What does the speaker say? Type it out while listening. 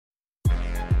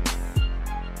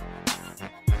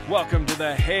Welcome to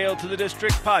the Hail to the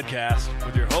District podcast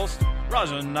with your host,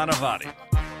 Rajan and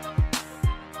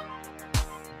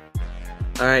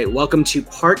All right, welcome to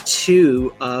part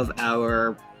 2 of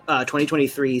our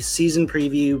 2023 season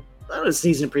preview.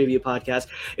 Season preview podcast.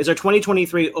 It's our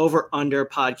 2023 over/under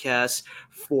podcast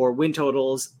for win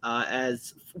totals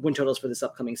as win totals for this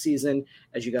upcoming season.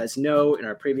 As you guys know, in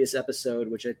our previous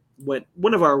episode, which went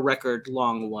one of our record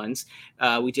long ones,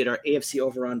 we did our AFC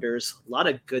over/unders. A lot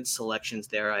of good selections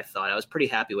there. I thought I was pretty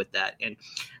happy with that. And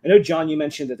I know, John, you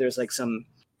mentioned that there's like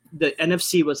the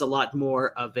NFC was a lot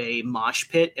more of a mosh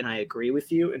pit, and I agree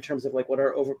with you in terms of like what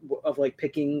our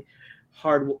picking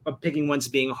ones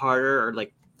being harder, or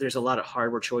like there's a lot of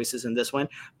hardware choices in this one.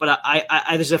 But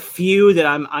I there's a few that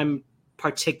I'm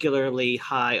particularly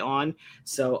high on,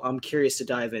 so I'm curious to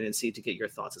dive in and to get your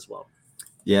thoughts as well.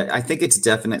 Yeah, I think it's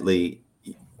definitely,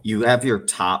 you have your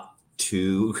top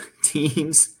 2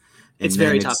 teams. It's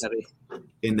very top heavy.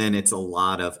 And then it's a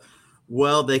lot of,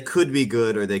 well, they could be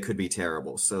good or they could be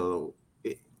terrible. So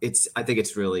I think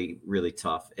it's really, really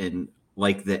tough. And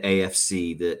like the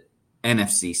AFC, the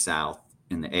NFC South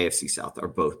and the AFC South are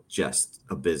both just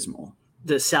abysmal.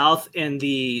 The South and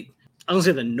I was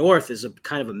going to say the North is a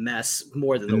kind of a mess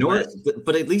more than the North, West.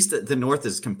 But at least the North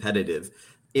is competitive.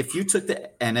 If you took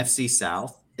the NFC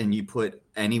South and you put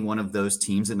any one of those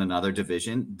teams in another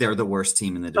division, they're the worst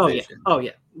team in the division. Oh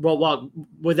yeah. Well,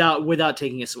 without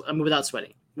taking without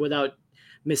sweating, without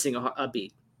missing a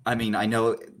beat. I mean, I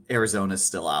know Arizona's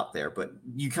still out there, but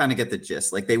you kind of get the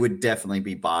gist. Like, they would definitely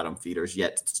be bottom feeders,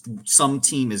 yet some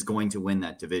team is going to win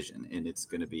that division, and it's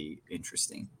going to be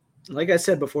interesting. Like I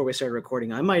said before we started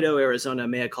recording, I might owe Arizona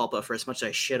mea culpa for as much as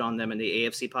I shit on them in the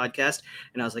AFC podcast.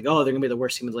 And I was like, oh, they're going to be the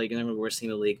worst team in the league, and they're going to be the worst team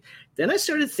in the league. Then I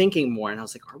started thinking more, and I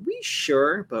was like, are we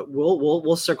sure? But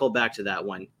we'll circle back to that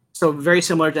one. So very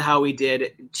similar to how we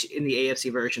did in the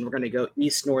AFC version, we're going to go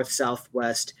East, North, South,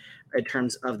 West in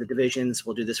terms of the divisions.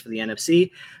 We'll do this for the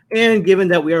NFC. And given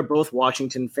that we are both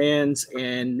Washington fans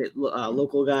and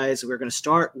local guys, we're going to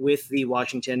start with the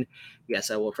Washington. Yes,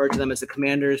 I will refer to them as the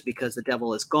Commanders because the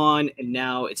devil is gone, and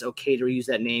now it's okay to reuse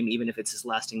that name even if it's his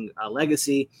lasting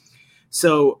legacy.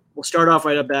 So we'll start off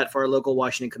right up bat for our local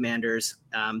Washington Commanders.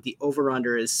 The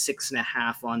over-under is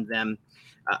 6.5 on them.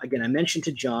 Again, I mentioned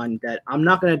to John that I'm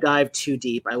not going to dive too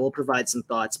deep. I will provide some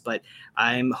thoughts, but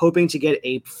I'm hoping to get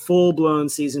a full-blown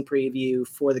season preview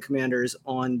for the Commanders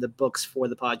on the books for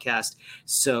the podcast.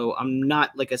 So I'm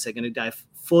not, like I said, going to dive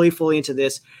fully into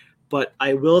this, but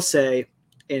I will say,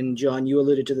 and John, you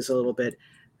alluded to this a little bit,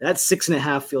 that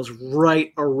 6.5 feels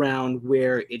right around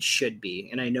where it should be.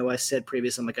 And I know I said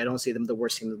previously, I'm like, I don't see them the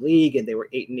worst team in the league, and they were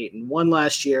 8-1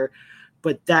 last year.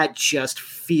 But that just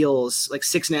feels like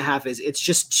 6.5 it's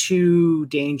just too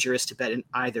dangerous to bet in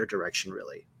either direction,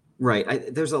 really.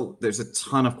 Right. There's a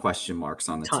ton of question marks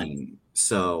on the team.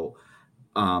 So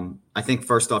I think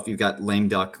first off, you've got lame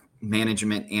duck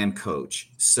management and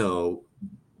coach. So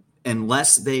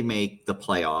unless they make the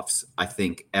playoffs, I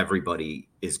think everybody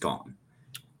is gone.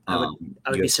 I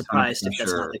would be surprised if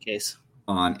that's not the case.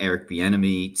 On Eric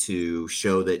Bieniemy to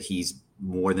show that he's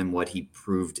more than what he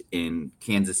proved in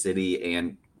Kansas City,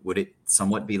 and would it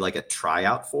somewhat be like a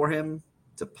tryout for him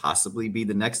to possibly be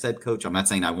the next head coach? I'm not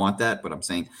saying I want that, but I'm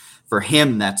saying for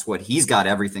him, that's what he's got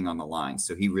everything on the line.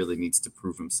 So he really needs to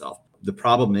prove himself. The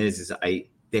problem is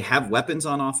they have weapons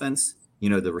on offense.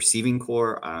 You know, the receiving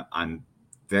core, I'm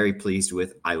very pleased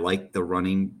with. I like the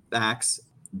running backs.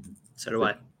 So do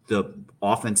I. The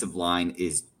offensive line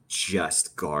is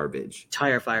just garbage.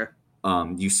 Tire fire.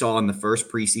 You saw in the first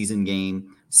preseason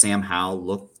game, Sam Howell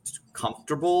looked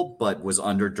comfortable, but was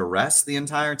under duress the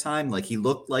entire time. Like, he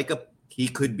looked like he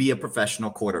could be a professional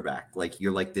quarterback. Like,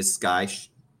 you're like, this guy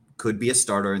could be a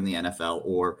starter in the NFL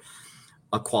or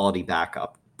a quality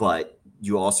backup. But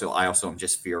I also am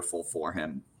just fearful for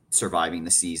him surviving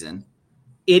the season.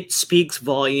 It speaks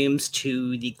volumes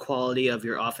to the quality of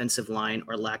your offensive line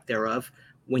or lack thereof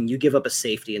when you give up a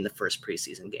safety in the first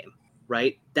preseason game.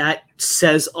 Right? That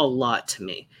says a lot to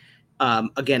me.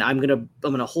 Again, I'm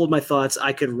gonna hold my thoughts.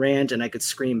 I could rant and I could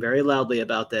scream very loudly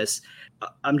about this.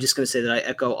 I'm just going to say that I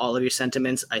echo all of your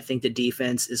sentiments. I think the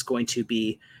defense is going to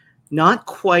be not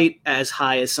quite as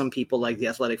high as some people like the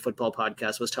Athletic Football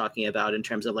Podcast was talking about in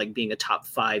terms of like being a top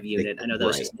 5 unit. I know that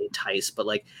was just Tice, but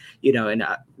like,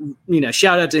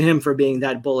 shout out to him for being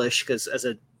that bullish, because as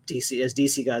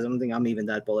DC guys, I don't think I'm even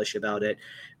that bullish about it.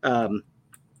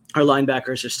 Our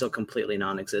linebackers are still completely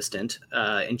non-existent.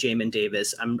 And Jamin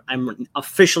Davis, I'm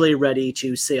officially ready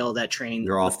to sail that train.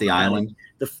 You're off the island.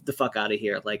 The fuck out of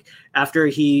here. Like, after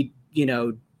he,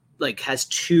 like has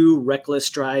two reckless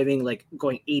driving, like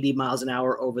going 80 miles an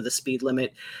hour over the speed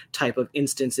limit type of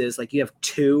instances. Like you have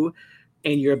two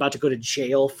and you're about to go to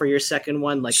jail for your second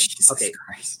one. Like, Jesus okay,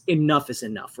 Christ. Enough is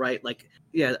enough, right? Like,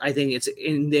 yeah, I think it's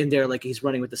in there. Like he's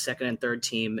running with the second and third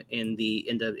team in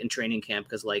training camp.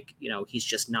 Cause like, he's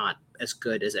just not as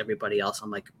good as everybody else.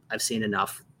 I'm like, I've seen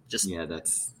enough.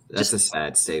 That's a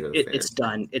sad state of affairs.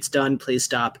 It's done. Please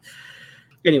stop.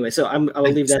 Anyway, so I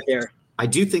will leave that there. I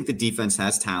do think the defense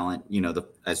has talent.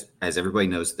 As everybody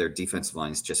knows, their defensive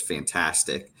line is just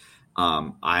fantastic.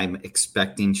 I'm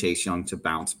expecting Chase Young to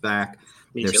bounce back.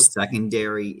 Their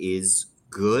secondary is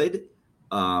good.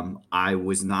 I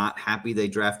was not happy they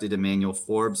drafted Emmanuel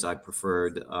Forbes. I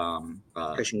preferred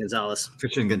Christian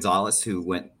Gonzalez, who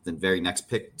went the very next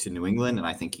pick to New England, and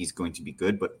I think he's going to be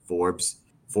good. But Forbes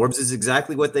is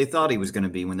exactly what they thought he was going to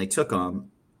be when they took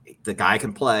him. The guy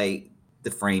can play. The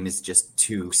frame is just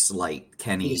too slight.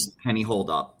 Can he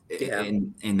hold up? Yeah.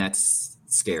 And that's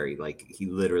scary. Like he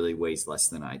literally weighs less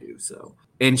than I do. So,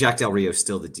 and Jack Del Rio is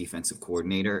still the defensive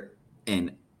coordinator,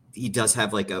 and he does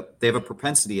have they have a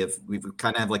propensity of, we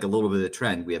kind of have like a little bit of a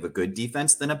trend. We have a good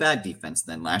defense, then a bad defense.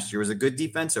 Then last year was a good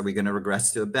defense. Are we going to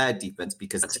regress to a bad defense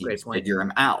because teams figure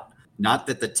him out? Not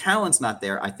that the talent's not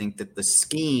there. I think that the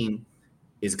scheme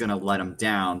is going to let him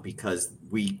down because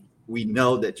we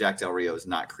know that Jack Del Rio is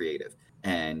not creative.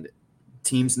 And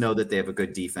teams know that they have a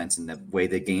good defense, and the way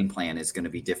the game plan is going to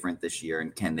be different this year.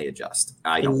 And can they adjust?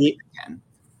 I don't think they can.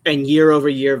 And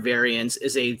year-over-year variance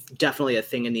is definitely a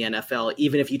thing in the NFL.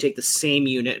 Even if you take the same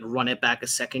unit and run it back a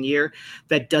second year,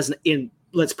 that doesn't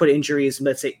let's put injuries.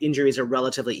 Let's say injuries are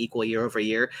relatively equal year over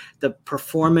year. The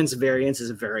performance variance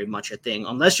is very much a thing,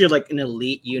 unless you're like an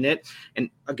elite unit. And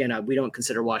again, we don't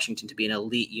consider Washington to be an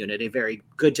elite unit. A very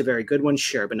good to very good one,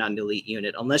 sure, but not an elite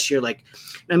unit. Unless you're like,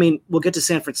 we'll get to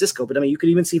San Francisco, but you could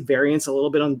even see variance a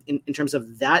little bit in terms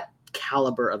of that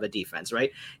caliber of a defense,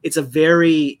 right? It's a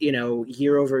very,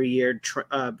 year over year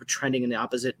trending in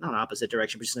the not opposite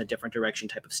direction, but just in a different direction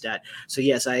type of stat. So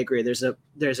yes, I agree. There's a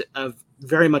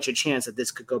very much a chance that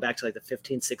this could go back to like the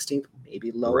 15th, 16th,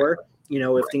 maybe lower,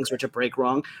 if things were to break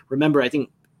wrong. Remember, I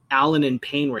think Allen and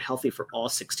Payne were healthy for all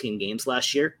 16 games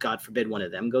last year. God forbid one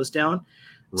of them goes down.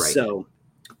 Right. So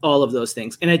all of those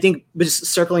things. And I think, but just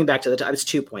circling back to the top, it's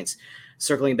 2 points.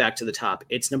 Circling back to the top,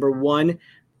 it's number one,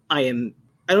 I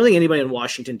don't think anybody in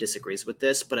Washington disagrees with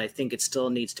this, but I think it still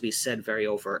needs to be said very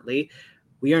overtly.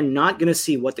 We are not going to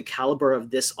see what the caliber of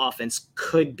this offense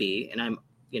could be. And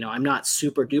I'm not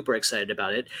super duper excited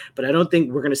about it, but I don't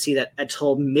think we're going to see that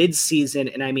until mid-season.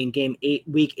 And I mean,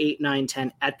 week 8, 9,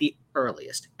 10 at the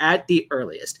earliest.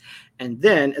 And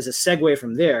then as a segue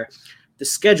from there, the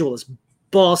schedule is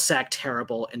ball sack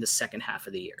terrible in the second half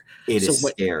of the year. It is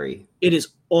scary. It is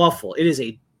awful. It is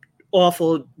a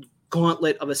awful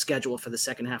gauntlet of a schedule for the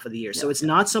second half of the year. So it's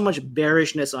not so much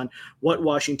bearishness on what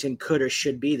Washington could or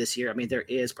should be this year. There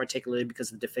is, particularly because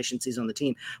of the deficiencies on the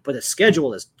team, but the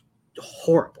schedule is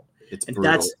horrible. It's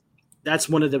brutal. That's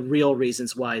one of the real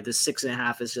reasons why the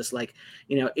 6.5 is just like,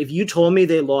 if you told me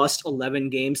they lost 11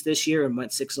 games this year and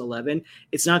went 6-11,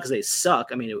 it's not because they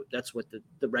suck. That's what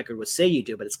the record would say you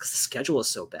do, but it's because the schedule is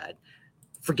so bad.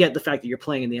 Forget the fact that you're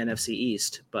playing in the NFC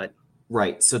East, but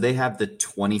right. So they have the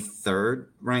 23rd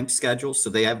ranked schedule. So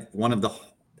they have one of the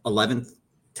 11th,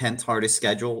 10th hardest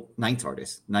schedule, ninth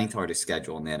hardest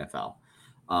schedule in the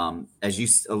NFL. As you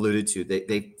alluded to,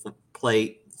 they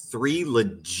play 3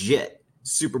 legit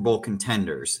Super Bowl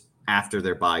contenders after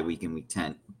their bye week in week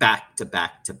 10, back to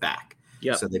back to back.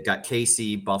 Yep. So they've got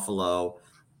KC, Buffalo,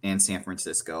 and San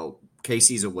Francisco.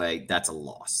 KC's away. That's a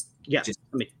loss. Yeah. Just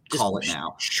call it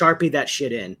now. Sharpie that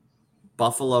shit in.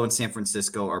 Buffalo and San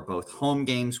Francisco are both home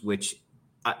games, which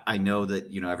I know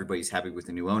that, everybody's happy with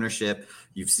the new ownership.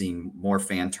 You've seen more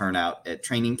fan turnout at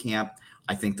training camp.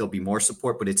 I think there'll be more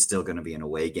support, but it's still going to be an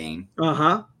away game.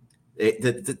 Uh-huh.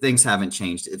 The things haven't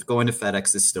changed. If going to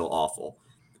FedEx is still awful.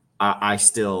 I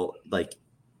still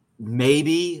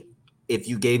maybe if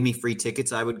you gave me free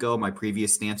tickets, I would go. My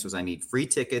previous stance was I need free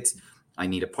tickets. I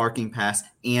need a parking pass,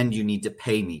 and you need to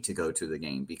pay me to go to the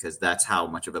game because that's how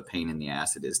much of a pain in the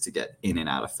ass it is to get in and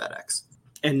out of FedEx.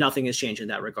 And nothing has changed in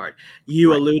that regard.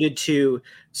 You alluded to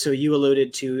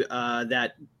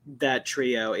that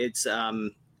trio. It's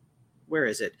where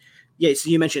is it? Yeah, so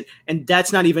you mentioned, and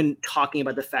that's not even talking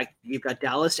about the fact that you've got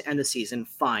Dallas to end the season.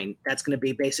 Fine, that's going to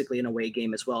be basically an away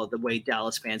game as well. The way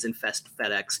Dallas fans infest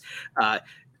FedEx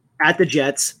at the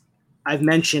Jets. I've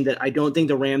mentioned that I don't think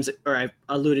the Rams, or I've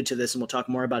alluded to this and we'll talk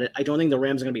more about it. I don't think the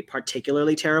Rams are going to be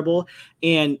particularly terrible.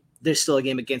 And there's still a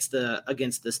game against the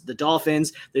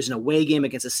Dolphins. There's an away game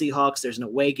against the Seahawks. There's an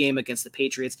away game against the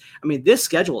Patriots. This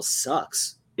schedule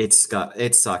sucks. It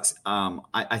sucks.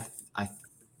 I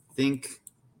think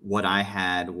what I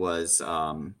had was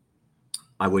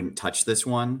I wouldn't touch this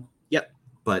one. Yep.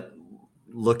 But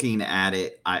looking at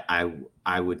it,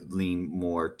 I would lean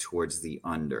more towards the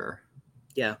under.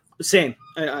 Yeah, same.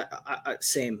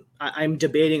 Same. I'm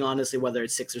debating honestly whether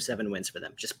it's 6 or 7 wins for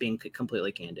them. Just being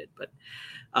completely candid, but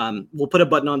we'll put a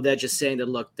button on that, just saying that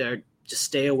look, they're just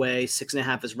stay away.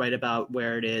 6.5 is right about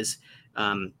where it is,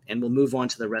 and we'll move on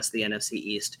to the rest of the NFC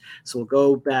East. So we'll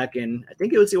go back in. I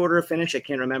think it was the order of finish. I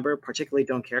can't remember. Particularly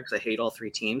don't care because I hate all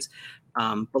 3 teams.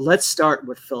 But let's start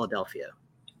with Philadelphia.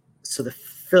 So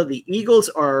the Eagles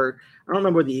are. I don't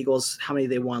remember the Eagles, how many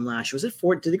they won last year. Was it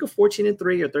 4? Did they go 14-3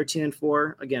 or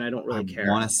 13-4? Again, I don't really care. I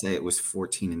want to say it was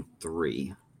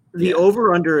 14-3. The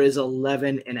over-under is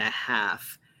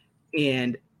 11.5.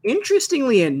 And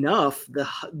interestingly enough,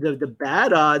 the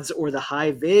bad odds or the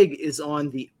high vig is on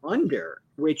the under,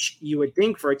 which you would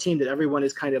think for a team that everyone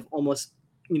is kind of almost,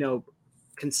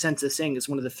 consensus saying is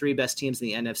one of the 3 best teams in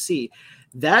the NFC.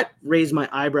 That raised my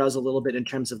eyebrows a little bit in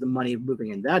terms of the money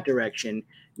moving in that direction,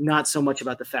 not so much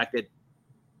about the fact that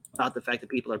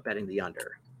people are betting the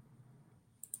under.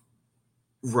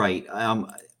 Right.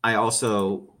 I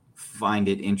also find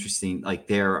it interesting, like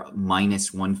they're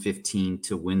minus 115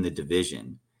 to win the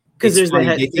division. Because they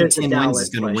think 10 wins is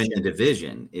going to win the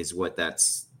division, is what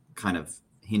that's kind of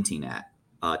hinting at.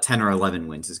 10 or 11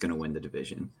 wins is going to win the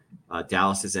division.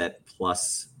 Dallas is at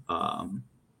plus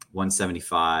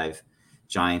 175.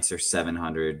 Giants are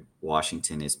 700.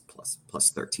 Washington is plus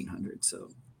 1,300. So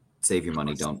save your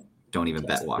money. Don't even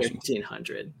bet Washington.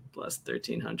 1,300 plus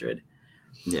 1,300.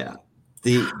 Yeah.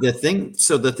 The thing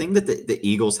that the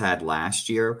Eagles had last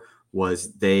year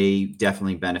was they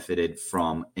definitely benefited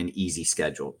from an easy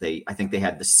schedule. I think they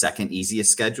had the second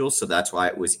easiest schedule, so that's why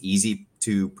it was easy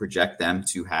to project them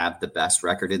to have the best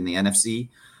record in the NFC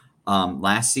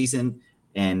last season.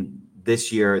 And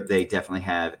this year, they definitely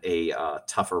have a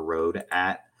tougher road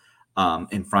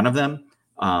in front of them.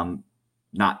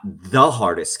 Not the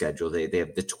hardest schedule. They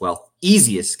have the 12th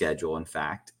easiest schedule, in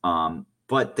fact.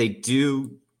 But they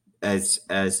do,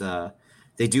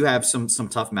 they do have some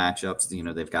tough matchups.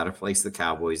 They've got to face the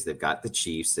Cowboys. They've got the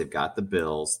Chiefs. They've got the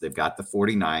Bills. They've got the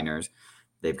 49ers.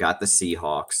 They've got the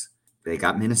Seahawks. They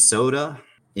got Minnesota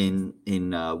in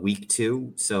week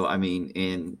 2. So, I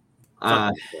mean,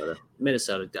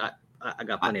 Minnesota. I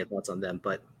got plenty of thoughts on them.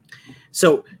 But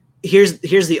so here's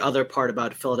the other part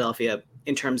about Philadelphia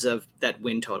in terms of that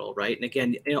win total, right? And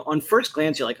again, on first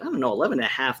glance, you're like, I don't know,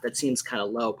 11.5. That seems kind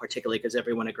of low, particularly because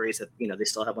everyone agrees that they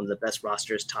still have one of the best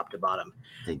rosters, top to bottom.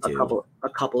 They do. A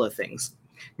couple of things.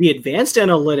 The advanced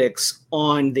analytics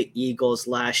on the Eagles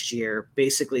last year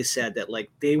basically said that like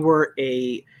they were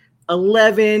a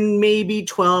 11, maybe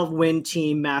 12 win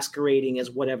team masquerading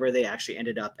as whatever they actually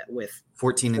ended up with.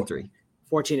 14-3.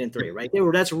 14-3, right?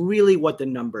 That's really what the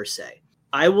numbers say.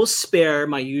 I will spare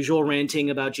my usual ranting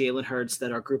about Jalen Hurts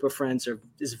that our group of friends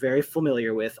is very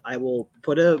familiar with. I will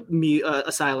put a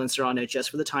silencer on it just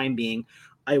for the time being.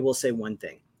 I will say one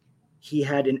thing. He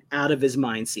had an out of his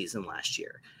mind season last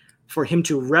year. For him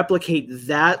to replicate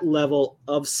that level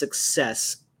of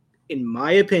success, in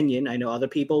my opinion, I know other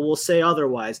people will say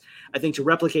otherwise, I think to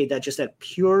replicate that, just that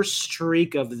pure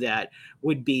streak of that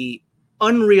would be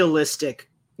unrealistic.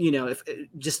 If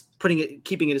just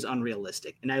keeping it as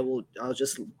unrealistic, and I'll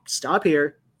just stop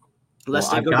here.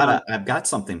 I've got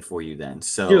something for you then.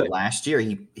 So last year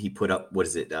he put up,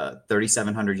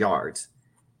 3,700 yards,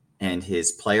 and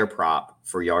his player prop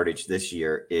for yardage this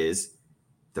year is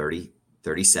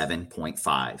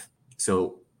 37.5.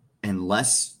 So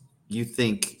unless you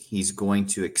think he's going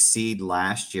to exceed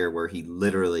last year, where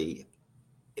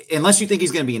unless you think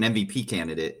he's going to be an MVP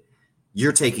candidate,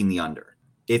 you're taking the under.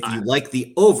 If you like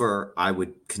the over, I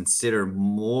would consider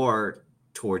more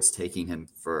towards taking him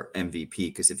for MVP,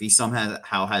 because if he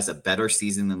somehow has a better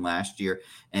season than last year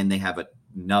and they have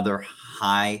another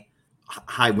high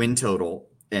win total,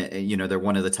 they're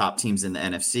one of the top teams in the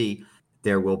NFC,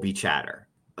 there will be chatter.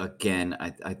 Again,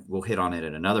 I will hit on it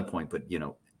at another point, but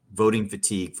voting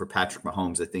fatigue for Patrick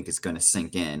Mahomes, I think, is going to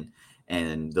sink in,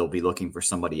 and they'll be looking for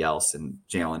somebody else, and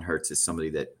Jalen Hurts is somebody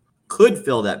that could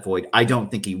fill that void. I don't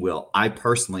think he will. I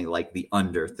personally like the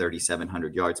under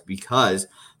 3,700 yards because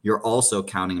you're also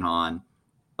counting on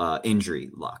injury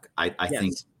luck. I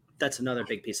think that's another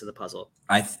big piece of the puzzle.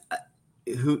 And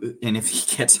if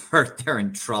he gets hurt, they're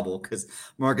in trouble, because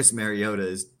Marcus Mariota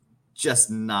is just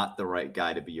not the right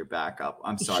guy to be your backup.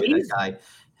 I'm sorry, that guy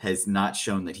has not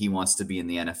shown that he wants to be in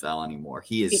the NFL anymore.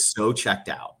 He is so checked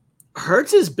out.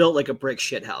 Hurts is built like a brick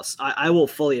shithouse. I will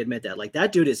fully admit that. Like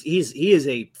that dude he is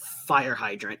a fire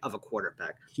hydrant of a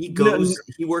quarterback. He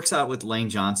works out with Lane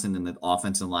Johnson and the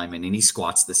offensive lineman, and he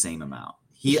squats the same amount.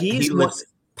 He lifts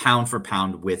pound for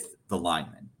pound with the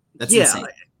lineman. That's insane.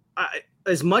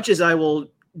 As much as I will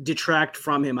detract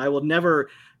from him, I will never.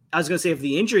 I was going to say, if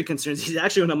the injury concerns, he's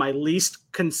actually one of my least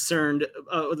concerned.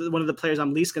 One of the players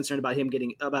I'm least concerned about him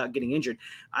getting injured.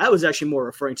 I was actually more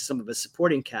referring to some of his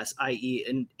supporting cast, i.e.,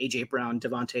 in AJ Brown,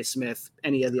 Devontae Smith,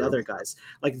 any of the other guys,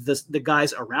 like the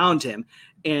guys around him.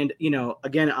 And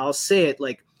again, I'll say it,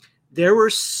 like there were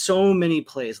so many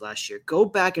plays last year. Go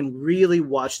back and really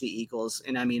watch the Eagles.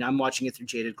 And I mean, I'm watching it through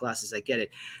jaded glasses. I get it.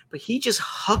 But he just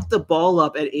hucked the ball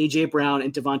up at A.J. Brown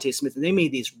and Devontae Smith, and they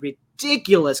made these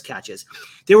ridiculous catches.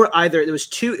 There was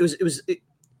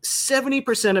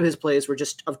 70% of his plays were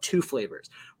just of two flavors.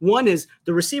 One is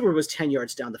the receiver was 10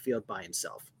 yards down the field by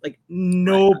himself. Like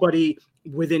nobody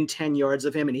within 10 yards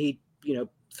of him, and he,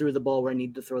 threw the ball where he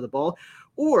needed to throw the ball.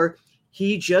 Or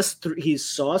he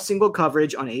saw single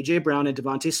coverage on A.J. Brown and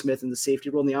Devontae Smith in the safety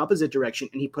role in the opposite direction,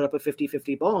 and he put up a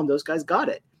 50-50 ball, and those guys got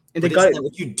it. And isn't that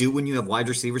what you do when you have wide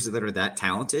receivers that are that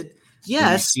talented? Yes.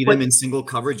 When you see them in single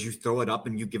coverage, you throw it up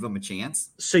and you give them a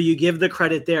chance. So you give the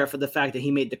credit there for the fact that he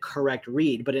made the correct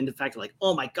read, but in the fact like,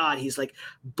 oh my God, he's like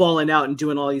balling out and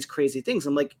doing all these crazy things.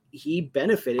 I'm like, he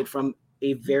benefited from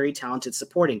a very talented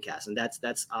supporting cast, and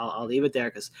that's I'll leave it there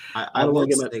because I don't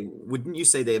want to give him. Wouldn't you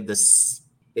say they have this?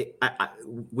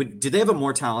 Do they have a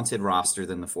more talented roster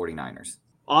than the 49ers?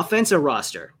 Offense or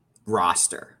roster?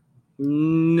 Roster.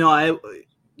 No,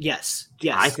 yes.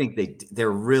 I think they're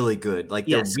really good. Like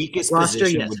their weakest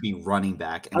position would be running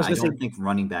back, and I don't think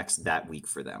running back's that weak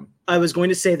for them. I was going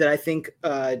to say that I think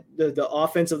the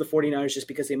offense of the 49ers, just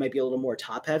because they might be a little more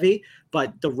top heavy,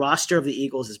 but the roster of the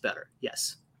Eagles is better.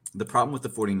 Yes. The problem with the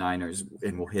 49ers,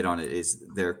 and we'll hit on it, is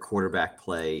their quarterback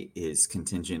play is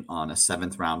contingent on a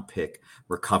 7th round pick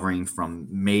recovering from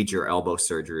major elbow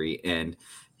surgery and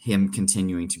him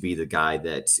continuing to be the guy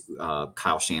that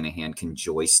Kyle Shanahan can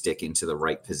joystick into the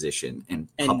right position and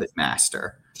puppet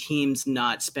master. Teams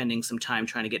not spending some time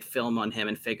trying to get film on him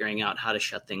and figuring out how to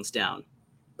shut things down.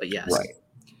 But yes. Right.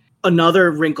 Another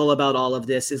wrinkle about all of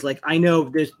this is like, I know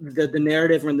there's the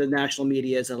narrative from the national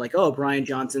media is like, oh, Brian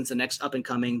Johnson's the next up and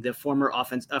coming, the former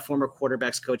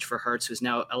quarterbacks coach for Hurts, who's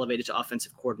now elevated to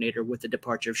offensive coordinator with the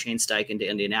departure of Shane Steichen to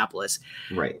Indianapolis.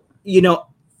 Right.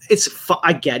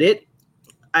 I get it.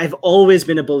 I've always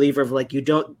been a believer of like,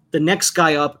 the next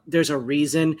guy up, there's a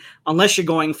reason, unless you're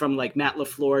going from like Matt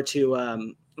LaFleur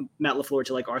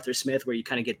to like Arthur Smith, where you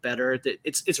kind of get better.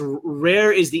 It's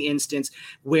rare is the instance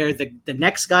where the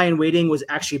next guy in waiting was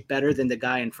actually better than the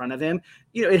guy in front of him.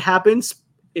 It happens,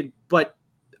 but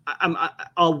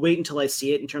I'll wait until I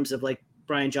see it in terms of like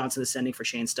Brian Johnson ascending for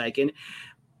Shane Steichen.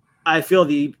 I feel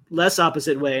the less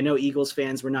opposite way. I know Eagles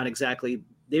fans were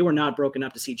not broken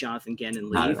up to see Jonathan Gannon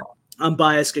leave. Not at all. I'm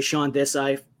biased because Sean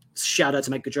Desai, shout out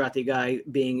to my Gujarati guy,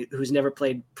 who's never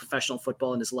played professional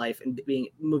football in his life and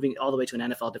moving all the way to an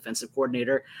NFL defensive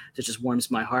coordinator. That just warms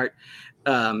my heart.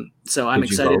 So I'm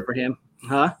excited for him.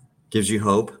 Huh? Gives you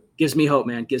hope. Gives me hope,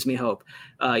 man. Gives me hope.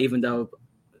 Even though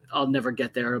I'll never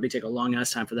get there. It'll take a long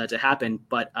ass time for that to happen.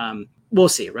 But we'll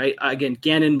see, right? Again,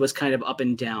 Gannon was kind of up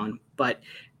and down, but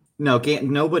no,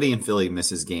 nobody in Philly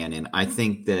misses Gannon. I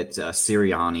think that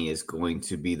Sirianni is going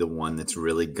to be the one that's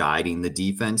really guiding the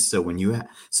defense. So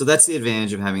so that's the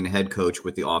advantage of having a head coach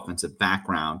with the offensive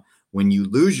background. When you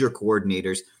lose your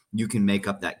coordinators, you can make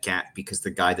up that gap because the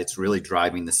guy that's really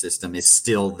driving the system is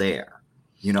still there.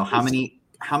 How many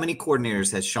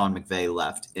coordinators has Sean McVay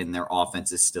left and their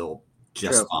offense is still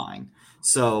just fine?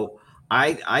 So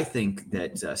I think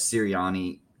that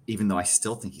Sirianni, even though I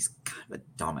still think he's kind of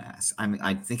a dumbass. I mean,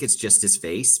 I think it's just his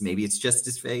face. Maybe it's just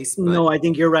his face. But no, I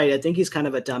think you're right. I think he's kind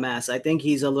of a dumbass. I think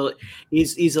he's a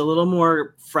little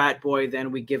more frat boy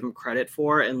than we give him credit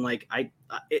for. And like,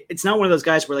 it's not one of those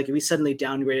guys where like, if he suddenly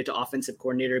downgraded to offensive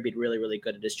coordinator, he'd be really, really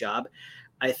good at his job.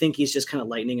 I think he's just kind of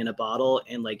lightning in a bottle,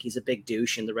 and like, he's a big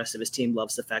douche, and the rest of his team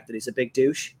loves the fact that he's a big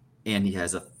douche. And he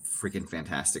has a freaking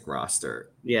fantastic roster.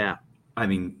 Yeah. I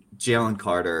mean, Jalen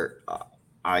Carter,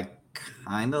 I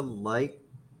kind of like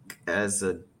as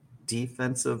a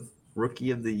defensive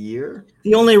rookie of the year.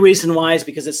 The only reason why is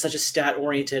because it's such a stat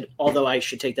oriented, although I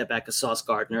should take that back because Sauce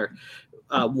Gardner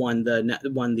won the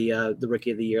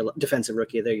rookie of the year, defensive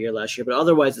rookie of the year last year. But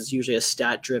otherwise it's usually a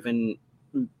stat driven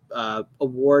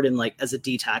award. And like as a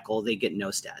D tackle, they get no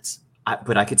stats.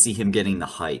 But I could see him getting the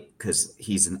hype because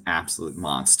he's an absolute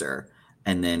monster.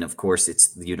 And then of course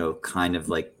it's, kind of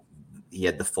like, he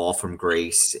had the fall from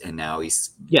grace, and now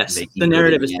he's the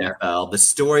narrative is there. The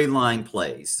storyline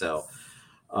plays. So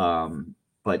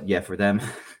But yeah, for them,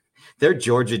 their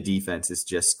Georgia defense is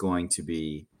just going to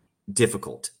be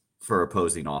difficult for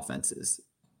opposing offenses.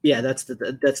 Yeah, that's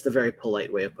the very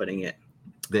polite way of putting it.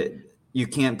 That you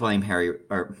can't blame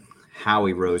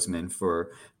Howie Roseman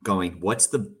for going, what's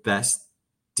the best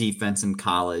defense in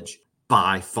college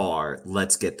by far?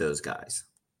 Let's get those guys.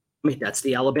 I mean, that's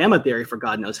the Alabama theory for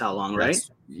God knows how long, right?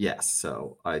 Yes.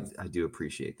 So I do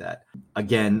appreciate that.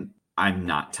 Again, I'm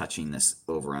not touching this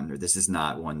over under. This is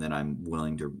not one that I'm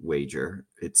willing to wager.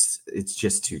 It's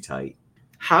just too tight.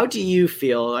 How do you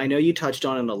feel? I know you touched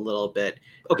on it a little bit.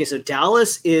 Okay, so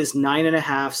Dallas is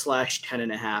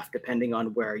 9.5/10.5, depending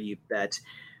on where you bet.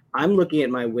 I'm looking at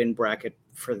my win bracket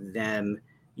for them.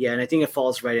 Yeah, and I think it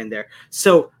falls right in there.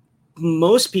 So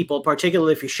most people,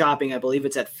 particularly if you're shopping, I believe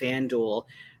it's at FanDuel,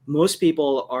 most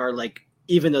people are like,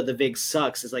 even though the VIG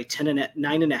sucks, is like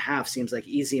 9.5 seems like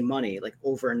easy money, like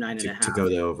over 9.5. To go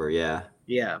over, yeah.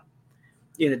 Yeah.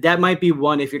 That might be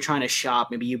one if you're trying to shop.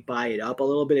 Maybe you buy it up a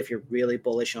little bit if you're really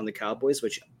bullish on the Cowboys,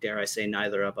 which dare I say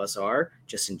neither of us are,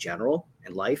 just in general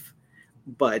in life.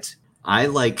 But I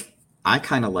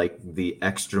kind of like the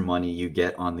extra money you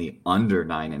get on the under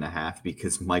 9.5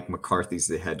 because Mike McCarthy's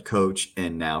the head coach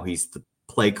and now he's the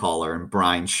play caller and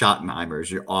Brian Schottenheimer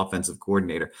is your offensive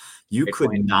coordinator. You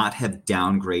could not have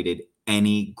downgraded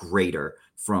any greater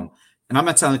from, and I'm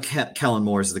not telling Kellen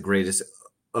Moore is the greatest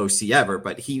OC ever,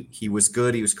 but he was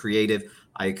good. He was creative.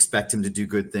 I expect him to do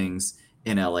good things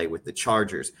in LA with the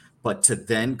Chargers, but to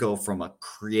then go from a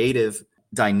creative,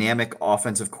 dynamic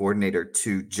offensive coordinator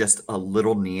to just a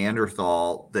little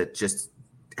Neanderthal that just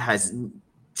has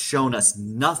shown us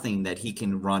nothing that he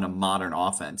can run a modern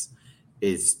offense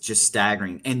is just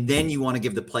staggering. And then you want to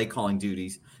give the play calling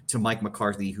duties to Mike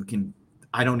McCarthy, who can,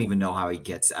 I don't even know how he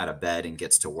gets out of bed and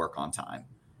gets to work on time.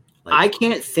 I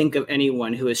can't think of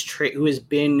anyone who has traded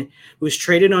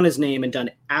on his name and done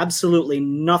absolutely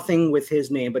nothing with his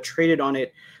name, but traded on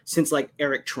it since like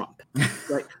Eric Trump.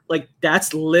 like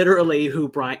that's literally who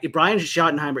Brian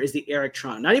Schottenheimer is, the Eric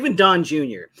Trump, not even Don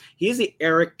Jr. He's the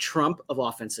Eric Trump of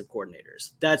offensive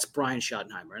coordinators. That's Brian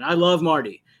Schottenheimer. And I love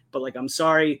Marty, but like, I'm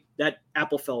sorry, that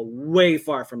apple fell way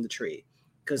far from the tree.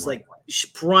 Because like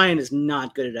Brian is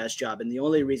not good at his job. And the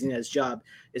only reason he has his job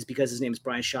is because his name is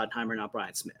Brian Schottenheimer, not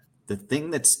Brian Smith. The thing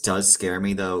that does scare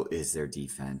me, though, is their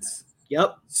defense.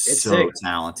 Yep. It's so sick.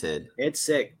 Talented. It's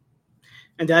sick.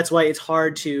 And that's why it's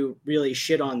hard to really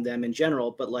shit on them in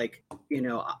general. But, like,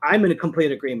 I'm in a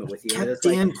complete agreement with you. It's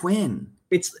Dan Quinn.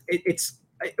 It's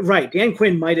right. Dan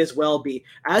Quinn might as well be.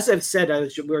 As I've said,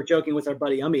 we were joking with our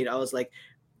buddy Amit. I was like,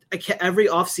 every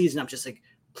offseason, I'm just like,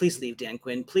 please leave, Dan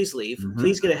Quinn. Please leave. Mm-hmm.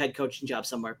 Please get a head coaching job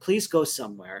somewhere. Please go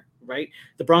somewhere, right?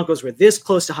 The Broncos were this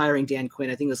close to hiring Dan Quinn.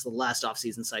 I think it was the last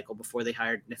offseason cycle before they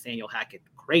hired Nathaniel Hackett.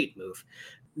 Great move.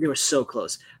 They were so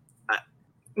close.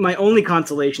 My only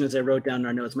consolation, as I wrote down in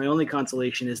our notes, my only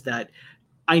consolation is that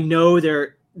I know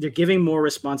they're giving more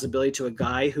responsibility to a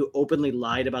guy who openly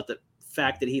lied about the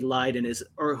fact that he lied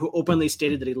who openly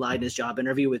stated that he lied in his job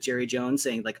interview with Jerry Jones,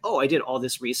 saying like, oh, I did all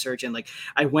this research and like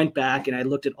I went back and I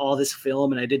looked at all this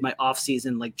film and I did my off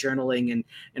season like journaling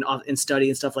and study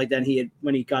and stuff like that. And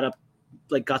when he got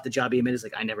the job, he admitted,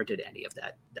 like, I never did any of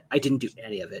that. I didn't do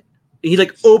any of it. He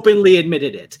like openly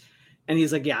admitted it. And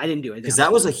he's like, yeah, I didn't do anything. Because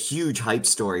that was a huge hype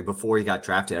story before he got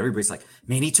drafted. Everybody's like,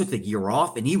 man, he took the year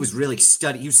off and he was really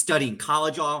he was studying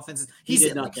college offenses. He's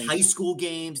at like high school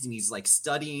games and he's like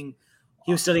studying.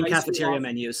 He was studying cafeteria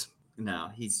menus. No,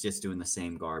 he's just doing the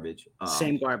same garbage.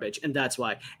 Same garbage. And that's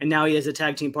why. And now he has a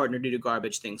tag team partner to do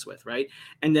garbage things with, right?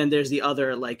 And then there's the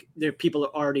other, like, people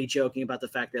are already joking about the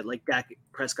fact that, like, Dak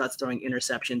Prescott's throwing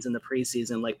interceptions in the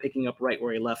preseason, like, picking up right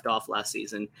where he left off last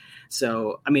season.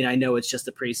 So, I mean, I know it's just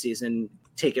the preseason.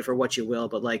 Take it for what you will.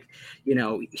 But, like,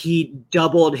 he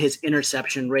doubled his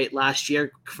interception rate last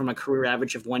year from a career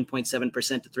average of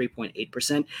 1.7% to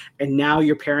 3.8%. And now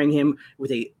you're pairing him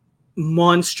with a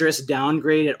monstrous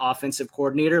downgrade at offensive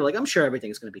coordinator. Like, I'm sure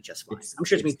everything's going to be just fine. I'm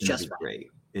sure it's going to be just fine. Great.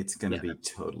 It's going to be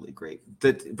totally great.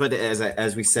 But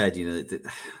as we said,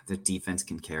 the defense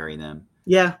can carry them.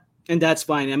 Yeah, and that's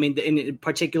fine. I mean,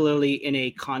 particularly in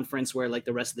a conference where like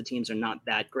the rest of the teams are not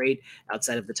that great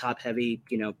outside of the top heavy,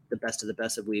 the best of the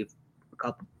best that we've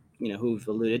who've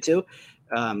alluded to.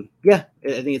 Yeah,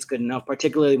 I think it's good enough,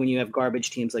 particularly when you have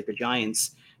garbage teams like the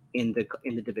Giants in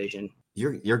the division.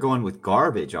 You're going with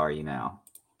garbage, are you now?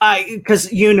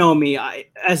 Because me,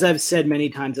 as I've said many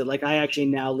times, that like I actually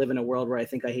now live in a world where I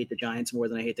think I hate the Giants more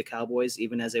than I hate the Cowboys,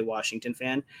 even as a Washington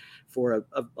fan, for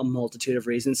a multitude of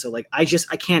reasons. So like I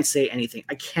can't say anything.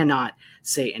 I cannot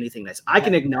say anything nice. I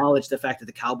can acknowledge the fact that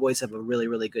the Cowboys have a really,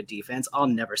 really good defense. I'll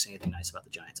never say anything nice about the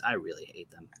Giants. I really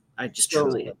hate them. I just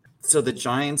truly hate them. So the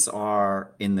Giants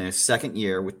are in their second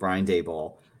year with Brian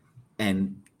Daboll,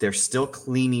 and they're still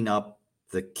cleaning up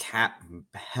the cap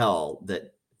hell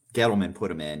that Gettleman put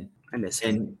them in. I miss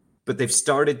him. But they've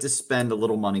started to spend a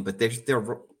little money, but their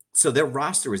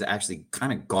roster was actually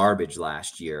kind of garbage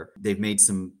last year. They've made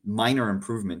some minor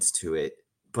improvements to it,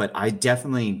 but I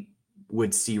definitely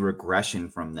would see regression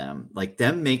from them. Like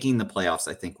them making the playoffs,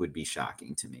 I think would be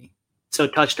shocking to me. So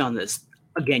touched on this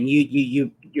again.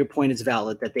 Your point is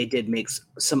valid that they did make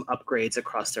some upgrades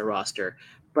across their roster,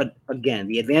 but again,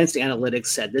 the advanced analytics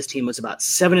said this team was about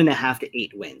 7.5 to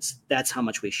 8 wins. That's how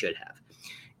much we should have.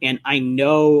 And I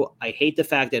know I hate the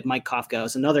fact that Mike Kafka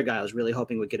was another guy I was really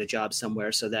hoping would get a job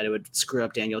somewhere so that it would screw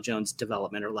up Daniel Jones'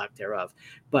 development or lack thereof.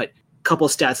 But a couple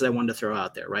of stats that I wanted to throw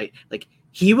out there, right? Like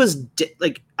he was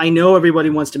I know everybody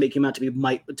wants to make him out to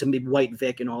be White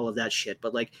Vic and all of that shit,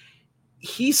 but like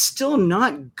he's still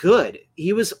not good.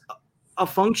 He was a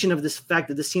function of this fact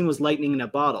that this team was lightning in a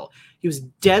bottle. He was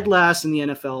dead last in the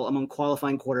NFL among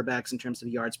qualifying quarterbacks in terms of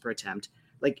yards per attempt.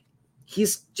 Like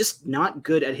he's just not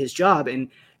good at his job. And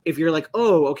if you're like,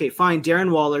 oh, okay, fine,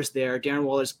 Darren Waller's there. Darren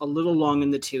Waller's a little long in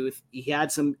the tooth. He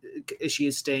had some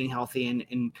issues staying healthy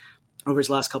and over his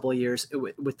last couple of years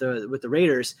with the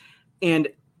Raiders. And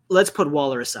let's put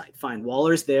Waller aside. Fine,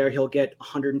 Waller's there. He'll get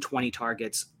 120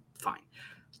 targets. Fine.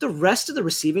 The rest of the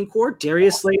receiving core,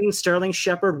 Darius Slayton, Sterling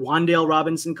Shepard, Wan'Dale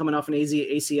Robinson coming off an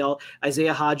ACL,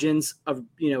 Isaiah Hodgins, a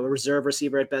reserve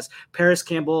receiver at best, Paris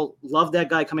Campbell, love that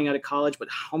guy coming out of college, but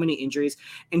how many injuries?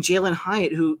 And Jalen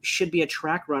Hyatt, who should be a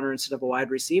track runner instead of a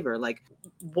wide receiver. Like,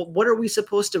 what are we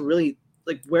supposed to really,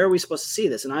 like, where are we supposed to see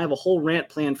this? And I have a whole rant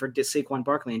planned for Saquon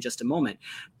Barkley in just a moment.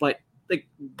 But, like,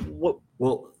 what?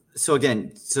 Well, so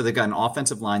again, they've got an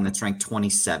offensive line that's ranked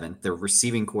 27th. Their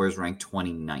receiving core is ranked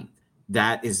 29th.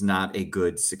 That is not a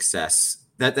good success.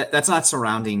 That's not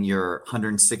surrounding your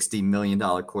 $160 million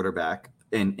quarterback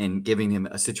and giving him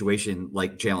a situation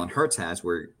like Jalen Hurts has,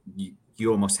 where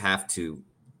you almost have to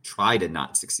try to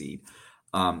not succeed.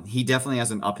 He definitely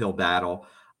has an uphill battle.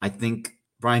 I think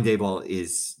Brian Daboll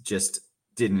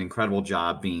did an incredible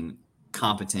job being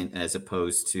competent as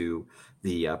opposed to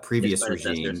the previous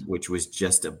regime, which was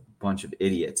just a bunch of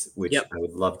idiots, which I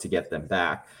would love to get them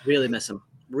back. Really miss them.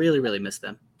 Really, really miss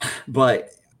them.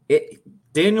 But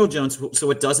Daniel Jones, so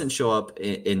what doesn't show up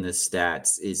in the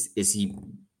stats is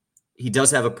he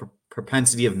does have a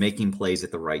propensity of making plays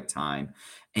at the right time,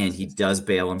 and he does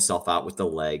bail himself out with the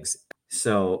legs.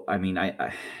 So, I mean,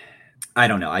 I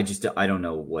don't know. I don't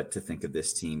know what to think of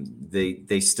this team.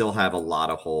 They still have a lot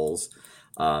of holes.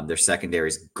 Their secondary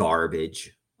is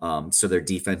garbage. So their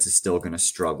defense is still going to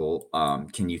struggle.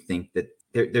 Can you think that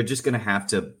they're just going to have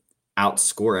to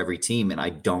outscore every team? And I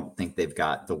don't think they've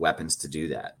got the weapons to do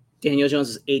that. Daniel Jones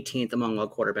is 18th among all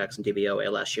quarterbacks in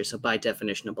DVOA last year. So by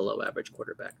definition, a below average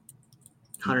quarterback.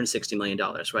 $160 million,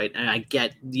 right? And I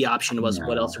get the option was,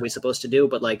 what else are we supposed to do?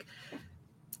 But like,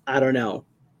 I don't know.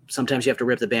 Sometimes you have to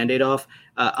rip the Band-Aid off.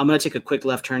 I'm going to take a quick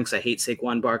left turn because I hate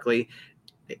Saquon Barkley.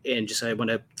 And I want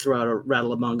to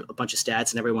rattle among a bunch of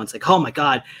stats, and everyone's like, oh my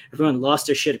God, everyone lost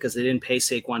their shit because they didn't pay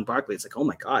Saquon Barkley. It's like, oh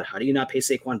my God, how do you not pay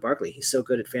Saquon Barkley? He's so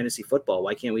good at fantasy football.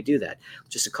 Why can't we do that?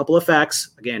 Just a couple of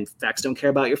facts. Again, facts don't care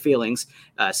about your feelings.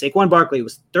 Saquon Barkley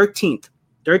was 13th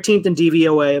in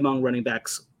DVOA among running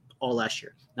backs all last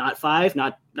year. Not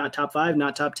top 5,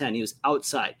 not top 10. He was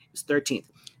outside. He was 13th.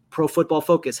 Pro Football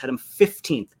Focus had him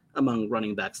 15th among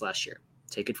running backs last year.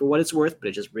 Take it for what it's worth, but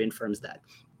it just reaffirms that.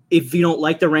 If you don't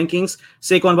like the rankings,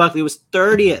 Saquon Barkley was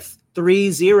 30th,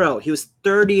 3-0. He was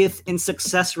 30th in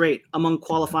success rate among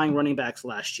qualifying running backs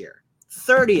last year.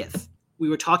 30th. We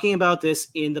were talking about this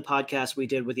in the podcast we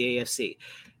did with the AFC.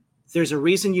 There's a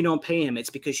reason you don't pay him. It's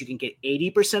because you can get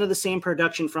 80% of the same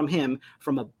production from him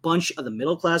from a bunch of the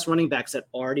middle-class running backs that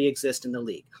already exist in the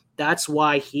league. That's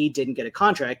why he didn't get a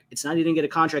contract. It's not he didn't get a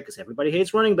contract because everybody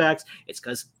hates running backs. It's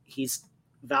because he's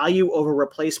value over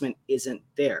replacement isn't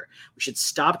there. We should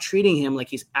stop treating him like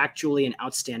he's actually an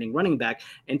outstanding running back.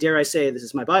 And dare I say, this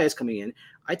is my bias coming in,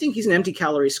 I think he's an empty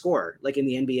calorie scorer. Like in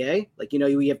the NBA, like,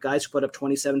 we have guys who put up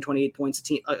 27, 28 points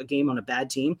a game on a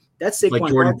bad team. That's Saquon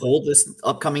like Jordan Poole this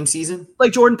upcoming season?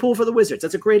 Like Jordan Poole for the Wizards.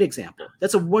 That's a great example.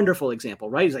 That's a wonderful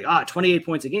example, right? He's like, 28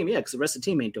 points a game. Yeah, because the rest of the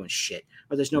team ain't doing shit.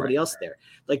 Or there's nobody else there.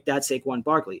 Like that's Saquon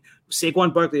Barkley.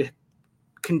 Saquon Barkley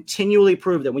continually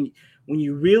proved that when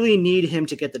you really need him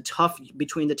to get the tough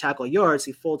between the tackle yards,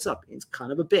 he folds up. He's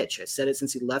kind of a bitch. I said it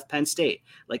since he left Penn State.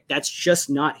 Like that's just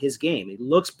not his game. He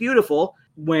looks beautiful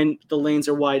when the lanes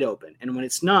are wide open, and when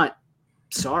it's not,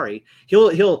 sorry,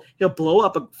 he'll blow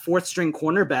up a fourth string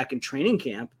cornerback in training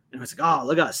camp. And it's like, oh,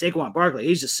 look at Saquon Barkley.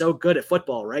 He's just so good at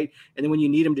football, right? And then when you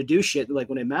need him to do shit, like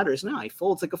when it matters, no, he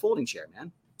folds like a folding chair,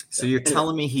 man. So you're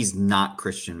telling me he's not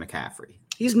Christian McCaffrey?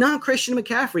 He's not Christian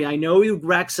McCaffrey. I know he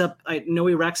racks up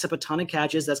a ton of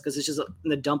catches. That's because it's just in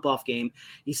the dump off game.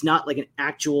 He's not like an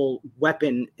actual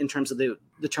weapon in terms of the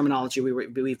terminology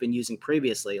we've been using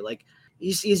previously. Like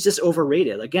he's just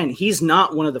overrated. Again, he's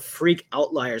not one of the freak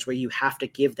outliers where you have to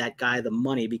give that guy the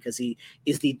money because he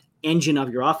is the engine of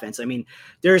your offense. I mean,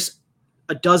 there's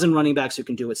a dozen running backs who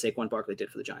can do what Saquon Barkley did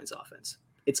for the Giants offense.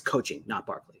 It's coaching, not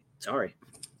Barkley. Sorry.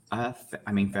 I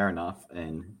mean, fair enough.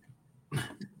 And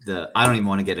I don't even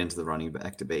want to get into the running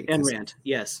back debate. And rant,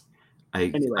 yes.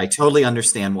 I totally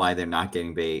understand why they're not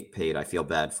getting paid. I feel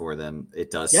bad for them. It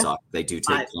does suck. They do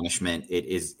take punishment.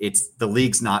 It's the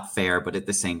league's not fair, but at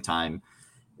the same time,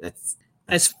 that's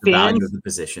the value of the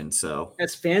position. So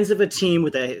as fans of a team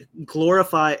with a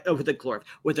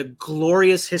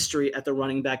glorious history at the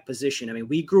running back position, I mean,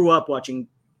 we grew up watching.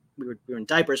 We were in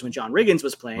diapers when John Riggins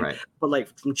was playing, right. But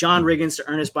like from John Riggins to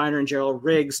Ernest Biner and Gerald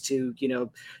Riggs to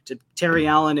Terry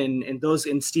Allen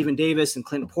and Stephen Davis and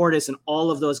Clinton Portis and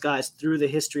all of those guys through the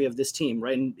history of this team,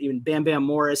 right? And even Bam Bam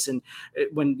Morris and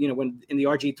when in the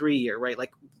RG3 year, right?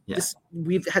 Like this,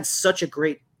 we've had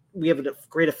we have a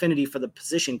great affinity for the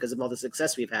position because of all the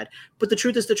success we've had. But the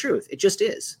truth is the truth. It just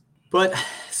is. But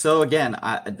so again,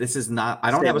 I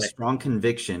don't have a strong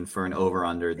conviction for an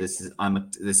over/under. This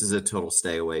is a total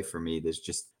stay away for me. There's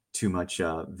just too much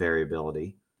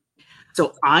variability.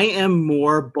 So I am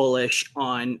more bullish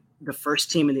on the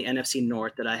first team in the NFC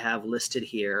North that I have listed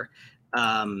here.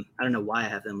 I don't know why I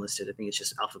have them listed. I think it's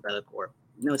just alphabetical. Or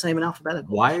no, it's not even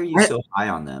alphabetical. Why are you so high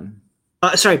on them?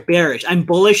 Bearish. I'm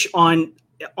bullish on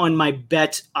my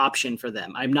bet option for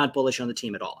them. I'm not bullish on the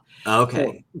team at all. Okay.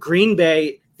 So Green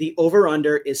Bay. The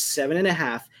over/under is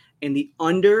 7.5, and the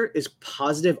under is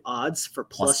positive odds for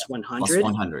plus 100. Plus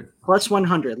 100. Plus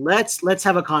 100. Let's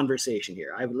have a conversation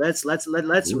here. Let's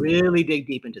really dig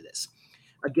deep into this.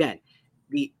 Again,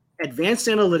 the advanced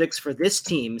analytics for this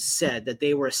team said that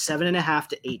they were a 7.5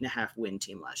 to 8.5 win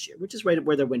team last year, which is right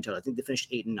where their win total. I think they finished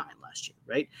 8-9 last year,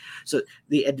 right? So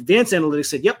the advanced analytics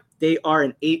said, yep, they are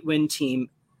an 8-win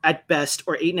team at best,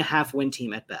 or 8.5 win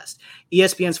team at best.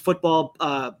 ESPN's football.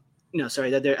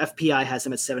 That their FPI has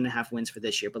them at 7.5 wins for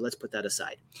this year, but let's put that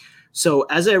aside. So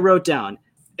as I wrote down,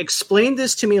 explain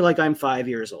this to me like I'm 5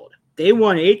 years old. They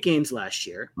won 8 games last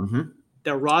year. Mm-hmm.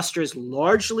 Their roster is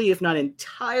largely, if not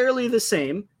entirely the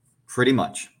same. Pretty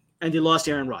much. And they lost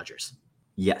Aaron Rodgers.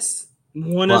 Yes.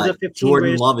 One of the 15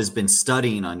 Jordan Love has been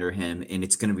studying under him, and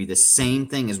it's going to be the same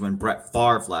thing as when Brett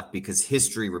Favre left because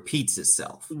history repeats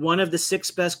itself. One of the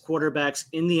 6 best quarterbacks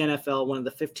in the NFL, one of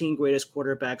the 15 greatest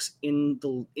quarterbacks in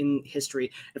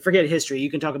history. And forget history, you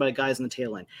can talk about guys in the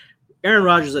tail end. Aaron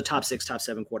Rodgers is a top 6, top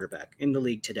 7 quarterback in the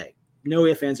league today. No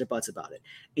ifs, ands, or buts about it.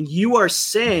 And you are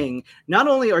saying, not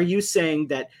only are you saying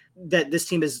that this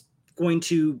team is going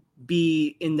to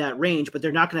be in that range, but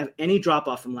they're not going to have any drop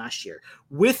off from last year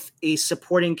with a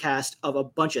supporting cast of a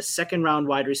bunch of second round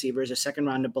wide receivers or second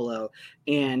round and below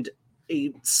and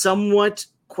a somewhat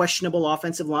questionable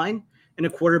offensive line and a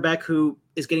quarterback who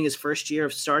is getting his first year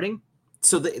of starting.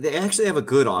 So they actually have a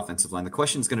good offensive line. The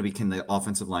question is going to be, can the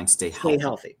offensive line stay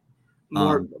healthy?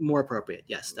 More appropriate.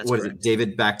 Yes. That's correct. Is it?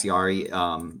 David Bakhtiari,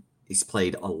 he's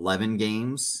played 11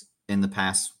 games in the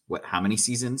past, how many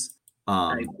seasons?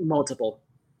 Multiple.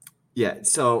 Yeah.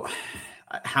 So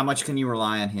how much can you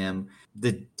rely on him?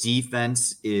 The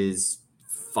defense is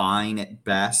fine at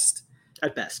best.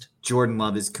 At best. Jordan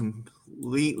Love is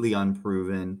completely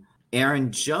unproven.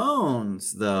 Aaron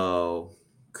Jones, though,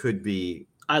 could be.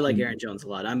 I like Aaron Jones a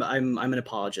lot. I'm an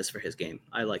apologist for his game.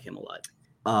 I like him a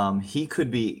lot. He could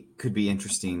be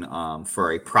interesting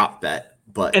for a prop bet,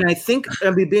 but. And I think,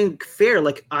 being fair,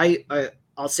 like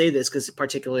I'll say this because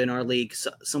particularly in our league,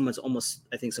 someone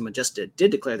just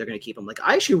did declare they're going to keep him. Like,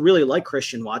 I actually really like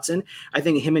Christian Watson. I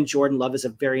think him and Jordan Love is a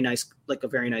very nice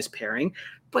pairing,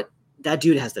 but that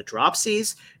dude has the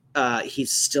dropsies.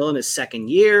 He's still in his second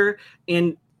year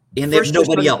and there's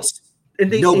nobody else. I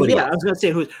was going to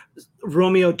say who's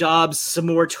Romeo Dobbs,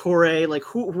 Samori Toure, like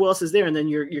who else is there? And then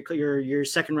your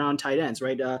second round tight ends,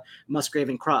 right? Musgrave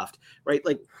and Croft, right?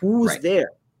 Like who's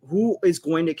there? Who is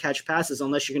going to catch passes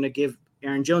unless you're going to give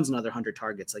Aaron Jones another 100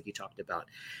 targets like you talked about.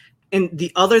 And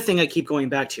the other thing I keep going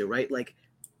back to, right? Like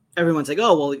everyone's like,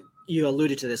 oh, well, you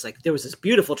alluded to this. Like there was this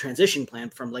beautiful transition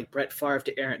plan from like Brett Favre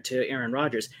to Aaron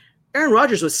Rodgers. Aaron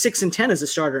Rodgers was 6-10 as a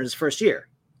starter in his first year.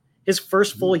 His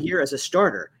first full year as a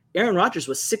starter, Aaron Rodgers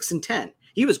was 6-10.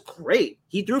 He was great.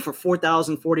 He threw for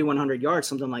 4,000, 4,100 yards,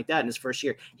 something like that in his first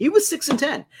year. He was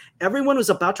 6-10. Everyone was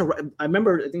about to. I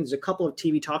remember, I think there's a couple of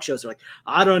TV talk shows that are like,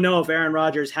 I don't know if Aaron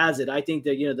Rodgers has it. I think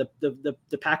that,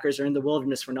 the Packers are in the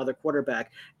wilderness for another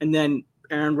quarterback. And then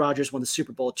Aaron Rodgers won the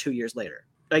Super Bowl 2 years later.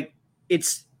 Like,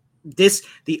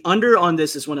 the under on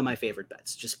this is one of my favorite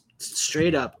bets. Just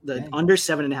straight up, the under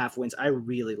 7.5 wins. I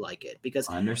really like it because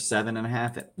under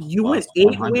 7.5. You went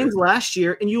 8 wins last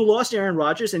year and you lost Aaron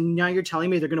Rodgers, and now you're telling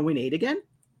me they're going to win 8 again?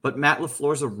 But Matt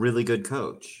LaFleur's a really good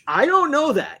coach. I don't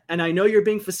know that. And I know you're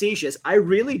being facetious. I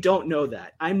really don't know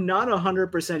that. I'm not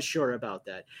 100% sure about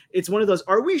that. It's one of those,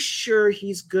 are we sure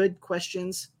he's good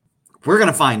questions? We're going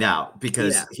to find out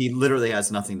because he literally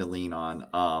has nothing to lean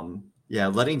on.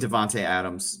 Letting Devontae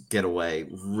Adams get away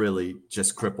really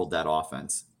just crippled that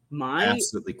offense.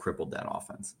 Absolutely crippled that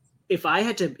offense.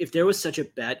 If there was such a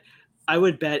bet, I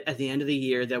would bet at the end of the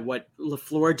year that what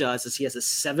LaFleur does is he has a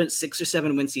 6 or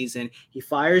 7 win season. He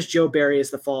fires Joe Barry as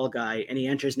the fall guy, and he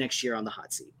enters next year on the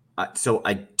hot seat. So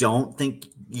I don't think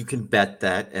you can bet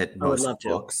that at most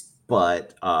books,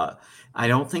 but I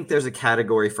don't think there's a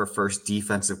category for first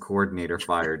defensive coordinator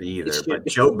fired either. But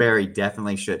Joe Barry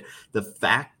definitely should. The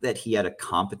fact that he had a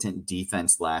competent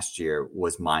defense last year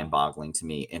was mind-boggling to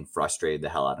me and frustrated the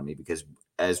hell out of me because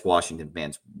as Washington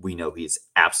fans, we know he's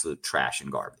absolute trash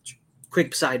and garbage.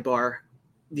 Quick sidebar.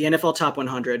 The NFL Top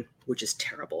 100, which is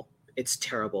terrible. It's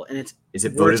terrible. And is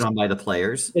it voted on by the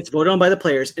players? It's voted on by the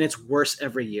players, and it's worse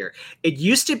every year. It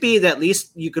used to be that at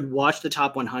least you could watch the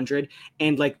Top 100,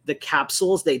 and like the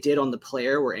capsules they did on the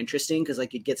player were interesting because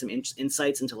like you'd get some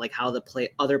insights into like how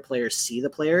other players see the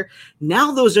player.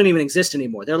 Now those don't even exist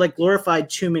anymore. They're like glorified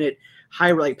 2-minute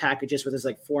highlight packages where there's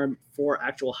like four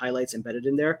actual highlights embedded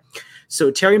in there.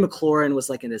 So Terry McLaurin was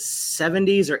like in his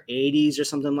 70s or 80s or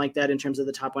something like that in terms of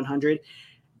the Top 100,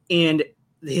 and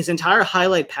his entire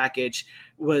highlight package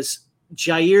was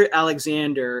Jair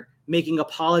Alexander making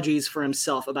apologies for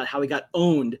himself about how he got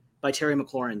owned by Terry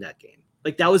McLaurin that game.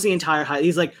 Like that was the entire highlight.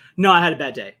 He's like, no, I had a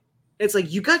bad day. It's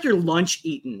like, you got your lunch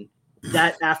eaten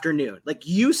that afternoon. Like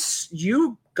you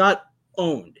got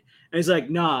owned. And he's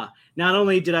like, nah, not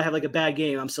only did I have like a bad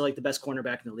game, I'm still like the best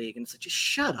cornerback in the league. And it's like, just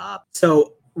shut up.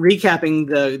 So recapping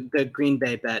the Green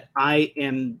Bay bet, I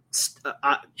am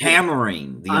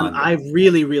hammering the under. I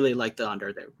really, really like the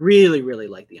under there. Really, really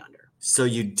like the under. So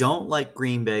you don't like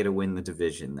Green Bay to win the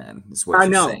division then, is what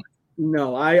you're saying?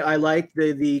 No, I like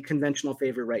the conventional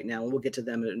favorite right now. We'll get to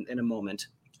them in a moment.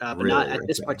 But really, not at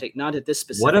this not at this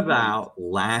specific What about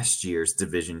last year's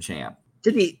division champ?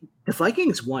 Did the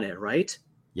Vikings won it, right?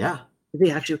 Yeah. Did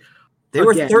they actually? They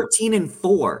were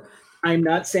 13-4. I'm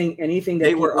not saying anything that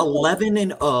they were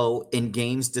 11-0 in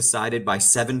games decided by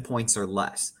 7 points or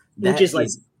less. That which is like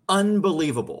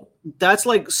unbelievable. That's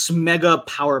like mega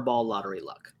Powerball lottery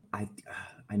luck. I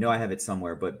know I have it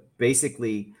somewhere, but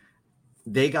basically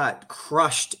they got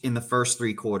crushed in the first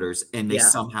 3 quarters, and they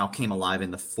somehow came alive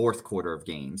in the fourth quarter of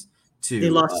games to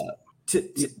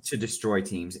destroy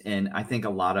teams. And I think a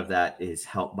lot of that is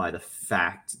helped by the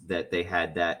fact that they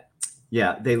had that.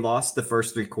 Yeah, they lost the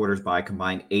first 3 quarters by a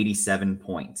combined 87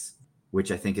 points, which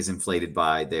I think is inflated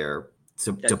by their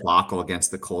debacle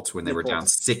against the Colts when they were down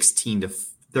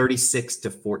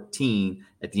 36-14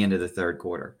 at the end of the third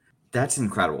quarter. That's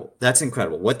incredible. That's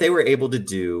incredible. What they were able to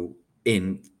do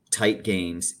in tight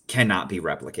games cannot be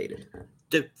replicated.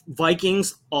 The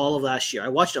Vikings all of last year, I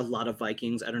watched a lot of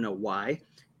Vikings. I don't know why.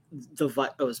 It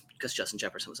was because Justin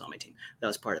Jefferson was on my team. That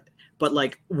was part of it. But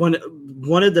like one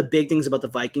of the big things about the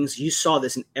Vikings, you saw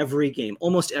this in every game,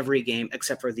 almost every game,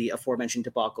 except for the aforementioned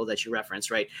debacle that you referenced,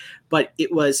 right? But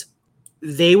it was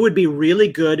they would be really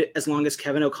good as long as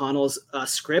Kevin O'Connell's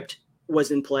script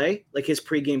was in play, like his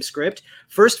pregame script.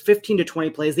 First 15 to 20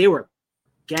 plays, they were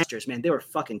gangsters, man. They were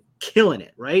fucking killing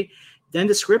it, right? Then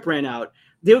the script ran out.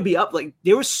 They would be up. Like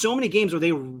there were so many games where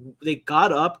they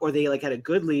got up or they like had a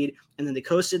good lead and then they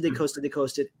coasted,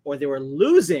 or they were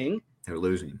losing.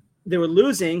 They were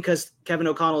losing because Kevin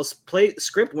O'Connell's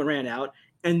script ran out,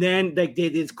 and then they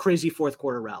did crazy fourth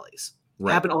quarter rallies.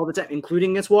 Right. Happened all the time,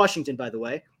 including against Washington, by the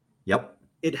way. Yep.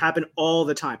 It happened all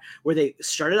the time where they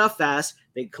started off fast,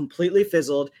 they completely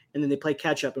fizzled, and then they played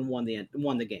catch up and won the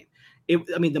game.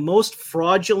 The most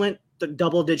fraudulent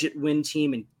double-digit win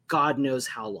team in God knows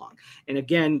how long. And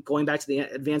again, going back to the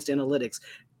advanced analytics,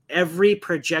 every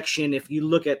projection, if you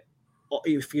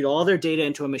feed all their data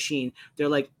into a machine, they're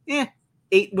like,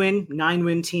 8-win,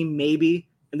 9-win team, maybe.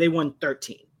 And they won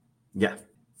 13. Yeah.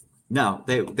 No,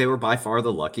 they were by far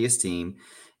the luckiest team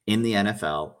in the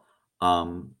NFL.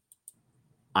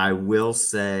 I will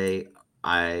say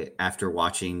after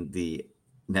watching the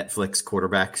Netflix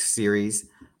quarterback series,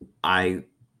 I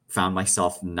found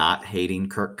myself not hating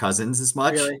Kirk Cousins as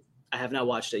much. Really? I have not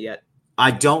watched it yet.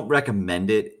 I don't recommend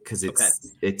it because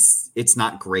it's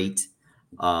not great.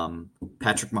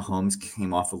 Patrick Mahomes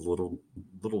came off a little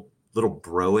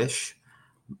bro-ish.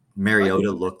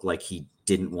 Mariota looked like he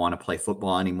didn't want to play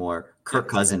football anymore. Kirk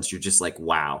Cousins, you're just like,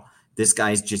 wow, this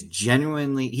guy's just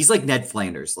genuinely, he's like Ned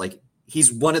Flanders. Like,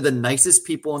 he's one of the nicest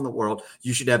people in the world.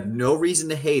 You should have no reason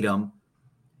to hate him.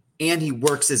 And he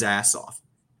works his ass off.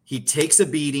 He takes a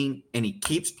beating and he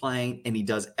keeps playing and he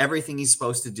does everything he's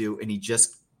supposed to do. And he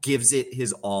just gives it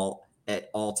his all at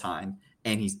all time.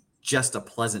 And he's just a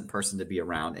pleasant person to be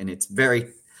around. And it's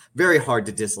very, very hard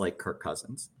to dislike Kirk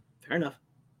Cousins. Fair enough.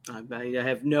 I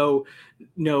have no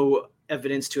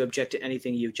evidence to object to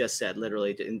anything you've just said,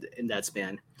 literally, in that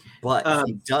span. But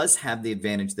he does have the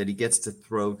advantage that he gets to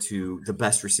throw to the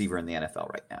best receiver in the NFL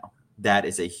right now. That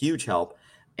is a huge help.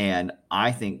 And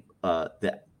I think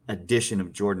the addition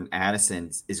of Jordan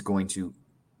Addison is going to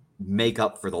make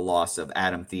up for the loss of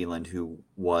Adam Thielen, who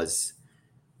was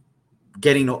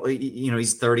getting,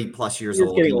 he's 30 plus years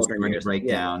old. He's going to break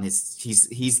down.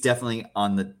 He's definitely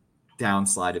on the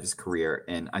downslide of his career,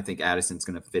 and I think Addison's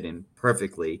going to fit in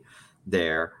perfectly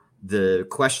there. The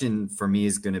question for me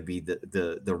is going to be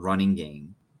the running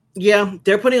game. Yeah,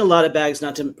 they're putting a lot of bags,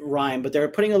 not to rhyme, but they're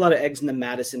putting a lot of eggs in the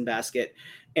Madison basket,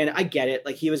 and I get it.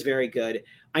 Like, he was very good.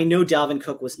 I know Dalvin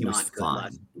Cook was not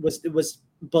good. It was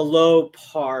below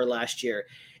par last year.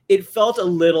 It felt a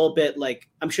little bit like,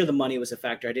 I'm sure the money was a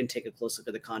factor. I didn't take a close look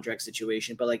at the contract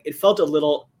situation, but like, it felt a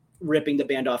little ripping the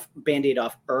Band-Aid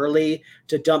off early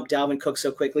to dump Dalvin Cook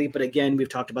so quickly. But again, we've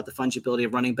talked about the fungibility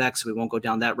of running backs, so we won't go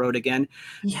down that road again.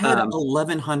 He had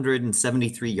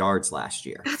 1,173 yards last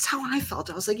year. That's how I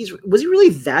felt. I was like, was he really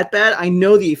that bad? I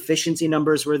know the efficiency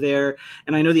numbers were there,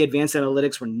 and I know the advanced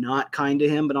analytics were not kind to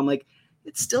him, but I'm like,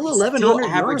 it's still 1,100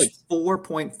 average yards.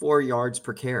 4.4 yards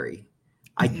per carry.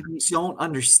 I don't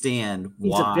understand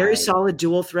why. He's a very solid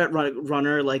dual threat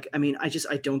runner. Like, I mean, I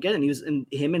don't get it. And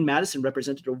him and Madison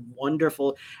represented a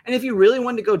wonderful. And if you really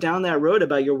wanted to go down that road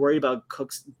about you're worried about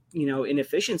Cook's,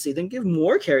 inefficiency, then give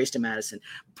more carries to Madison.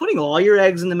 Putting all your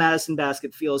eggs in the Madison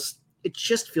basket feels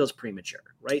premature,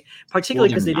 right? Particularly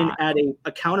because they didn't add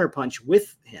a counterpunch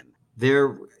with him.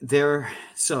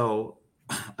 So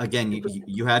again,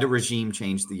 you had a regime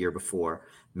change the year before.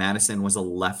 Madison was a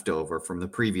leftover from the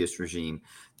previous regime.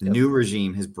 The new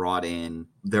regime has brought in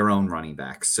their own running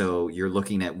backs. So you're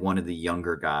looking at one of the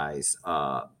younger guys,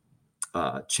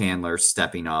 Chandler,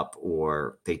 stepping up,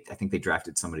 or I think they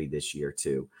drafted somebody this year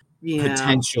too. Yeah.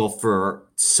 Potential for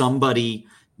somebody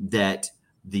that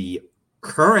the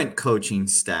current coaching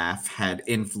staff had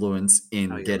influence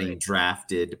in getting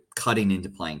drafted, cutting into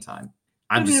playing time.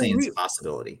 I'm just saying it's a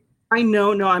possibility. I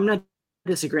know. No, I'm not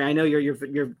disagreeing. I know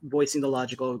you're voicing the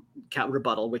logical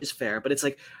rebuttal, which is fair, but it's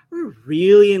like, we're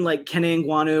really in like Kenny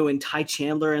Ngannou and Ty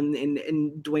Chandler and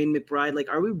Dwayne McBride. Like,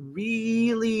 are we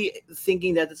really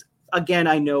thinking that again,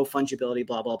 I know fungibility,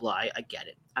 blah, blah, blah. I get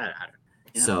it. I don't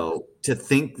know. So to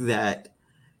think that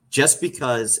just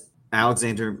because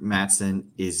Alexander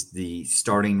Mattison is the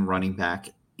starting running back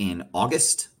in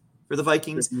August for the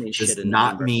Vikings does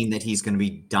not mean that he's going to be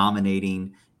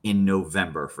dominating in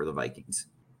November for the Vikings.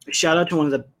 Shout out to one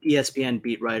of the ESPN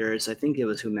beat writers. I think it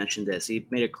was who mentioned this. He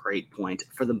made a great point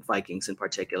for the Vikings in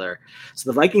particular.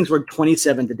 So the Vikings were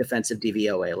 27th in defensive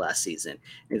DVOA last season. And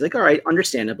he's like, all right,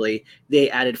 understandably, they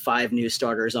added 5 new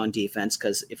starters on defense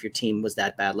because if your team was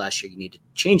that bad last year, you need to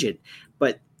change it.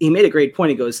 But he made a great point.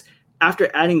 He goes,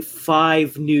 after adding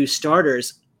 5 new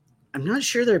starters, I'm not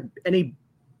sure they're any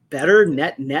better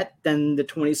net than the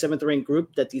 27th ranked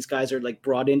group that these guys are like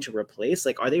brought in to replace.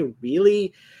 Like, are they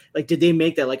really like, did they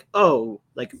make that like, oh,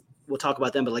 like we'll talk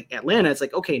about them, but like Atlanta, it's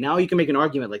like, okay, now you can make an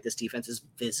argument like this defense is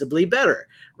visibly better,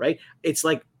 right? It's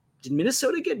like, did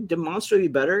Minnesota get demonstrably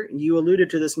better? You alluded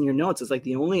to this in your notes. It's like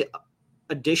the only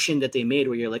addition that they made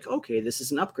where you're like, okay, this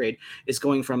is an upgrade, is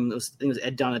going from I think it was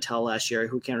Ed Donatel last year,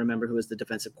 who can't remember who was the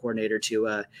defensive coordinator, to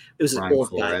it was an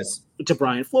old guy, to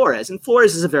Brian Flores. And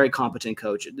Flores is a very competent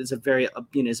coach. It's a very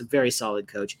is a very solid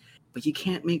coach, but you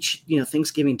can't make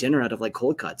Thanksgiving dinner out of like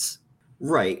cold cuts.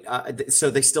 Right.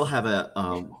 So they still have a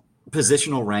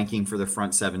positional ranking for the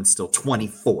front seven, still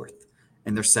 24th,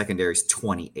 and their secondary is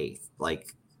 28th.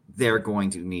 Like, they're going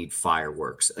to need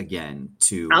fireworks again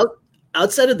to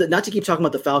outside of not to keep talking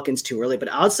about the Falcons too early, but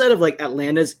outside of like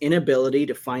Atlanta's inability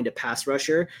to find a pass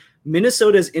rusher,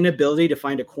 Minnesota's inability to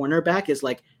find a cornerback is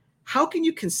like, how can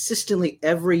you consistently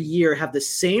every year have the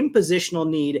same positional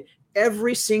need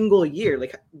every single year?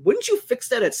 Like, wouldn't you fix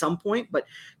that at some point? But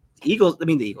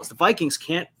the Vikings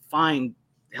can't find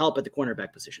help at the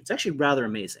cornerback position. It's actually rather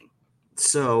amazing.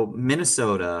 So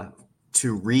Minnesota,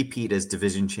 to repeat as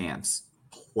division champs,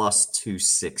 plus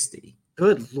 260.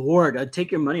 Good Lord. I'd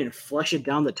take your money and flush it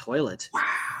down the toilet.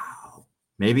 Wow.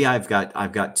 Maybe I've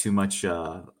got too much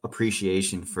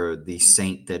appreciation for the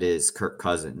saint that is Kirk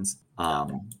Cousins.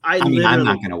 I'm not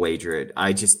going to wager it.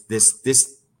 I just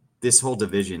this whole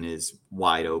division is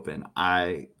wide open.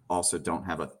 I also don't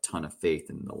have a ton of faith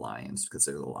in the Lions because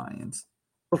they're the Lions.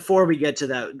 Before we get to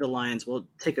the Lions, we'll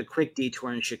take a quick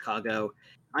detour in Chicago.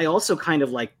 I also kind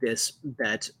of like this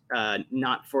bet,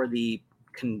 not for the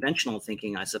conventional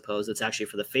thinking, I suppose. It's actually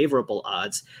for the favorable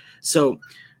odds. So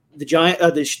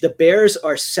the Bears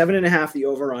are 7.5 the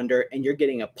over under, and you're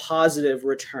getting a positive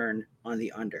return on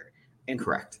the under. And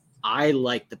correct. I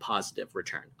like the positive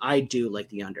return. I do like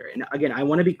the under. And again, I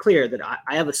want to be clear that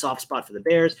I have a soft spot for the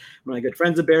Bears. One of my good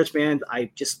friends are Bears fans.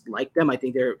 I just like them. I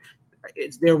think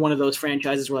they're one of those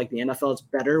franchises where like the NFL is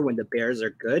better when the Bears are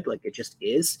good. Like it just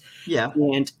is. Yeah.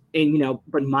 And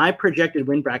but my projected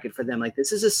win bracket for them, like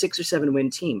this is a 6 or 7 win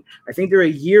team. I think they're a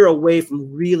year away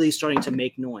from really starting to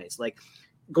make noise. Like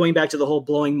going back to the whole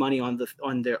blowing money on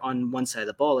one side of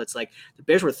the ball, it's like the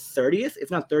Bears were 30th,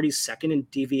 if not 32nd in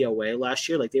DVOA last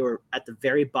year. Like they were at the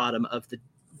very bottom of the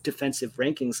defensive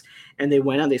rankings, and they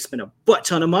went out, they spent a butt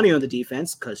ton of money on the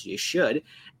defense because you should.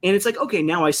 And it's like, okay,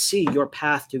 now I see your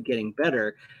path to getting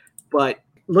better. But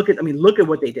look at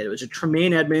what they did. It was a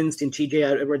Tremaine Edmonds and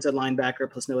TJ Edwards at linebacker,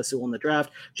 plus Noah Sewell in the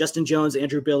draft, Justin Jones,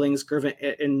 Andrew Billings,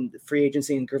 in free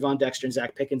agency, and Gervon Dexter and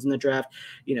Zach Pickens in the draft.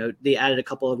 They added a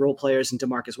couple of role players in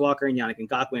DeMarcus Walker and Yannick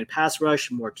Ngakoue in pass rush,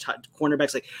 more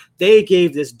cornerbacks. Like they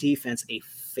gave this defense a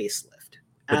facelift.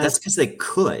 But that's because they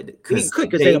could. Because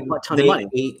they had a ton of money.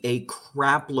 They ate a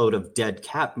crap load of dead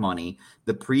cap money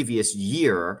the previous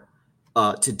year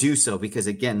to do so. Because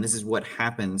again, this is what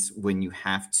happens when you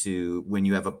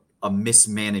have a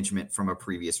mismanagement from a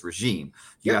previous regime.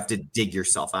 You have to dig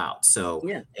yourself out. So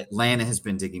Atlanta has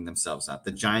been digging themselves out.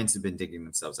 The Giants have been digging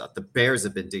themselves out. The Bears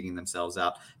have been digging themselves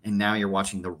out. And now you're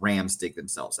watching the Rams dig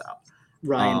themselves out.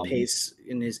 Ryan Pace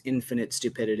in his infinite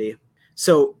stupidity.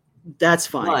 So that's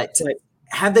fine. But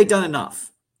have they done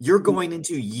enough? You're going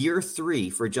into year 3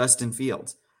 for Justin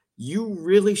Fields. You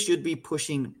really should be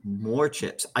pushing more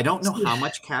chips. I don't know how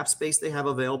much cap space they have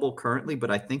available currently,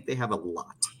 but I think they have a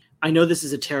lot. I know this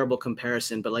is a terrible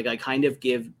comparison, but like I kind of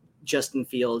give Justin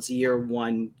Fields year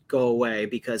 1 go away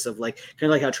because of like kind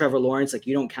of like how Trevor Lawrence, like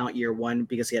you don't count year 1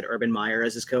 because he had Urban Meyer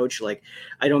as his coach. Like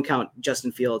I don't count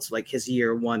Justin Fields like his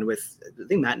year 1 with, I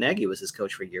think Matt Nagy was his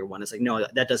coach for year 1. It's like, no,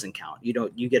 that doesn't count.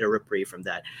 You get a reprieve from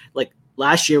that. Like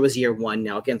last year was year 1.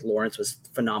 Now again, Lawrence was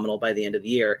phenomenal by the end of the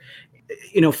year.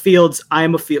 Fields, I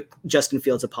am a Justin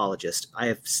Fields apologist. I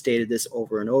have stated this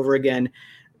over and over again.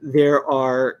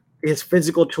 His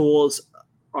physical tools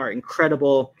are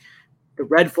incredible. The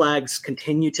red flags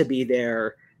continue to be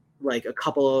there. Like a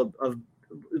couple of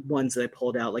ones that I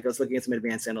pulled out, like I was looking at some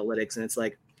advanced analytics, and it's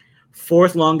like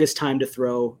 4th longest time to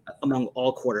throw among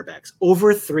all quarterbacks,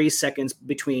 over 3 seconds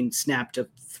between snap to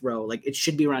throw. Like it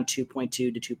should be around 2.2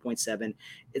 to 2.7.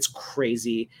 It's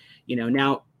crazy.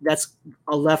 Now that's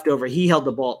a leftover. He held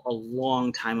the ball a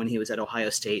long time when he was at Ohio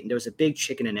State, and there was a big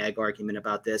chicken and egg argument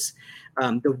about this.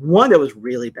 The one that was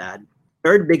really bad,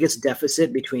 third biggest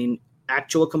deficit between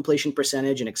actual completion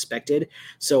percentage and expected.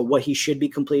 So what he should be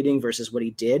completing versus what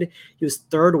he did. He was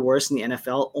 3rd worst in the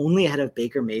NFL, only ahead of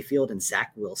Baker Mayfield and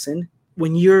Zach Wilson.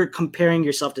 When you're comparing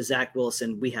yourself to Zach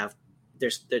Wilson,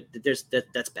 that's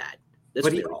bad. That's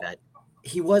really bad.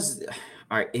 He was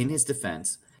all right. In his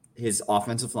defense, his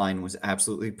offensive line was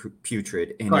absolutely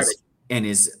putrid, and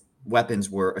his weapons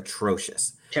were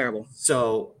atrocious. Terrible.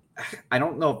 So I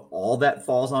don't know if all that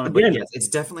falls on it, but yes, it's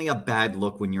definitely a bad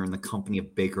look when you're in the company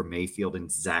of Baker Mayfield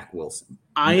and Zach Wilson.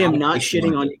 I am not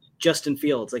shitting on Justin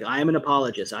Fields. Like I am an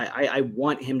apologist. I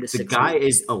want him to succeed. The guy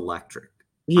is electric.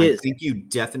 I think you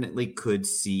definitely could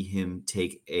see him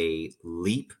take a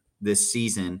leap this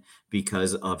season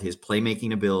because of his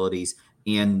playmaking abilities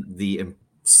and the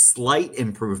slight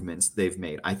improvements they've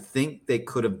made. I think they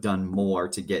could have done more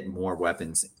to get more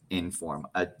weapons in for him.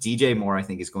 DJ Moore, I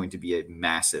think, is going to be a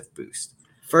massive boost.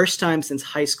 First time since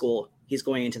high school, he's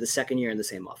going into the 2nd year in the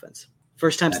same offense.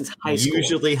 First time since high school.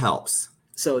 Usually helps.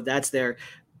 So that's there.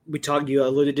 You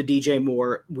alluded to DJ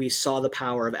Moore. We saw the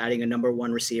power of adding a number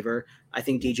 1 receiver. I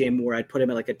think DJ Moore, I'd put him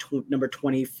at like number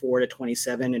 24 to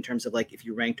 27 in terms of like if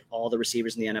you ranked all the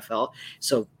receivers in the NFL.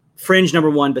 So fringe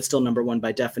number 1, but still number 1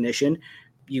 by definition.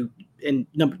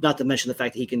 Not to mention the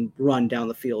fact that he can run down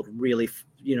the field really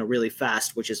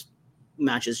fast, which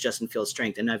matches Justin Fields'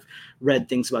 strength. And I've read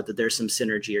things about that there's some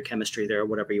synergy or chemistry there, or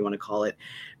whatever you want to call it.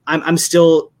 I'm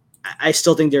still I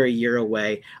still think they're a year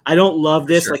away. I don't love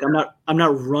this. Sure. Like I'm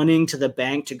not running to the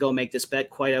bank to go make this bet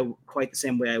quite the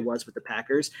same way I was with the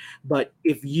Packers. But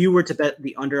if you were to bet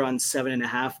the under on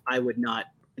 7.5, I would not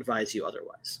advise you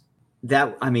otherwise.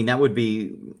 That would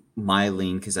be my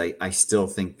lean, because I still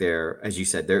think they're, as you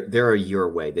said, they're a year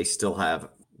away. They still have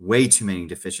way too many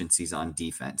deficiencies on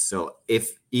defense. So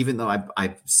even though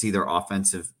I see their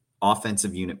offensive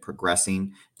unit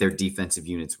progressing, their defensive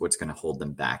unit's what's going to hold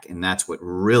them back. And that's what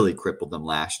really crippled them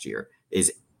last year,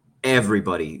 is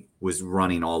everybody was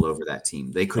running all over that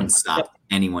team. They couldn't stop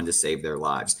anyone to save their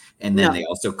lives. And then they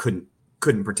also couldn't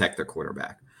protect their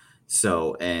quarterback.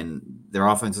 So, and their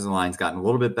offensive line's gotten a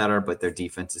little bit better, but their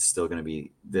defense is still going to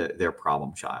be their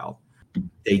problem child.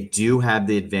 They do have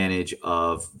the advantage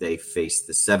of they face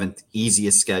the 7th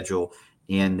easiest schedule,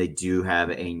 and they do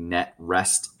have a net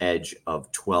rest edge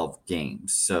of 12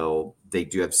 games. So they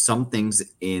do have some things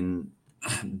in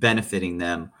benefiting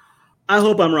them. I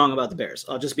hope I'm wrong about the Bears.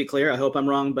 I'll just be clear. I hope I'm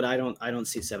wrong, but I don't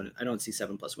see 7. I don't see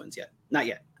 7+ wins yet. Not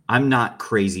yet. I'm not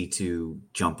crazy to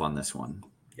jump on this one.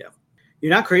 Yeah. You're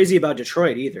not crazy about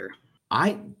Detroit either.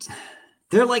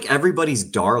 They're like everybody's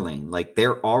darling. Like,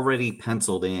 they're already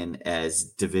penciled in as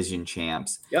division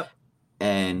champs. Yep.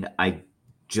 And I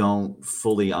don't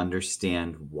fully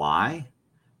understand why.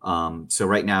 So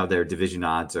right now their division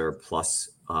odds are plus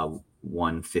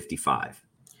 155.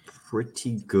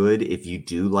 Pretty good. If you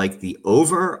do like the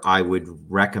over, I would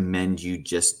recommend you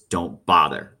just don't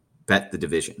bother. Bet the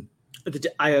division.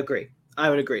 I agree. I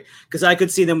would agree, because I could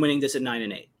see them winning this at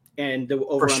 9-8. And the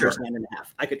over under is 9.5.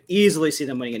 I could easily see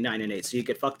them winning at 9-8. So you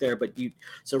could fuck there, but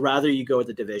rather you go with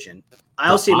the division.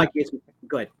 I'll see my case.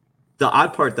 Go ahead. The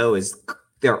odd part, though, is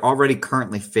they're already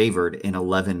currently favored in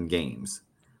 11 games,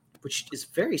 which is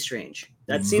very strange.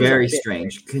 That seems very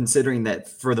strange, considering that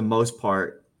for the most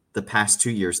part, the past 2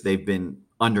 years they've been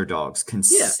underdogs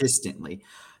consistently.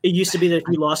 It used to be that if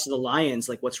you lost to the Lions,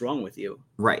 like, what's wrong with you?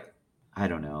 Right. I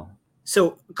don't know.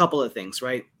 So a couple of things,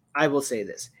 right? I will say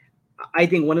this. I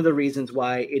think one of the reasons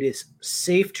why it is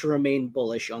safe to remain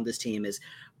bullish on this team is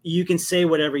you can say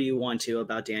whatever you want to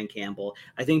about Dan Campbell.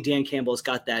 I think Dan Campbell's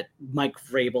got that Mike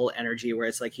Vrabel energy where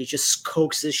it's like he just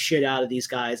coaxes shit out of these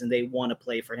guys and they want to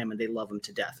play for him and they love him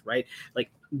to death, right? Like,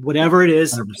 whatever it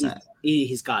is,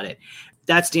 he's got it.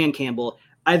 That's Dan Campbell.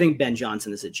 I think Ben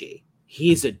Johnson is a G.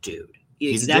 He's a dude.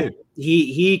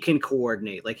 He can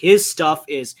coordinate. Like, his stuff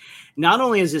is, not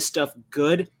only is his stuff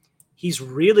good, he's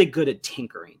really good at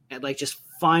tinkering and like just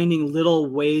finding little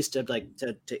ways to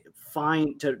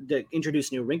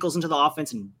introduce new wrinkles into the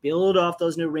offense and build off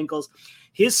those new wrinkles.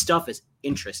 His stuff is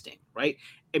interesting, right?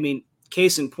 I mean,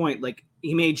 case in point, like,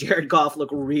 he made Jared Goff look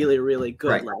really, really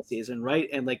good last season, right?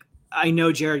 And like, I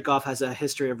know Jared Goff has a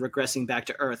history of regressing back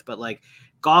to earth, but like,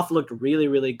 Goff looked really,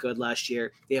 really good last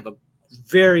year. They have a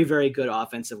very, very good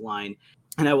offensive line.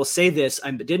 And I will say this,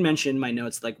 I did mention in my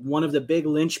notes, like, one of the big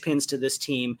linchpins to this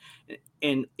team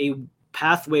and a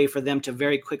pathway for them to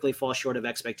very quickly fall short of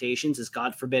expectations is,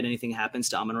 God forbid anything happens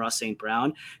to Amon-Ra St.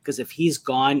 Brown, because if he's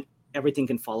gone, everything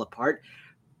can fall apart.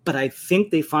 But I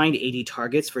think they find 80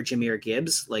 targets for Jahmyr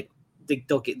Gibbs. Like,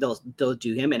 they'll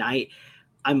do him. And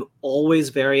I'm always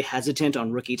very hesitant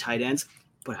on rookie tight ends,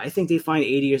 but I think they find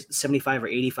 80 or 75 or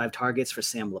 85 targets for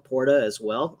Sam Laporta as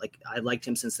well. Like, I liked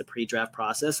him since the pre-draft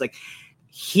process. Like,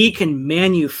 he can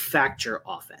manufacture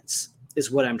offense is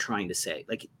what I'm trying to say.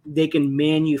 Like, they can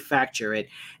manufacture it.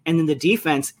 And then the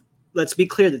defense, let's be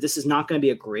clear that this is not going to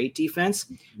be a great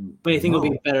defense, but I think it'll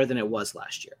be better than it was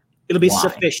last year. It'll be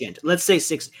sufficient. Let's say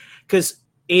 6, because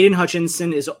Aiden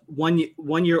Hutchinson is one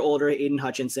year older, Aiden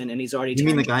Hutchinson, and he's already. You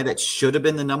mean the guy that should have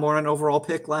been the number 1 overall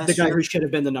pick last year? The guy who should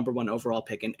have been the number 1 overall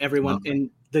pick, and everyone in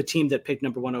the team that picked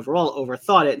number 1 overall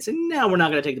overthought it and said, "No, we're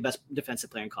not going to take the best defensive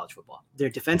player in college football." Their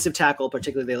defensive tackle,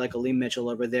 particularly, they like Aleem Mitchell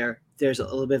over there. There's a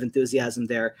little bit of enthusiasm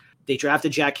there. They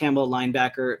drafted Jack Campbell,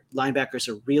 linebacker. Linebacker's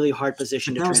a really hard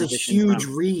position to transition. That was a huge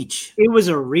reach. It was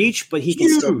a reach, but he can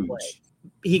still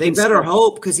play. They better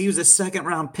hope, because he was a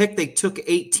 2nd-round pick. They took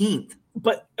 18th.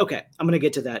 But okay, I'm going to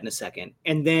get to that in a second.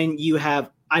 And then you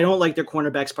have, I don't like their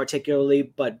cornerbacks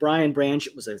particularly, but Brian Branch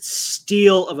was a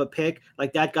steal of a pick.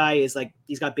 Like, that guy is like,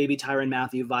 he's got baby Tyrann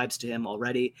Mathieu vibes to him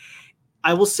already.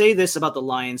 I will say this about the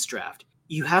Lions draft.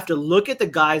 You have to look at the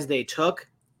guys they took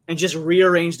and just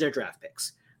rearrange their draft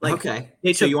picks. Like, okay.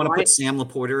 So you want to put Sam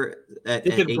Laporta at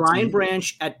 18? They took Brian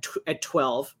Branch at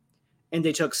 12. And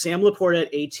they took Sam Laporta at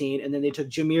 18, and then they took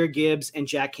Jahmyr Gibbs and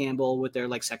Jack Campbell with their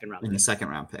like 2nd-round in the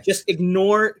 2nd-round pick. Just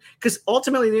ignore, because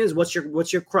ultimately it is what's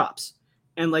your crops,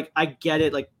 and like, I get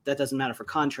it, like, that doesn't matter for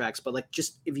contracts, but like,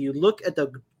 just if you look at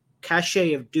the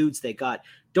cachet of dudes they got,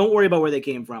 don't worry about where they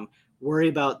came from. Worry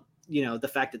about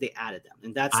the fact that they added them.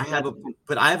 And I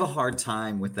have a hard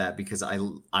time with that because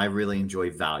I really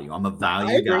enjoy value. I'm a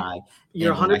value guy.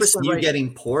 You're 100% right. You right.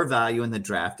 Getting poor value in the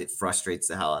draft, it frustrates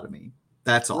the hell out of me.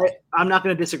 That's all. I'm not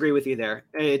going to disagree with you there.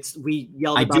 We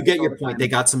yelled about I do get your point. They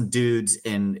got some dudes,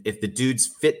 and if the dudes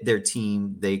fit their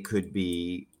team, they could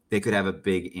have a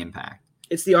big impact.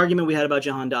 It's the argument we had about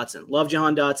Jahan Dotson. Love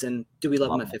Jahan Dotson. Do we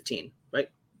love him at 15? Right?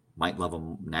 Might love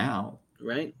him now.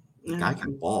 Right? The guy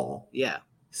can ball. Yeah.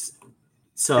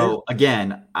 So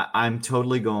again, I'm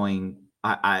totally going.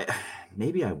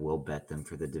 Maybe I will bet them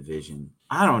for the division.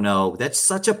 I don't know. That's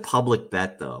such a public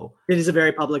bet, though. It is a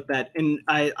very public bet, and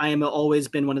I am always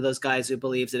been one of those guys who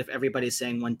believes that if everybody's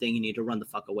saying one thing, you need to run the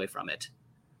fuck away from it.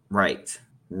 Right.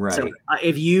 So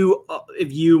if you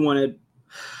want to,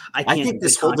 I think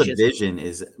this whole division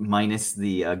is minus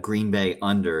the Green Bay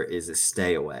under is a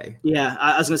stay away. Yeah,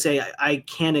 I was gonna say I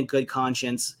can't in good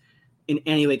conscience in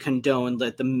any way condone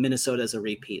that the Minnesota is a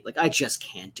repeat. Like I just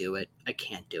can't do it. I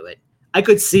can't do it. I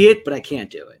could see it, but I can't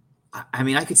do it. I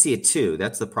mean, I could see it too.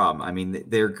 That's the problem. I mean,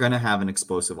 they're going to have an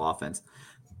explosive offense.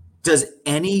 Does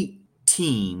any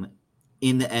team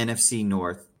in the NFC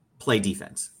North play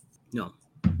defense? No.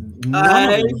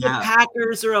 The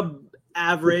Packers are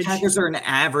average. The Packers are an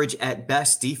average at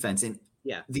best defense. And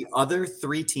yeah, the other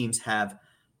three teams have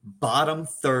bottom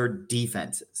third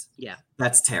defenses. Yeah.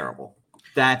 That's terrible.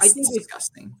 That's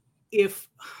disgusting.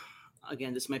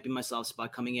 Again, this might be my soft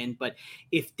spot coming in, but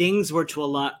if things were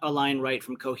to align right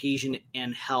from cohesion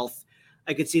and health,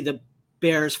 I could see the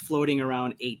Bears floating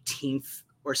around 18th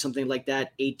or something like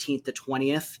that, 18th to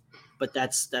 20th. But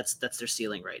that's their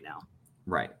ceiling right now.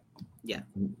 Right. Yeah.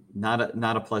 Not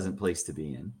a pleasant place to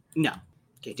be in. No.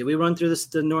 Okay. Do we run through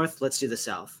the North? Let's do the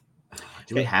South.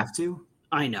 Do we have to?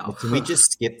 I know. Can we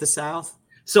just skip the South?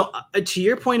 So to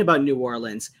your point about New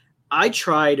Orleans, I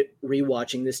tried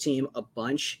rewatching this team a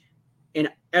bunch. And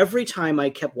every time I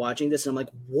kept watching this, I'm like,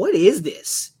 what is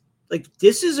this? Like,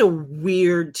 this is a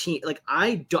weird team. Like,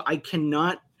 I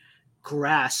cannot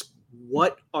grasp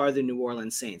what are the New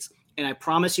Orleans Saints. And I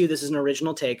promise you, this is an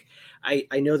original take.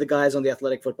 I know the guys on the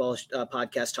Athletic Football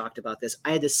podcast talked about this.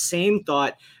 I had the same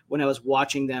thought when I was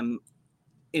watching them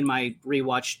in my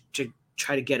rewatch to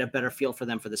try to get a better feel for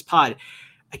them for this pod.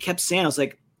 I kept saying, I was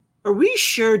like, are we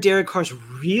sure Derek Carr's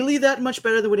really that much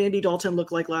better than what Andy Dalton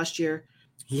looked like last year?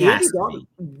 Andy Dalton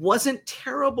wasn't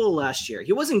terrible last year.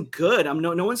 He wasn't good.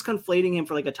 No one's conflating him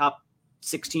for like a top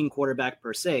 16 quarterback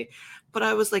per se. But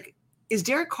I was like, is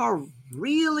Derek Carr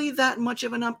really that much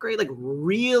of an upgrade? Like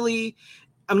really?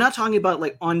 I'm not talking about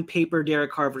like on paper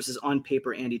Derek Carr versus on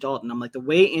paper Andy Dalton. I'm like the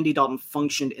way Andy Dalton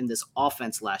functioned in this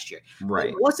offense last year. Right.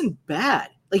 It wasn't bad.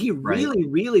 Like he really,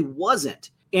 really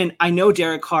wasn't. And I know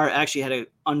Derek Carr actually had an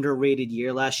underrated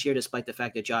year last year, despite the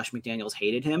fact that Josh McDaniels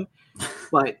hated him.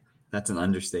 But that's an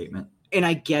understatement. And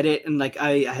I get it. And like,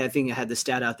 I think I had the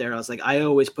stat out there. I was like, I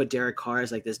always put Derek Carr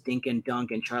as like this dink and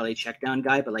dunk and Charlie checkdown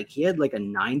guy, but like he had like a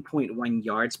 9.1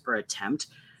 yards per attempt,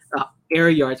 air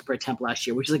yards per attempt last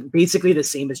year, which is like basically the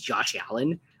same as Josh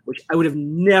Allen, which I would have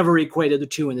never equated the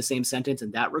two in the same sentence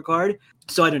in that regard.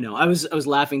 So I don't know. I was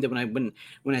laughing that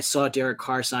when I saw Derek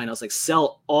Carr sign, I was like,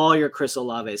 sell all your Chris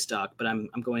Olave stock, but I'm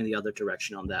going the other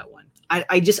direction on that one.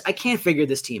 I can't figure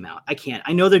this team out. I can't.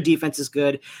 I know their defense is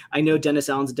good. I know Dennis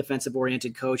Allen's a defensive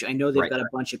oriented coach. I know they've got a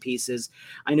bunch of pieces.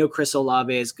 I know Chris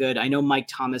Olave is good. I know Mike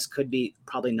Thomas could be,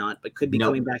 probably not, but could be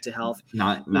coming back to health.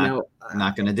 Not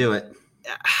going to do it.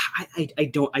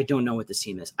 I don't know what this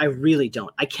team is. I really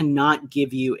don't. I cannot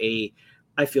give you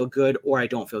I feel good or I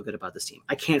don't feel good about this team.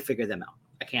 I can't figure them out.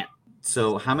 I can't.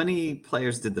 So how many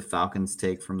players did the Falcons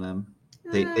take from them?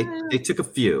 They took a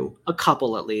few. A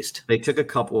couple at least. They took a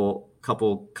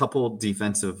couple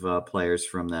defensive players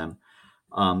from them.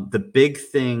 The big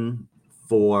thing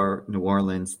for New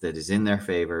Orleans that is in their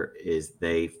favor is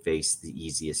they face the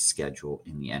easiest schedule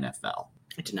in the NFL.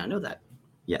 I did not know that.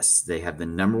 Yes, they have the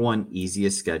number one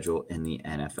easiest schedule in the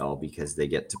NFL because they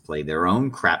get to play their own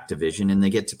crap division and they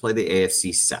get to play the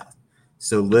AFC South.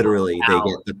 So literally they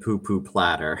get the poo-poo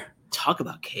platter. Talk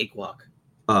about cakewalk.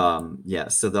 Yeah,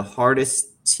 so the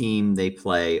hardest team they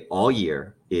play all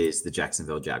year is the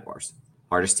Jacksonville Jaguars.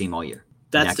 Hardest team all year.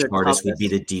 That's Next hardest would be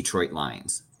the Detroit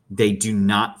Lions. They do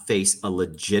not face a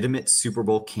legitimate Super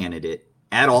Bowl candidate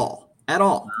at all.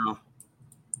 Wow.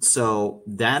 So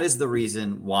that is the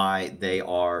reason why they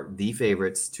are the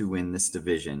favorites to win this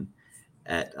division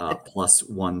at plus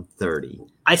 130.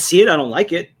 I see it. I don't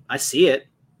like it. I see it.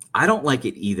 I don't like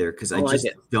it either because I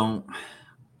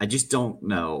just don't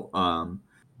know.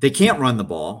 They can't run the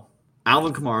ball.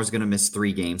 Alvin Kamara is going to miss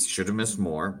 3 games. Should have missed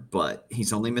more, but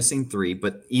he's only missing 3.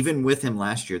 But even with him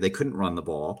last year, they couldn't run the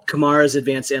ball. Kamara's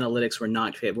advanced analytics were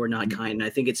not kind. And I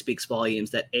think it speaks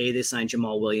volumes that A, they signed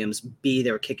Jamal Williams, B,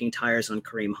 they were kicking tires on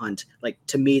Kareem Hunt. Like,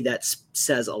 to me, that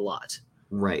says a lot.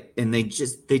 Right. And they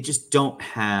just don't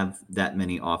have that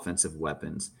many offensive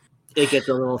weapons. It gets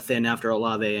a little thin after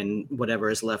Olave and whatever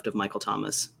is left of Michael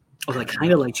Thomas. Although I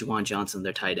kind of like Juwan Johnson,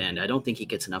 their tight end. I don't think he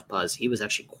gets enough buzz. He was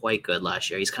actually quite good last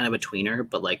year. He's kind of a tweener,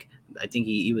 but like I think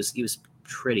he was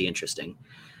pretty interesting.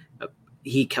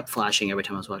 He kept flashing every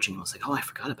time I was watching him. I was like, oh, I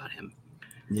forgot about him.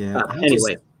 Yeah.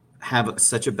 Anyway, have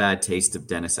such a bad taste of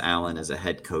Dennis Allen as a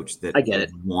head coach that I get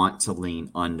it. Want to lean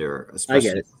under, especially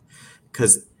I get it.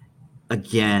 Because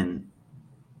again,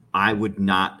 I would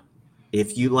not.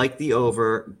 If you like the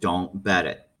over, don't bet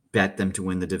it. Bet them to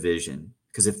win the division.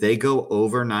 Because if they go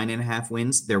over 9.5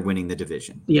 wins, they're winning the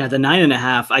division. Yeah, the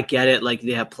 9.5, I get it. Like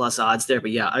they have plus odds there,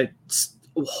 but yeah, I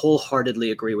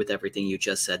wholeheartedly agree with everything you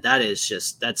just said.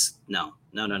 That's no.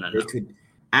 They could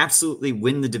absolutely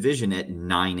win the division at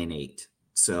 9-8.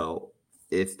 So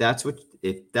if that's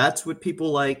what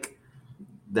people like,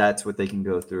 that's what they can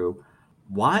go through.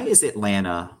 Why is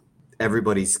Atlanta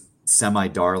everybody's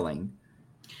semi-darling?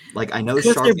 Like I know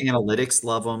Sharp Analytics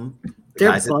love them. The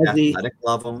guys at Athletic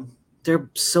love them.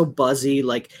 They're so buzzy.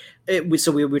 Like,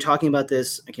 so we were talking about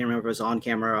this. I can't remember if it was on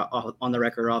camera, on the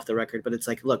record, or off the record. But it's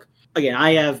like, look, again,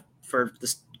 I have for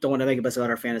this. Don't want to make a buzz about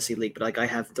our fantasy league, but like I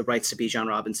have the rights to be John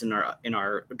Robinson in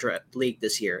our league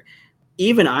this year.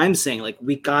 Even I'm saying like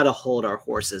we gotta hold our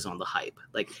horses on the hype.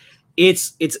 Like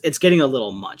it's getting a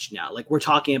little much now. Like we're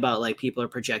talking about like people are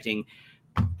projecting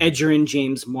Edgerrin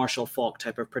James Marshall Faulk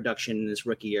type of production in his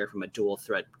rookie year from a dual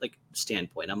threat like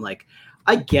standpoint. I'm like,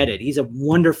 I get it. He's a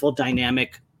wonderful,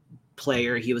 dynamic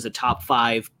player. He was a top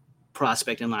 5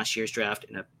 prospect in last year's draft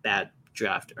in a bad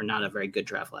draft, or not a very good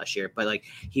draft last year, but like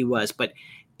he was. But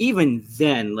even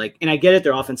then, like, and I get it,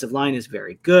 their offensive line is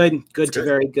very good to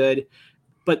very good.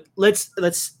 But let's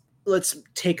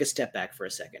take a step back for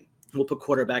a second. We'll put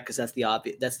quarterback because that's the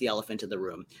elephant in the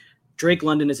room. Drake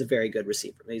London is a very good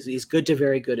receiver. He's good to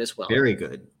very good as well. Very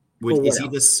good. Is he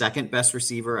the second best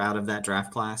receiver out of that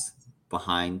draft class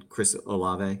behind Chris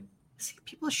Olave? See,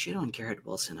 people shit on Garrett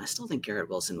Wilson. I still think Garrett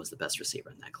Wilson was the best receiver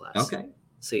in that class. Okay.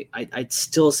 See, I'd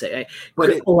still say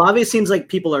Olave seems like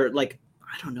people are like,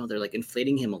 I don't know, they're like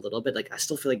inflating him a little bit. Like I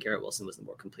still feel like Garrett Wilson was the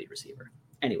more complete receiver.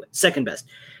 Anyway, second best,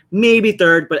 maybe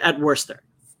third, but at worst third,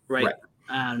 right?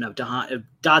 I don't know. If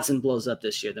Dotson blows up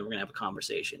this year, then we're gonna have a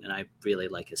conversation, and I really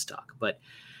like his stock. But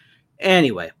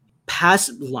anyway,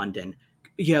 past London,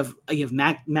 you have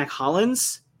Mac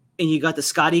Hollins, and you got the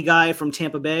Scotty guy from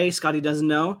Tampa Bay. Scotty doesn't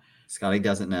know.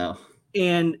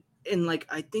 And like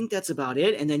I think that's about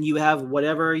it. And then you have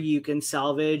whatever you can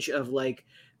salvage of like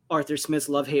Arthur Smith's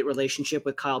love-hate relationship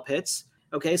with Kyle Pitts.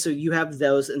 Okay, so you have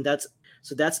those, and that's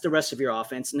the rest of your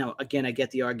offense. Now, again, I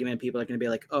get the argument. People are going to be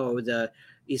like, oh,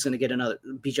 he's going to get another,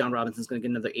 Bijan Robinson's going to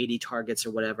get another 80 targets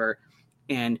or whatever.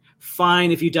 And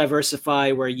fine if you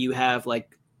diversify where you have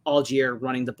like Algier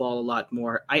running the ball a lot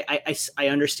more. I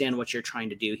understand what you're trying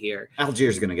to do here.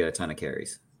 Algier's going to get a ton of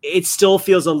carries. It still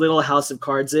feels a little House of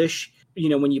Cards-ish,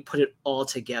 when you put it all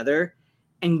together.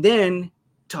 And then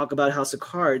talk about House of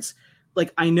Cards.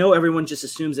 Like, I know everyone just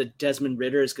assumes that Desmond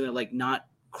Ridder is going to like not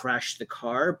crash the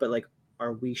car, but like,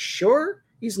 are we sure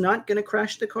he's not going to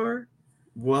crash the car?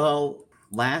 Well,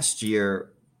 last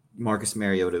year, Marcus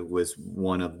Mariota was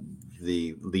one of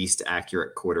the least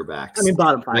accurate quarterbacks. I mean,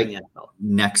 bottom 5 in the NFL.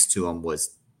 Next to him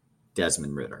was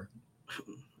Desmond Ridder.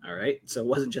 All right. So it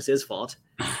wasn't just his fault.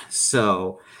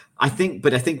 So I think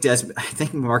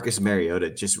Marcus Mariota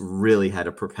just really had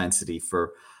a propensity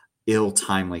for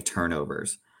ill-timely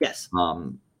turnovers. Yes.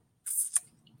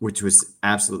 Which was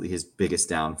absolutely his biggest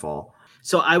downfall.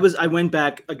 So I went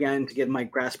back again to get my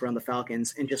grasp around the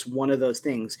Falcons, and just one of those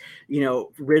things,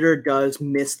 Ridder does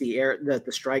miss the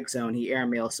strike zone. He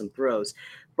airmails some throws,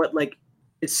 but like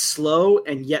it's slow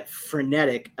and yet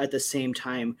frenetic at the same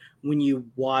time when you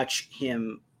watch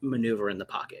him maneuver in the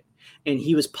pocket. And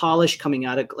he was polished coming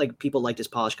out of, like, people liked his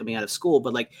polish coming out of school,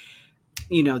 but like,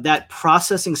 that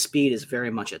processing speed is very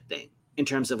much a thing in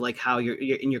terms of like how you're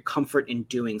in your comfort in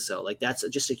doing so. Like that's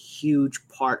just a huge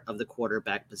part of the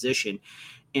quarterback position.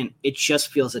 And it just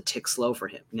feels a tick slow for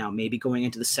him. Now, maybe going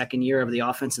into the second year of the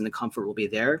offense and the comfort will be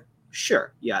there.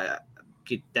 Sure. Yeah.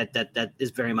 That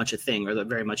is very much a thing, or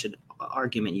very much an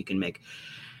argument you can make.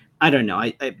 I don't know.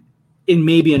 It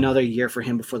may be another year for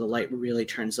him before the light really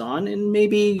turns on. And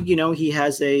maybe, he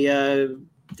has a,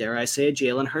 dare I say, a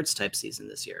Jalen Hurts type season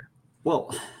this year.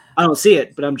 Well, I don't see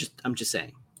it, but I'm just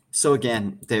saying. So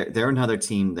again, they're another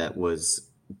team that was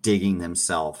digging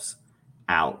themselves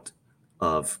out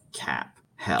of cap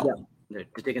hell. Yeah.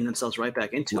 They're digging themselves right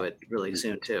back into it really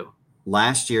soon too.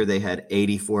 Last year they had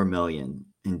 $84 million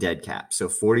in dead cap. So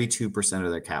 42%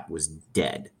 of their cap was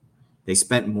dead. They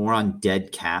spent more on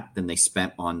dead cap than they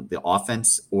spent on the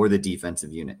offense or the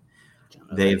defensive unit.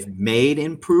 They've made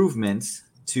improvements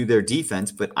to their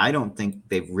defense, but I don't think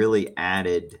they've really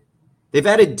added. They've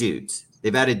added dudes.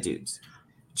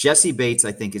 Jesse Bates,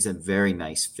 I think, is a very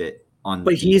nice fit on.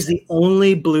 But he's the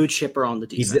only blue chipper on the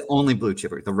defense. He's the only blue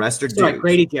chipper. The rest are dudes. Right,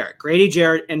 Grady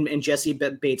Jarrett and Jesse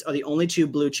Bates are the only two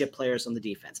blue chip players on the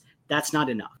defense. That's not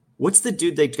enough. What's the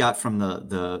dude they got from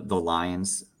the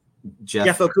Lions?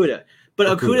 Jeff Okudah.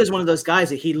 But Okudah is one of those guys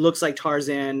that he looks like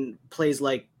Tarzan, plays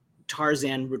like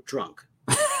Tarzan drunk.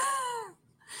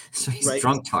 So he's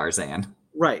drunk Tarzan.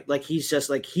 Right. Like he's just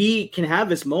like, he can have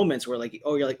his moments where like,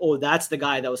 oh, you're like, oh, that's the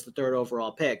guy that was the 3rd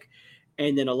overall pick.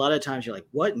 And then a lot of times you're like,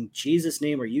 what in Jesus'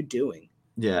 name are you doing?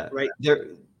 Yeah. Right.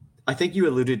 I think you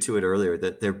alluded to it earlier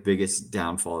that their biggest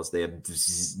downfall is they have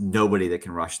nobody that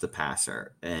can rush the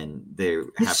passer, and they have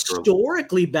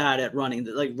historically bad at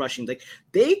rushing. Like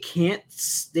they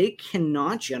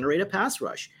cannot generate a pass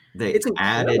rush. It's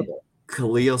added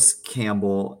Khalil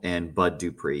Campbell and Bud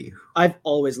Dupree. I've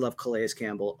always loved Calais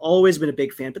Campbell. Always been a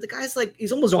big fan. But the guy's like,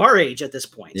 he's almost our age at this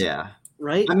point. Yeah.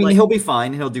 Right? I mean, he'll be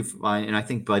fine. He'll do fine. And I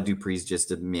think Bud Dupree's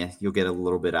just a meh. You'll get a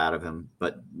little bit out of him,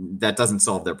 but that doesn't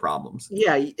solve their problems.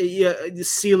 Yeah. The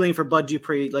ceiling for Bud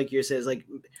Dupree, like you said, is like,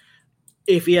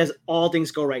 if he has all things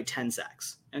go right, 10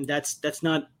 sacks. And that's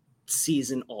not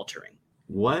season altering.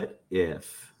 What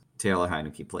if Taylor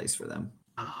Heineke plays for them?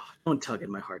 Oh, don't tug at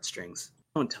my heartstrings.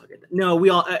 Don't tug it. No, we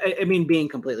all, I mean, being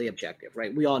completely objective,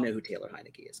 right? We all know who Taylor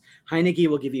Heineke is. Heineke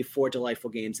will give you 4 delightful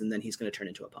games, and then he's going to turn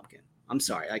into a pumpkin. I'm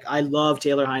sorry. Like, I love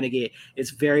Taylor Heineke. It's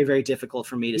very, very difficult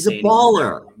for me to say. He's a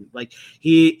baller. Like,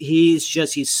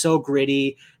 he's so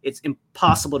gritty. It's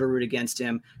impossible to root against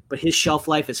him, but his shelf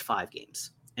life is 5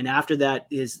 games. And after that,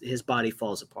 his body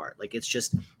falls apart. Like, it's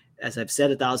just, as I've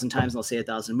said 1,000 times, and I'll say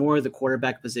 1,000 more, the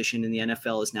quarterback position in the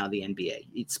NFL is now the NBA.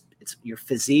 It's your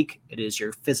physique. It is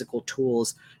your physical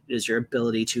tools. It is your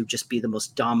ability to just be the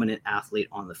most dominant athlete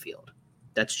on the field.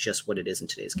 That's just what it is in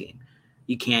today's game.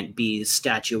 You can't be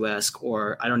statuesque,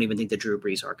 or I don't even think the Drew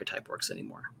Brees archetype works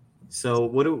anymore. So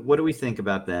what do we think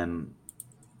about them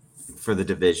for the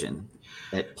division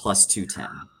at plus 210?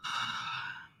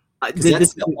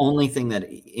 That's the only thing that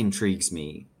intrigues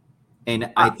me.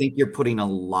 And I think you're putting a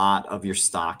lot of your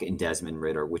stock in Desmond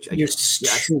Ridder, which you're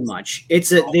too much. I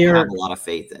have a lot of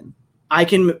faith in. I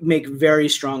can make very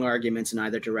strong arguments in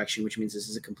either direction, which means this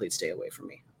is a complete stay away from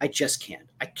me. I just can't.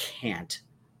 I can't.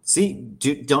 See,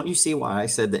 don't you see why I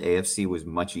said the AFC was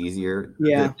much easier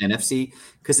than NFC?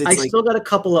 Because I still got a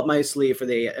couple up my sleeve for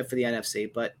the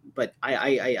NFC, but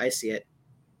I see it.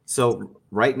 So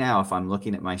right now, if I'm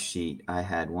looking at my sheet, I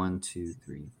had 1, 2,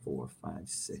 3, 4, 5,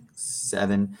 6,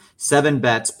 7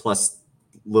 bets plus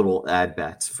little ad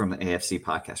bets from the AFC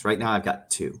podcast. Right now, I've got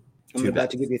 2. I'm about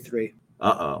to give you 3.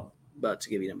 Uh-oh. About to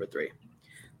give you number 3.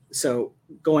 So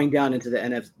going down into the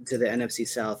NFC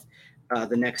South,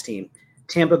 the next team,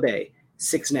 Tampa Bay,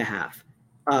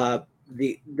 6.5.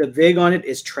 The vig on it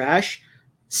is trash.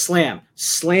 Slam,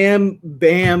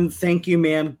 bam, thank you,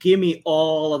 ma'am. Give me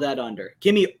all of that under.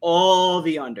 Give me all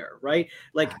the under, right?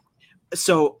 Like,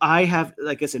 so I have,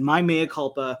 like I said, my mea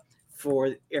culpa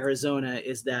for Arizona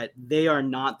is that they are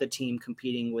not the team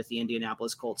competing with the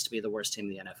Indianapolis Colts to be the worst team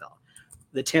in the NFL.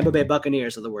 The Tampa Bay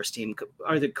Buccaneers are the worst team,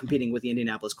 competing with the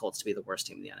Indianapolis Colts to be the worst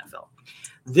team in the NFL.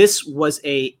 This was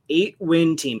a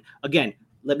 8-win team. Again,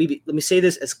 let me say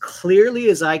this as clearly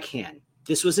as I can.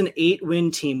 This was an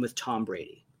 8-win team with Tom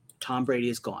Brady. Tom Brady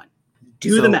is gone.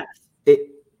 Do the math.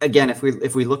 Again, if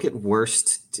we look at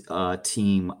worst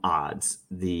team odds,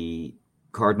 the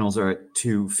Cardinals are at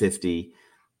 250.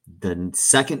 The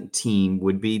second team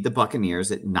would be the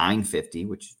Buccaneers at 950,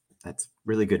 which that's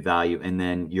really good value. And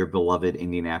then your beloved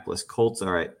Indianapolis Colts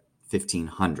are at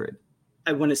 1,500.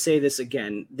 I want to say this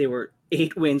again. They were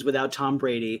 8 wins without Tom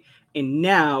Brady. And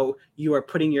now you are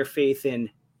putting your faith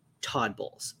in Todd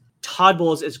Bowles. Todd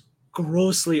Bowles is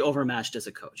grossly overmatched as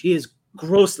a coach. He is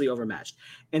grossly overmatched.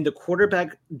 And the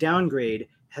quarterback downgrade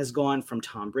has gone from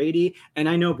Tom Brady. And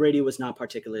I know Brady was not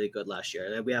particularly good last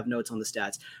year. We have notes on the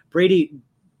stats. Brady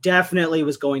definitely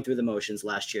was going through the motions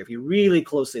last year. If you really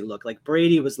closely look, like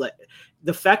Brady was like,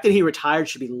 the fact that he retired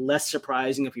should be less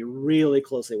surprising if you really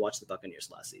closely watch the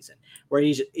Buccaneers last season, where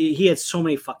he had so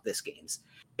many fuck this games.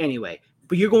 Anyway,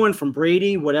 but you're going from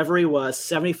Brady, whatever he was,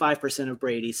 75% of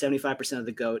Brady, 75% of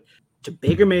the GOAT, to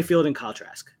Baker Mayfield and Kyle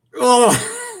Trask. Oh,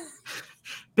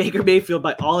 Baker Mayfield,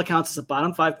 by all accounts, is a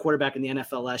bottom 5 quarterback in the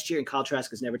NFL last year, and Kyle Trask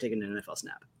has never taken an NFL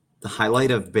snap. The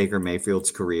highlight of Baker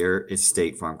Mayfield's career is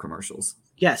State Farm commercials.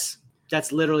 Yes,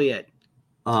 that's literally it.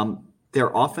 Their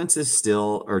offense is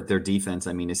still, or their defense,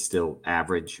 I mean, is still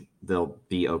average. They'll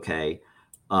be okay.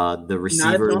 The receivers.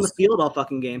 Not if they're on the field all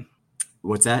fucking game.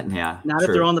 What's that? Yeah. Not if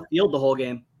they're on the field the whole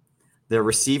game. Their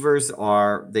receivers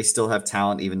they still have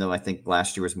talent, even though I think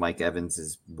last year was Mike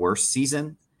Evans' worst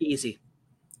season. Easy.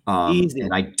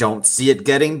 And I don't see it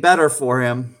getting better for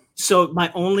him. So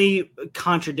my only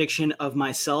contradiction of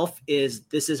myself is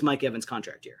this is Mike Evans'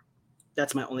 contract year.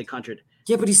 That's my only contradiction.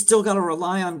 Yeah, but he's still got to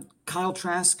rely on Kyle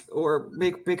Trask or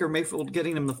Baker Mayfield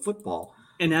getting him the football.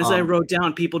 And as I wrote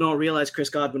down, people don't realize Chris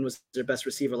Godwin was their best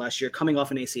receiver last year, coming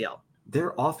off an ACL.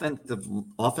 Their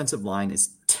offensive line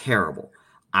is terrible.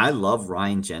 I love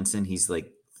Ryan Jensen. He's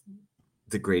like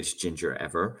the greatest ginger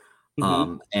ever.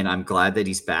 And I'm glad that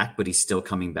he's back, but he's still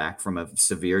coming back from a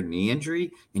severe knee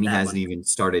injury, and he hasn't even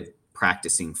started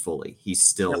practicing fully. He's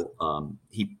still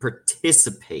he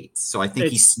participates. So I think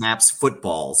he snaps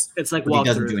footballs. It's like but he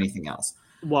doesn't do anything else.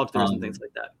 Walkthroughs and things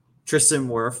like that. Tristan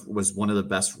Wirth was one of the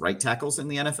best right tackles in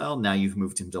the NFL. Now you've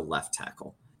moved him to left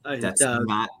tackle. That's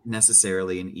not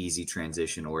necessarily an easy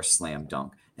transition or a slam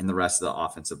dunk. And the rest of the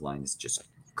offensive line is just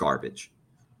garbage.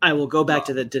 I will go back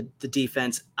to the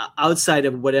defense outside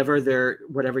of whatever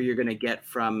you're going to get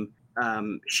from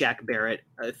Shaq Barrett,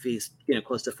 if he's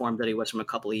close to form that he was from a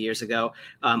couple of years ago.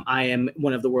 I am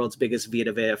one of the world's biggest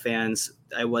Vita Vea fans.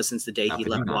 I was since the day he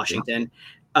left Washington.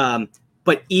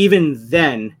 But even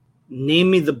then, name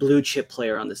me the blue chip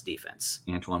player on this defense.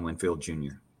 Antoine Winfield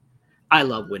Jr. I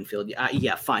love Winfield.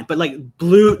 Yeah, fine. But like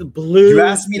blue. You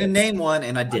asked me to name one,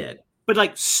 and I did. But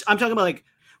like, I'm talking about like,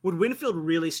 would Winfield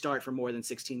really start for more than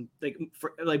 16,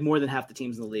 like more than half the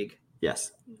teams in the league?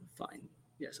 Yes. Fine.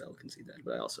 Yes, I'll concede that.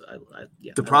 But I also,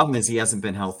 yeah. The problem is he hasn't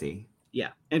been healthy. Yeah,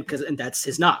 and that's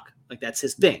his knock. Like that's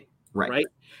his thing. Right.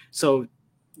 So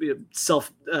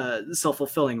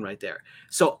self-fulfilling right there.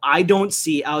 So I don't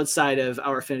see, outside of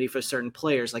our affinity for certain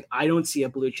players, like I don't see a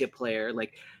blue chip player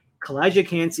like Kalijah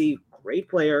Kancey, great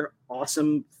player,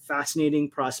 awesome, fascinating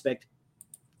prospect.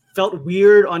 Felt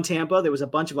weird on Tampa. There was a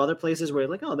bunch of other places where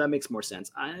like, oh, that makes more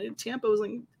sense. Tampa was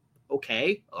like,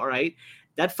 okay, all right.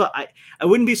 I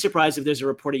wouldn't be surprised if there's a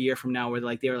report a year from now where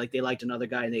they liked another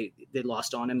guy and they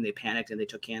lost on him, they panicked and they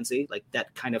took Kancey. Like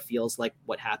that kind of feels like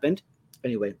what happened.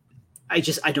 Anyway, I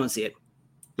don't see it.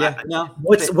 Yeah, no.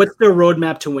 What's their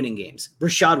roadmap to winning games?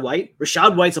 Rashad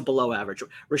White's a below average.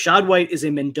 Rashad White is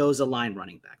a Mendoza line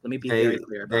running back. Let me be very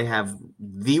clear about that. They have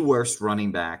the worst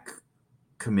running back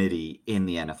committee in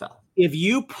the NFL. If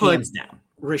you put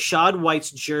Rashad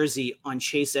White's jersey on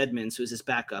Chase Edmonds, who's his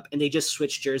backup, and they just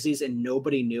switched jerseys and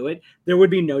nobody knew it, there would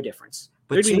be no difference.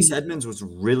 But Chase Edmonds was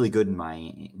really good in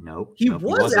Miami. He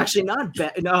was actually not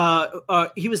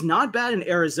bad. He was not bad in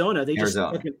Arizona.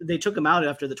 They took him out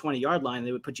after the 20-yard line.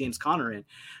 They would put James Conner in.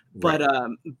 But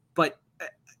but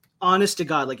honest to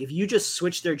God, like if you just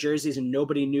switched their jerseys and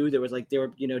nobody knew, there was like they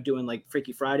were doing like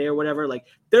Freaky Friday or whatever, like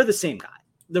they're the same guy.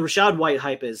 The Rashad White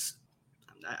hype is,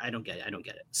 I don't get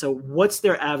it. So what's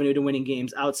their avenue to winning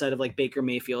games outside of like Baker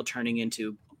Mayfield turning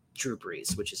into Drew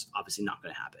Brees, which is obviously not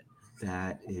going to happen.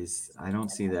 I don't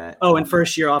see that. Oh, and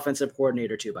first year offensive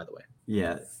coordinator too, by the way.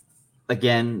 Yeah.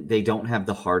 Again, they don't have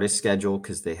the hardest schedule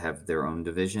because they have their own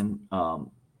division.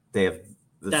 They have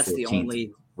that's the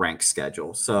only ranked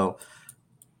schedule. So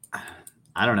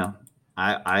I don't know.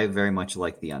 I very much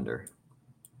like the under.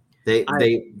 They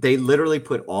literally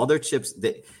put all their chips.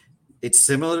 It's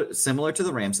similar to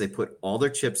the Rams. They put all their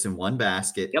chips in one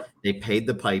basket. Yep. They paid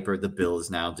the piper. The bill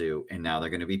is now due, and now they're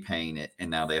going to be paying it,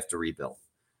 and now they have to rebuild.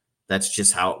 That's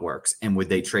just how it works. And would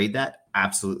they trade that?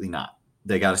 Absolutely not.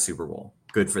 They got a Super Bowl.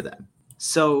 Good for them.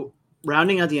 So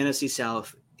rounding out the NFC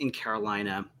South in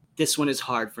Carolina, this one is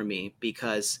hard for me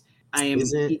because I am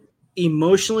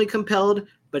emotionally compelled,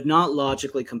 but not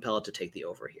logically compelled to take the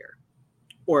over here.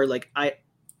 Or like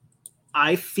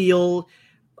I feel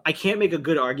I can't make a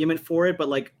good argument for it, but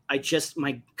like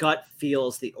my gut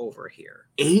feels the over here.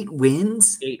 8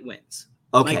 wins? 8 wins.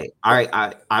 Okay. All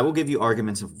right. I will give you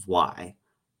arguments of why.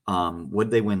 What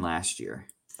did they win last year?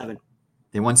 7.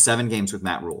 They won 7 games with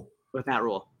Matt Rule.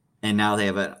 And now they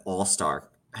have an all-star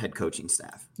head coaching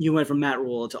staff. You went from Matt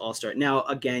Rule to all-star. Now,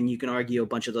 again, you can argue a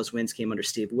bunch of those wins came under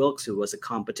Steve Wilkes, who was a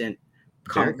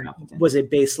was a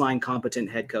baseline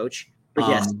competent head coach. But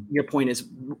yes, your point is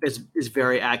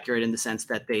very accurate in the sense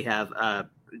that they have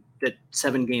the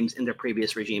 7 games in their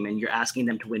previous regime, and you're asking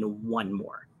them to win 1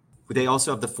 more. But they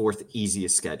also have the 4th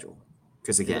easiest schedule.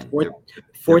 Because again,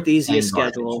 fourth easiest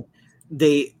schedule.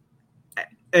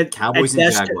 Cowboys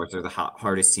and Jaguars are the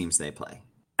hardest teams they play.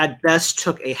 At best,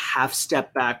 took a half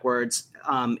step backwards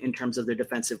in terms of their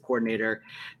defensive coordinator,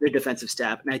 their defensive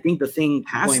staff. And I think the thing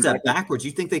half step backwards.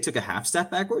 You think they took a half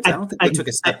step backwards? I don't think they took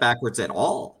a step backwards at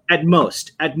all. At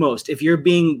most, if you're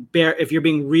being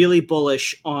really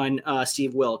bullish on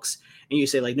Steve Wilkes, and you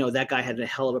say like, no, that guy had a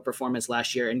hell of a performance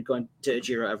last year and going to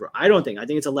Ejiro Evero. I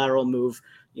think it's a lateral move,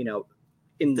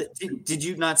 Did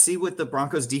you not see what the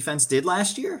Broncos defense did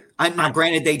last year? Now,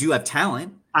 granted, they do have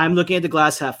talent. I'm looking at the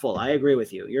glass half full. I agree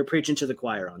with you. You're preaching to the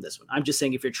choir on this one. I'm just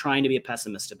saying if you're trying to be a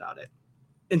pessimist about it.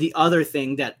 And the other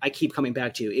thing that I keep coming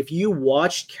back to, if you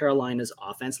watched Carolina's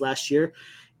offense last year,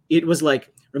 it was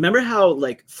like, remember how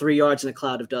like 3 yards in a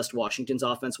cloud of dust Washington's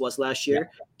offense was last year?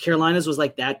 Yeah. Carolina's was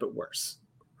like that, but worse.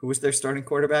 Who was their starting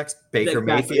quarterbacks? Baker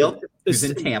Mayfield, who's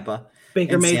in Tampa.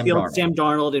 Baker Mayfield, Sam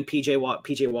Darnold, and PJ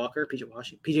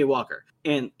Walker.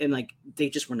 And like they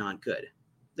just were not good.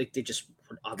 Like they just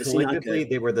were obviously not good.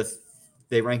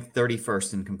 They ranked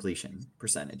 31st in completion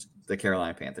percentage. The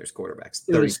Carolina Panthers quarterbacks.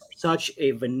 It was such a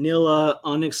vanilla,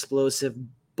 unexplosive,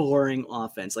 boring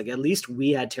offense. Like at least we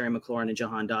had Terry McLaurin and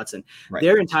Jahan Dotson. Right.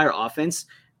 Their entire offense.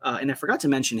 And I forgot to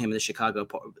mention him in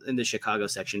the Chicago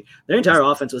section. Their entire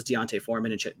offense was Deontay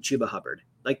Foreman and Chuba Hubbard.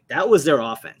 Like that was their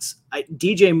offense.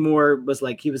 DJ Moore was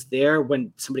like, he was there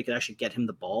when somebody could actually get him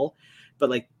the ball, but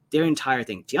like their entire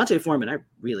thing, Deontay Foreman, I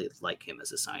really like him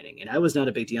as a signing. And I was not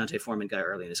a big Deontay Foreman guy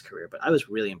early in his career, but I was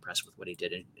really impressed with what he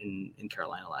did in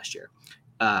Carolina last year.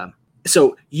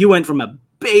 So you went from a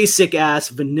basic ass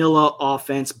vanilla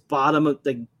offense, bottom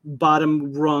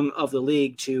rung of the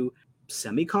league to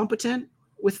semi-competent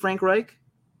with Frank Reich,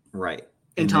 right,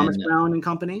 and Thomas Brown and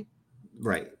company,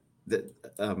 right.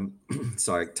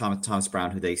 Thomas Brown,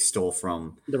 who they stole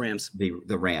from the Rams,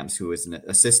 the Rams, who was an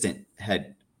assistant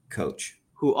head coach,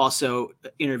 who also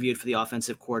interviewed for the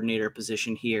offensive coordinator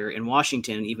position here in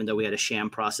Washington, even though we had a sham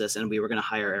process and we were going to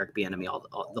hire Eric Bieniemy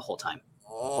the whole time.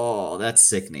 Oh, that's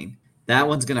sickening. That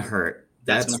one's going to hurt.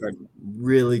 That's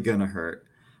really going to hurt.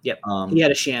 Yep. He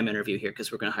had a sham interview here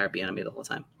because we're going to hire Bieniemy the whole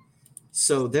time.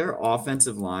 So their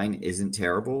offensive line isn't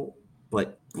terrible,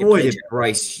 but boy, did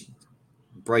Bryce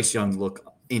Young look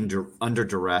under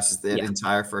duress the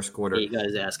entire first quarter. He got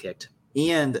his ass kicked.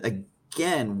 And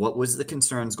again, what was the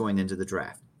concerns going into the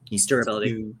draft? He's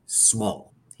durability. Too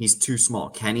small. He's too small.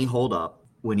 Can he hold up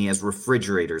when he has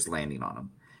refrigerators landing on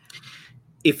him?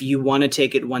 If you want to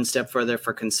take it one step further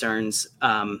for concerns,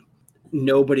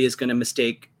 nobody is going to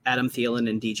mistake Adam Thielen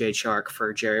and DJ Chark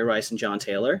for Jerry Rice and John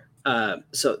Taylor.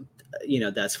 So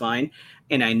that's fine.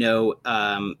 And I know,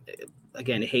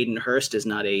 again, Hayden Hurst is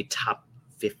not a top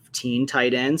 15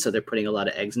 tight end, so they're putting a lot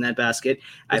of eggs in that basket.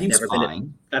 I've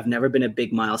never been a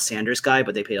big Miles Sanders guy,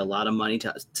 but they paid a lot of money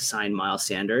to sign Miles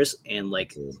Sanders. And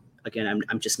again,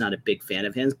 I'm just not a big fan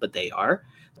of his, but they are.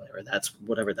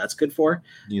 Whatever that's good for.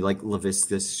 Do you like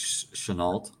Laviska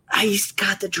Shenault? He's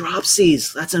got the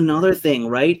dropsies. That's another thing,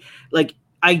 right? Like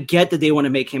I get that they want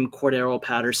to make him Cordero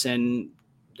Patterson.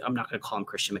 I'm not going to call him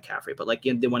Christian McCaffrey, but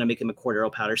they want to make him a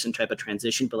Cordero Patterson type of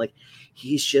transition. But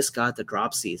he's just got the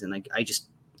dropsies,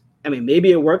 and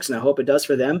maybe it works, and I hope it does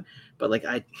for them. But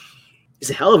he's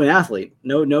a hell of an athlete,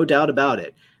 no doubt about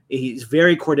it. He's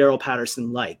very Cordero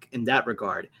Patterson-like in that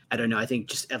regard. I don't know. I think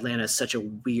just Atlanta is such a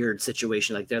weird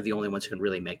situation. Like they're the only ones who can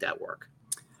really make that work.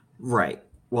 Right.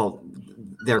 Well,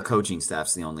 their coaching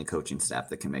staff's the only coaching staff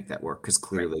that can make that work because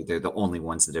clearly they're the only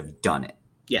ones that have done it.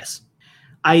 Yes.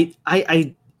 I'm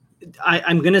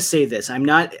going to say this. I'm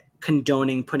not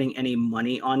condoning putting any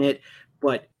money on it,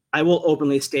 but I will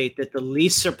openly state that the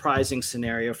least surprising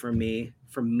scenario for me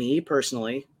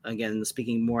personally, again,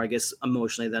 speaking more, I guess,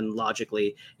 emotionally than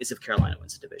logically, is if Carolina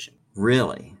wins the division.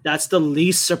 Really? That's the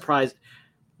least surprising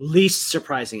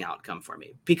outcome for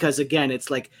me. Because again, it's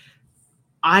like,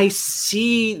 I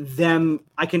see them,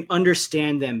 I can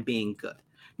understand them being good.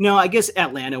 No, I guess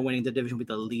Atlanta winning the division would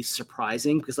be the least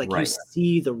surprising because you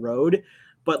see the road,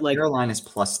 but Carolina's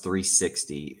plus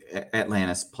 360,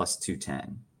 Atlanta's plus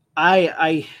 210.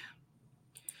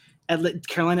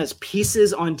 Carolina's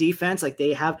pieces on defense,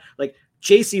 they have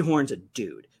J.C. Horn's a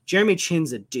dude, Jeremy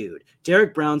Chinn's a dude,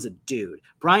 Derek Brown's a dude,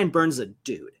 Brian Burns is a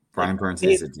dude. Brian Burns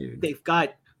is a dude. They've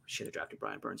got should have drafted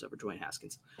Brian Burns over Dwayne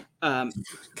Haskins.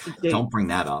 Don't bring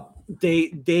that up.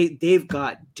 They've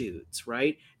got dudes,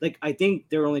 right? I think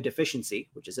their only deficiency,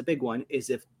 which is a big one, is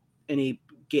if any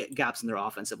gaps in their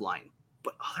offensive line.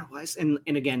 But otherwise, and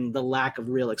again, the lack of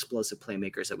real explosive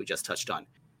playmakers that we just touched on.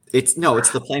 It's the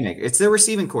playmaker. It's their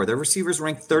receiving core. Their receivers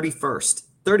ranked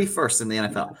 31st in the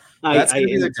NFL. That's going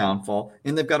to be their downfall.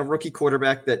 And they've got a rookie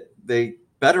quarterback that they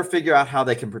better figure out how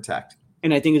they can protect.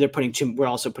 And I think we're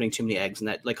also putting too many eggs in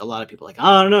that. A lot of people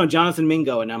I don't know, Jonathan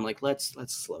Mingo. And I'm let's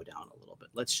slow down a little bit.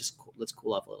 Let's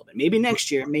cool off a little bit. Maybe next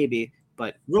year, maybe.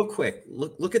 But real quick,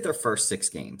 look at their first 6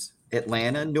 games: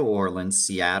 Atlanta, New Orleans,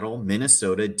 Seattle,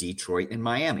 Minnesota, Detroit, and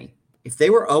Miami. If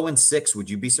they were 0-6, would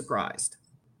you be surprised?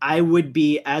 I would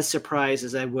be as surprised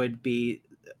as I would be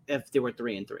if they were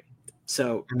 3-3.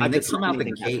 So I mean, they come out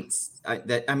the gates.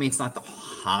 It's not the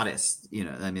hottest,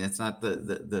 it's not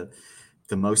the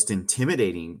most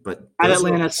intimidating, but at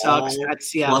Atlanta sucks, at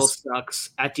Seattle sucks,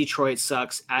 at Detroit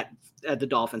sucks, at the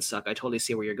Dolphins suck. I totally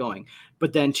see where you're going.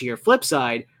 But then to your flip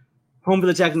side, home for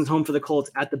the Texans, home for the Colts,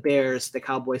 at the Bears, the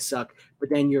Cowboys suck. But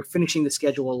then you're finishing the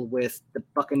schedule with the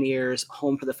Buccaneers,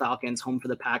 home for the Falcons, home for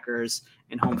the Packers,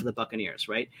 and home for the Buccaneers,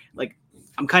 right? Like,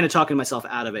 I'm kind of talking myself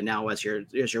out of it now as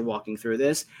you're walking through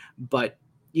this. But,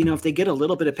 if they get a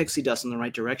little bit of pixie dust in the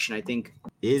right direction, I think.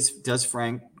 Does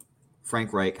Frank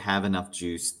Reich have enough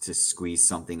juice to squeeze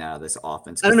something out of this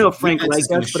offense? I don't know if Frank Reich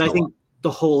does, but I think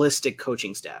the holistic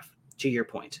coaching staff, to your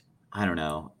point. I don't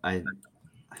know.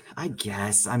 I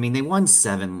guess. I mean, they won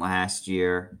 7 last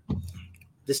year.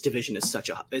 This division is such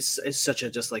a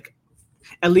just like,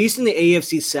 at least in the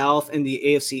AFC South and the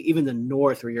AFC, even the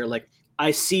North, where you're like,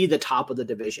 I see the top of the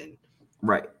division.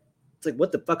 Right. It's like,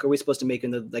 what the fuck are we supposed to make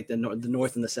in the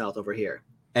North and the South over here?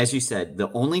 As you said,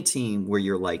 the only team where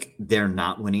you're like, they're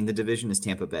not winning the division is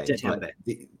Tampa Bay.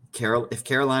 If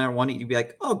Carolina won it, you'd be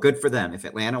like, oh, good for them. If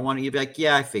Atlanta won it, you'd be like,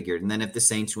 yeah, I figured. And then if the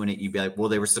Saints win it, you'd be like, well,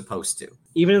 they were supposed to.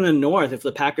 Even in the North, if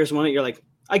the Packers won it, you're like,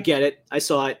 I get it. I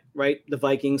saw it, right? The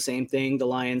Vikings, same thing. The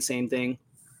Lions, same thing.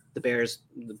 The Bears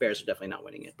are definitely not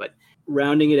winning it. But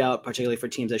rounding it out, particularly for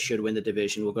teams that should win the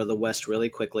division, we'll go to the West really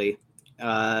quickly.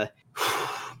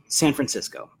 San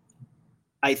Francisco.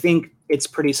 I think it's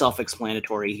pretty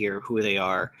self-explanatory here who they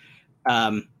are.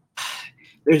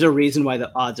 There's a reason why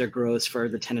the odds are gross for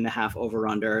the 10.5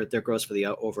 over/under. They're gross for the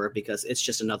over because it's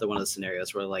just another one of the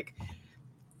scenarios where, like,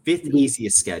 5th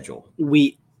easiest schedule.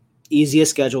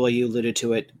 Easiest schedule. You alluded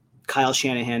to it. Kyle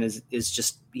Shanahan is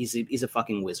just he's a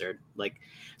fucking wizard. Like,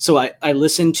 so I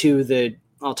listened to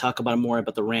I'll talk about more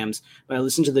about the Rams, but I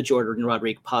listened to the Jordan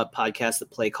Rodriguez podcast, the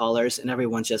Play Callers, and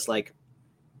everyone's just like,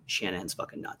 Shanahan's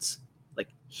fucking nuts. Like,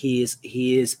 he is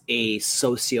a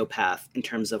sociopath in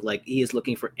terms of, like, he is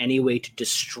looking for any way to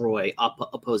destroy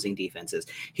opposing defenses.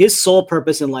 His sole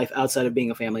purpose in life, outside of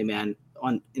being a family man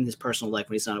in his personal life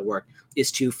when he's not at work,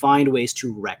 is to find ways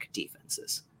to wreck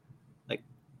defenses. Like,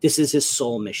 this is his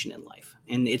sole mission in life,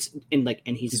 and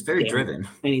he's very driven,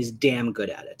 and he's damn good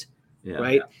at it. Yeah,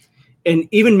 right. Yeah. And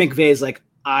even McVay's like,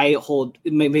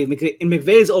 McVay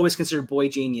is always considered boy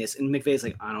genius, and McVay's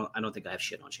like, I don't think I have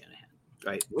shit on Shanahan.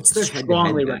 Right. What's their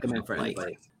strongly recommend for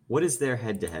anybody? What is their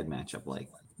head-to-head matchup like?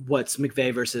 What's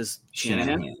McVay versus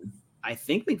Shanahan? I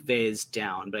think McVay is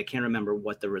down, but I can't remember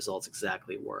what the results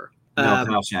exactly were. No,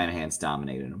 Kyle Shanahan's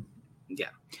dominated him. Yeah.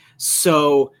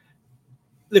 So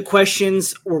the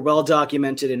questions were well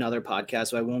documented in other podcasts,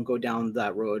 so I won't go down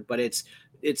that road. But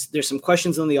there's some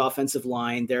questions on the offensive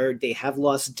line. They have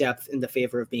lost depth in the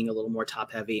favor of being a little more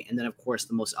top-heavy, and then of course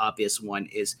the most obvious one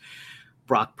is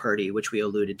Brock Purdy, which we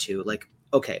alluded to. Like,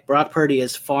 okay, Brock Purdy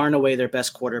is far and away their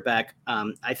best quarterback.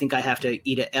 I think I have to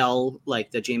eat an L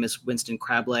like the Jameis Winston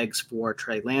crab legs for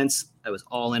Trey Lance. I was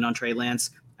all in on Trey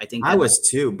Lance. I was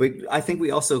too, but I think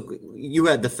you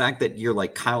had the fact that you're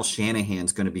like, Kyle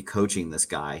Shanahan's going to be coaching this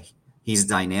guy. He's a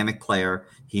dynamic player.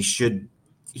 He's going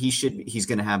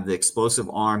to have the explosive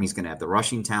arm. He's going to have the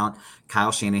rushing talent.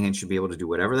 Kyle Shanahan should be able to do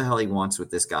whatever the hell he wants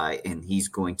with this guy, and he's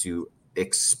going to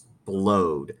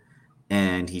explode.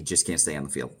 And he just can't stay on the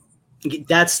field.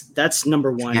 That's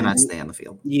number one. Cannot stay on the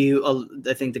field.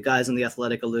 I think the guys on The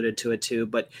Athletic alluded to it too,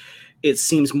 but it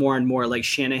seems more and more like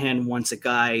Shanahan wants a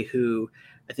guy who,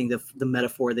 I think the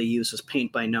metaphor they use was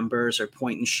paint by numbers or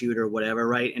point and shoot or whatever,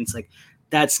 right? And it's like,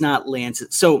 that's not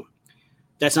Lance's. So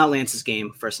that's not Lance's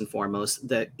game, first and foremost.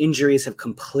 The injuries have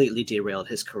completely derailed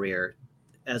his career.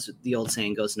 As the old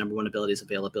saying goes, number one ability is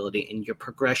availability, and your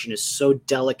progression is so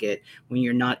delicate when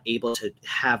you're not able to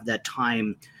have that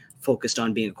time focused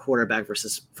on being a quarterback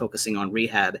versus focusing on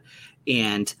rehab.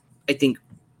 And I think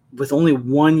with only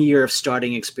 1 year of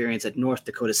starting experience at North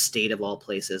Dakota State of all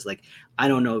places, like, I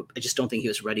don't know, I just don't think he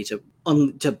was ready to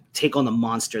take on the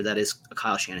monster that is a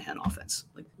Kyle Shanahan offense.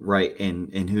 Like, right,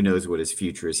 and who knows what his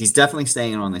future is. He's definitely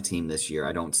staying on the team this year.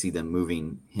 I don't see them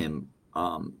moving him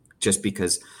just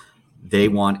because they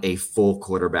want a full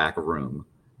quarterback room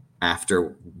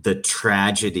after the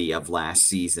tragedy of last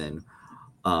season.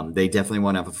 They definitely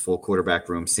want to have a full quarterback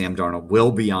room. Sam Darnold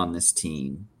will be on this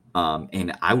team.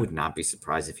 And I would not be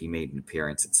surprised if he made an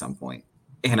appearance at some point.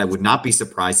 And I would not be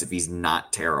surprised if he's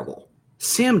not terrible.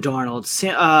 Sam Darnold's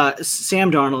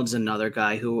another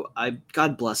guy who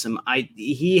God bless him.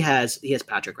 He has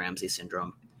Patrick Ramsey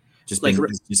syndrome.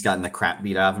 Just gotten the crap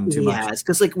beat out of him too much. Yes,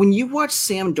 because like when you watch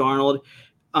Sam Darnold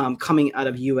coming out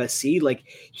of USC, like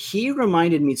he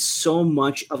reminded me so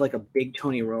much of like a big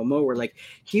Tony Romo, where like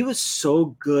he was so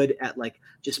good at like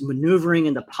just maneuvering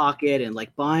in the pocket and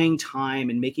like buying time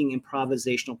and making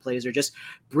improvisational plays or just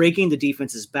breaking the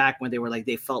defense's back when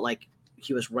they felt like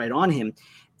he was right on him.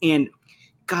 And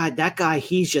God, that guy,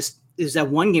 there's that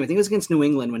one game, I think it was against New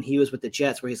England when he was with the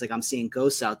Jets, where he's like, I'm seeing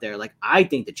ghosts out there. Like, I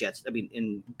think the Jets,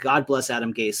 and God bless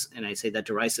Adam Gase, and I say that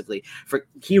derisively,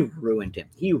 he ruined him.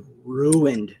 He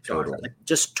ruined Darnold. Like,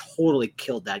 just totally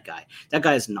killed that guy. That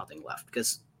guy has nothing left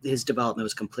because his development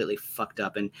was completely fucked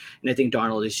up. And I think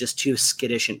Darnold is just too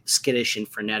skittish and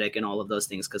frenetic and all of those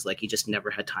things because, like, he just never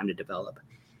had time to develop.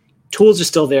 Tools are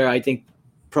still there. I think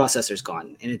processor's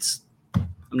gone. And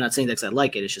I'm not saying that because I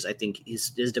like it. It's just I think his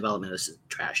development is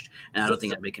trashed, and I don't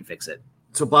think anybody can fix it.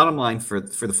 So bottom line for the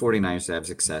 49ers to have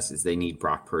success is they need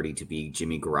Brock Purdy to be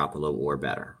Jimmy Garoppolo or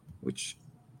better, which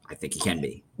I think he can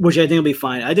be. Which I think will be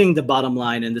fine. I think the bottom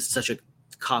line, and this is such a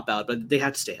cop-out, but they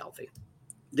have to stay healthy.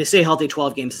 They stay healthy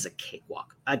 12 games is a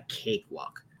cakewalk. A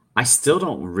cakewalk. I still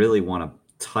don't really want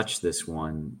to touch this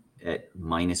one at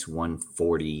minus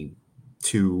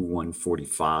 142,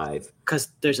 145. Because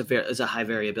there's a high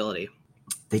variability.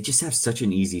 They just have such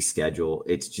an easy schedule.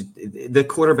 It's just the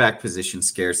quarterback position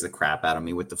scares the crap out of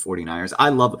me with the 49ers. I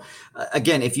love,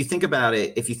 again, if you think about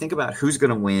who's going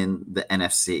to win the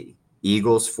NFC,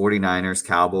 Eagles, 49ers,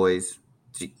 Cowboys,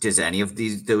 does any of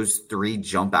those three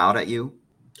jump out at you?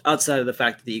 Outside of the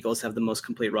fact that the Eagles have the most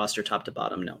complete roster top to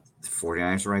bottom, no. The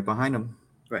 49ers are right behind them.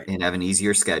 Right. And have an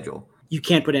easier schedule. You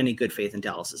can't put any good faith in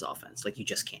Dallas's offense. Like, you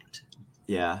just can't.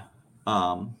 Yeah.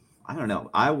 I don't know.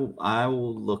 I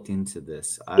will look into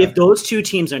this. If those two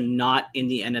teams are not in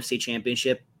the NFC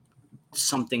Championship,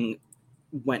 something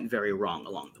went very wrong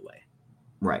along the way.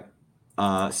 Right.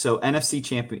 So NFC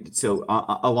champion. So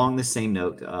along the same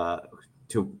note,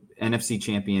 to NFC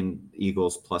champion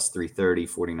Eagles plus 330,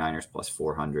 49ers plus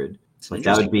 400. Like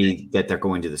that would be that they're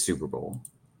going to the Super Bowl.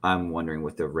 I'm wondering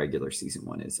what the regular season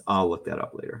one is. I'll look that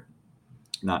up later.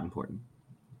 Not important.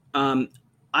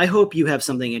 I hope you have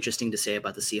something interesting to say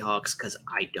about the Seahawks because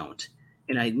I don't.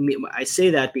 And I say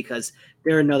that because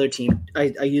they're another team.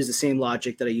 I use the same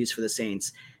logic that I use for the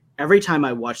Saints. Every time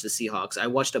I watch the Seahawks, I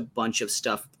watched a bunch of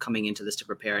stuff coming into this to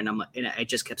prepare, and I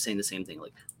just kept saying the same thing.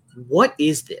 Like, what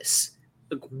is this?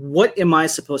 Like, what am I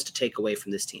supposed to take away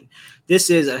from this team? This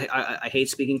is I hate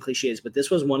speaking cliches, but this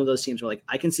was one of those teams where like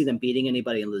I can see them beating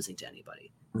anybody and losing to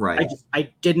anybody. Right. I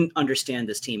didn't understand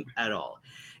this team at all.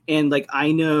 And like,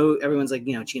 I know everyone's like,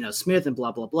 Geno Smith and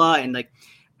blah, blah, blah. And like,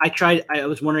 I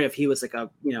was wondering if he was like a,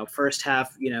 first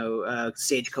half,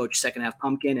 stagecoach, second half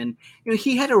pumpkin. And,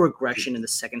 he had a regression in the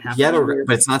second half. Yeah,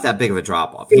 but it's not that big of a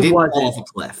drop off. He didn't fall off a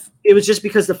cliff. It was just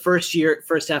because the first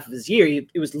half of his year,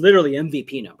 it was literally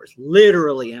MVP numbers.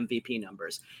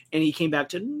 And he came back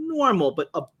to normal, but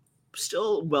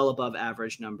still well above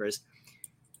average numbers.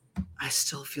 I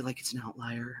still feel like it's an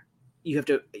outlier. You have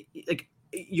to like,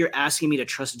 you're asking me to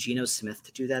trust Geno Smith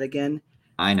to do that again.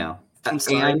 I know. I'm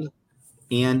sorry.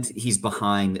 And he's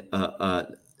behind a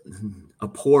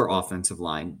poor offensive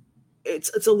line.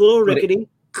 It's a little rickety. It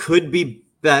could be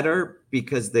better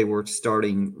because they were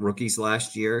starting rookies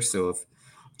last year. So if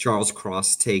Charles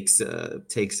Cross takes a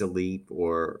leap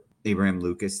or Abraham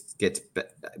Lucas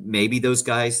maybe those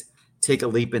guys take a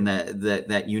leap and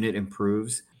that unit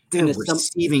improves. The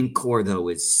receiving core though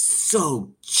is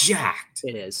so jacked.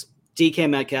 It is. DK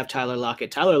Metcalf, Tyler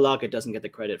Lockett. Tyler Lockett doesn't get the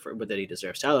credit for that he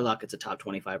deserves. Tyler Lockett's a top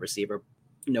 25 receiver,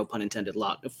 no pun intended,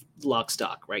 lock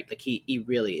stock, right? Like he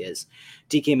really is.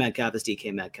 DK Metcalf is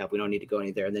DK Metcalf. We don't need to go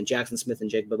any there. And then Jackson Smith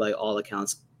and Jigba, by all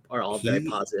accounts, are all very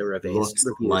positive reviews. Looks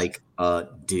like a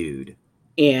dude.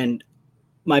 And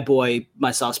my boy,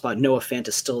 my soft spot, Noah Fant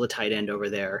is still the tight end over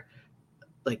there.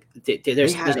 Like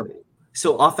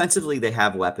So offensively, they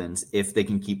have weapons if they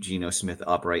can keep Geno Smith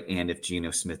upright and if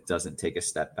Geno Smith doesn't take a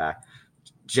step back.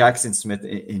 Jackson Smith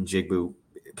and Jigba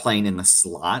playing in the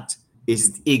slot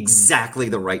is exactly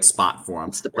the right spot for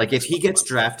him. Like if he gets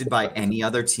drafted by any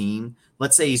other team,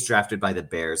 let's say he's drafted by the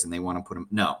Bears and they want to put him.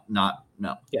 No.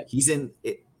 Yeah. He's in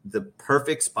the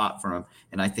perfect spot for him.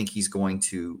 And I think he's going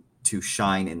to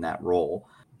shine in that role.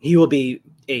 He will be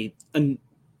a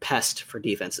pest for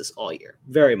defenses all year.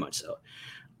 Very much so.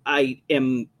 I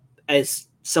am, as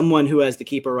someone who has the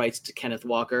keeper rights to Kenneth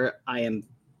Walker, I am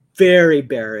very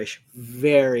bearish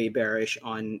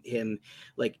on him.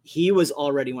 Like he was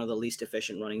already one of the least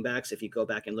efficient running backs. If you go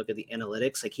back and look at the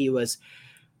analytics, like he was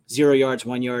 0 yards,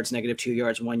 1 yards, -2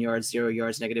 yards, 1 yard, 0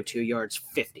 yards, -2 yards,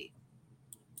 50.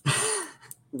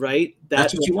 Right?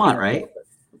 That's what you want, right?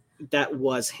 That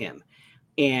was him.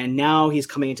 And now he's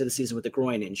coming into the season with a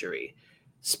groin injury.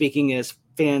 Speaking as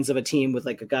fans of a team with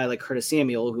like a guy like Curtis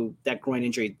Samuel, who that groin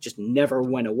injury just never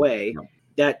went away,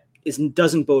 that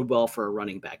doesn't bode well for a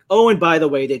running back. Oh, and by the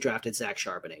way, they drafted Zach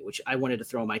Charbonnet, which I wanted to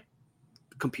throw my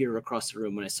computer across the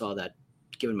room when I saw that,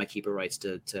 given my keeper rights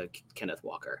to Kenneth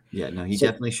Walker. Yeah, no, he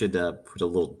definitely should put a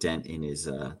little dent in his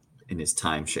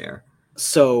timeshare.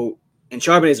 So, and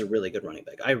Charbonnet is a really good running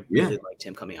back. I really liked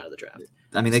him coming out of the draft.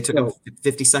 I mean, they took him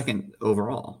 52nd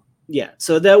overall. Yeah,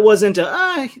 so that wasn't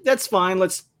that's fine.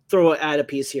 Let's add a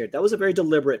piece here. That was a very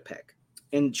deliberate pick.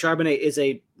 And Charbonnet is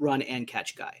a run and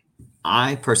catch guy.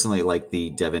 I personally like the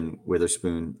Devin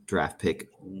Witherspoon draft pick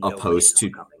opposed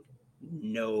to.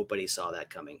 Nobody saw that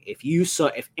coming. If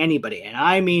anybody, and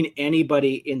I mean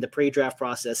anybody in the pre-draft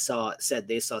process said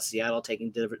they saw Seattle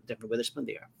taking Devin Witherspoon,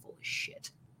 they are full of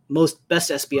shit. Best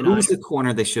espionage. Who's the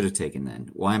corner they should have taken then?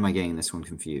 Why am I getting this one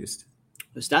confused?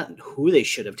 It's not who they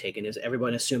should have taken. Is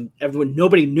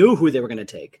nobody knew who they were going to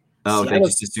take. Oh, Seattle, they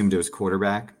just assumed it was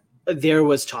quarterback. There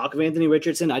was talk of Anthony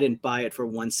Richardson. I didn't buy it for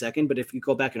 1 second, but if you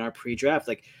go back in our pre-draft,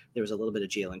 like there was a little bit of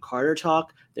Jalen Carter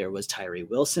talk. There was Tyree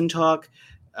Wilson talk.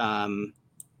 I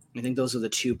think those are the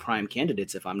two prime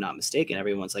candidates, if I'm not mistaken.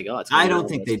 Everyone's like, "Oh, I don't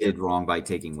think they did wrong by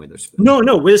taking Witherspoon."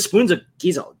 No, Witherspoon's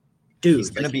he's a dude. He's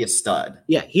going to be a stud.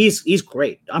 Yeah, he's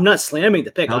great. I'm not slamming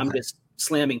the pick. Okay. I'm just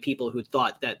slamming people who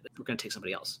thought that we're going to take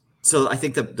somebody else. So I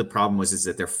think the problem is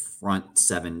that their front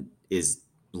seven is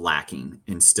lacking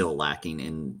and still lacking,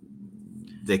 and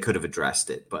they could have addressed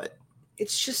it, but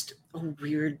it's just a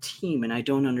weird team, and I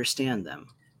don't understand them.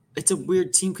 It's a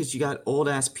weird team because you got old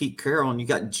ass Pete Carroll and you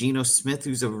got Geno Smith,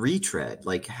 who's a retread.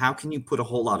 Like, how can you put a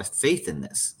whole lot of faith in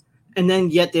this? And then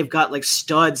yet they've got like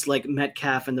studs like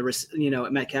Metcalf and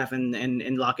Metcalf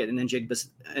and Lockett, and then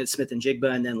Jigba, Smith and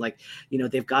Jigba, and then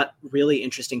they've got really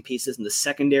interesting pieces in the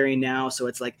secondary now. So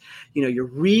it's like you're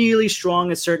really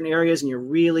strong at certain areas and you're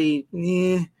really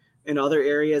in other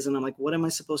areas, and I'm like, what am I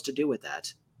supposed to do with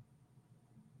that?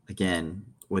 Again,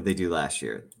 what'd they do last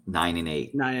year?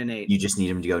 9-8. 9-8. You just need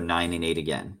them to go 9-8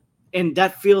 again. And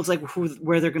that feels like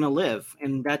where they're going to live,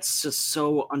 and that's just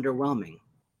so underwhelming.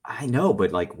 I know,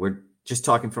 but we're just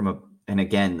talking and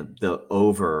again, the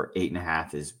over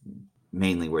 8.5 is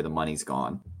mainly where the money's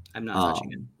gone. I'm not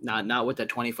touching it. Not with a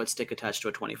 20-foot stick attached to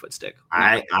a 20-foot stick.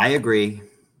 I agree,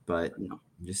 but I'm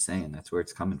just saying that's where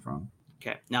it's coming from.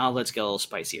 Okay, now let's get a little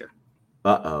spicier.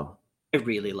 Uh-oh. I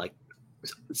really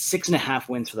 6.5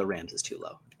 wins for the Rams is too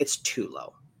low. It's too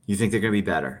low. You think they're going to be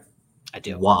better? I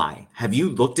do. Why? Have you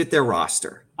looked at their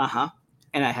roster? Uh-huh.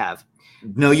 And I have.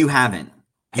 No, you haven't.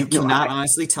 You cannot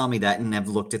honestly tell me that and have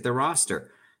looked at their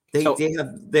roster. They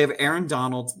have Aaron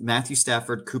Donald, Matthew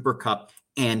Stafford, Cooper Kupp,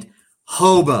 and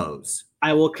hobos.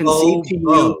 I will concede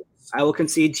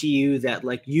to you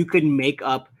that you could make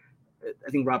up.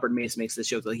 I think Robert Mace makes this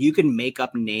joke. You can make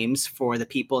up names for the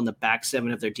people in the back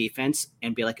seven of their defense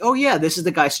and be like, "Oh yeah, this is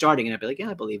the guy starting," and I'd be like, "Yeah,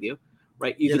 I believe you."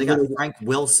 Right? They got Frank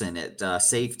Wilson at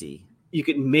safety. You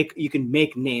can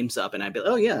make names up, and I'd be like,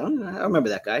 "Oh yeah, I remember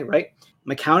that guy." Right?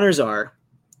 My counters are.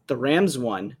 The Rams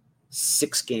won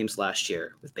 6 games last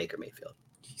year with Baker Mayfield.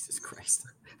 Jesus Christ.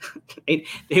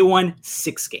 They won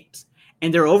 6 games.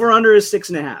 And their over-under is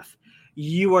 6.5.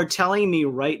 You are telling me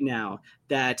right now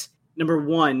that, number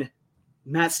one,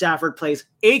 Matt Stafford plays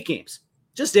 8 games.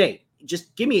 Just 8.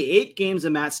 Just give me 8 games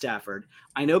of Matt Stafford.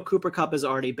 I know Cooper Kupp is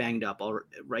already banged up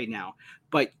right now.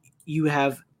 But you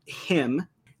have him,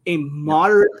 a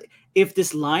moderate – if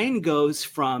this line goes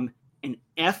from an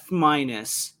F-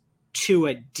 to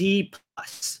a D+.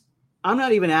 I'm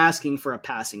not even asking for a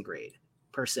passing grade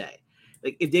per se.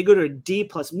 If they go to a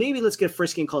D+, maybe let's get a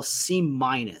first game called C-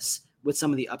 with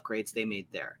some of the upgrades they made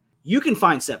there. You can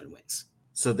find 7 wins.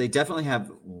 So they definitely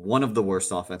have one of the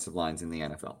worst offensive lines in the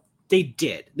NFL. They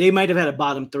did. They might have had a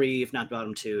bottom 3, if not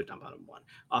bottom 2, not bottom 1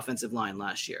 offensive line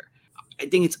last year. I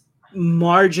think it's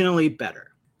marginally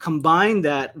better. Combine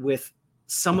that with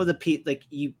some of the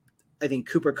I think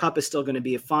Cooper Kupp is still going to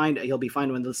be fine. He'll be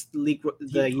fine when the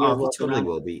year rolls totally around.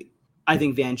 Will be. I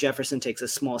think Van Jefferson takes a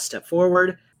small step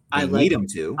forward. I need him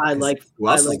to. Who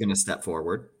else is going to step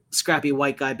forward? Scrappy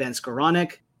white guy Ben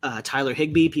Skoranek, Tyler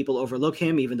Higbee. People overlook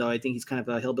him, even though I think he's kind of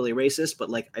a hillbilly racist.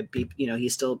 But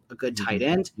he's still a good tight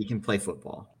end. He can play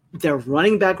football. Their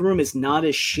running back room is not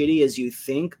as shitty as you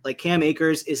think. Cam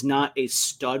Akers is not a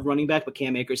stud running back, but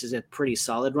Cam Akers is a pretty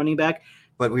solid running back.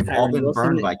 But we've all been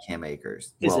burned by Cam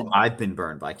Akers. I've been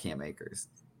burned by Cam Akers.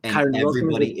 And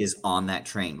everybody is on that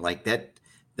train.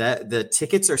 The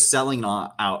tickets are selling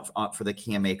out for the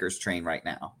Cam Akers train right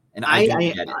now. And I don't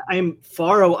get it. I am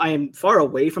far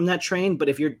away from that train,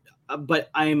 but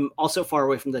I'm also far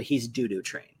away from the he's doo-doo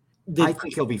train. I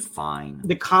think he'll be fine.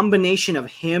 The combination of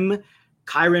him,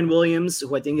 Kyron Williams,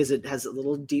 who I think has a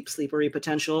little deep sleepery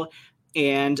potential,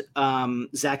 and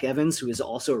Zach Evans, who is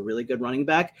also a really good running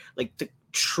back, like the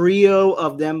trio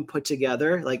of them put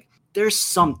together, like there's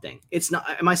something. It's not.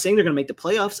 Am I saying they're going to make the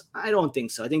playoffs? I don't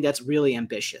think so. I think that's really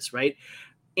ambitious, right?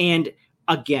 And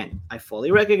again, I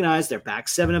fully recognize their back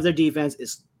seven of their defense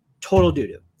is total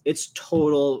doo-doo. It's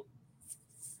total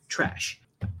trash.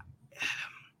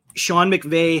 Sean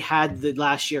McVay had the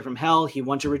last year from hell. He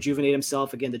wanted to rejuvenate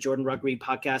himself. Again, the Jordan Rugby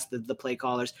podcast, the play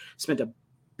callers spent a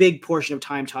big portion of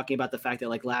time talking about the fact that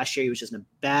like last year he was just in a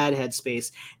bad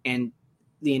headspace and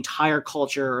the entire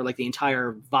culture or like the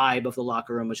entire vibe of the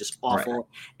locker room was just awful. Right.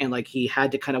 And like he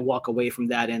had to kind of walk away from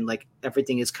that. And like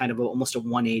everything is kind of almost a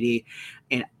 180.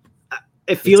 And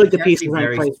I feel like the pieces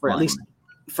are in place for at least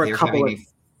for a couple of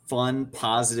fun,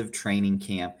 positive training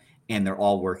camp. And they're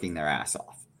all working their ass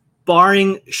off.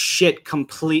 Barring shit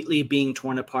completely being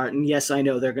torn apart. And yes, I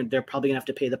know they're probably gonna have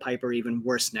to pay the piper even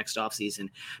worse next offseason,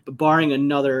 but barring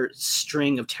another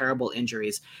string of terrible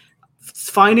injuries,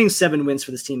 finding 7 wins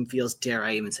for this team feels, dare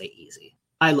I even say, easy.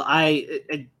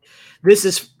 This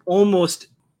is almost,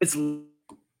 it's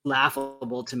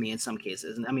laughable to me in some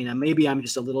cases. And I mean, maybe I'm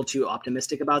just a little too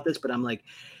optimistic about this, but I'm like,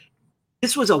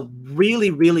 this was a really,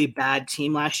 really bad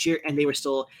team last year. And they were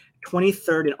still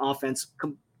 23rd in offense,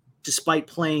 despite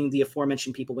playing the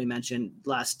aforementioned people we mentioned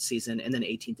last season, and then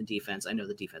 18th in defense. I know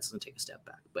the defense is going to take a step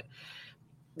back, but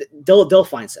they'll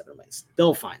find 7 wins.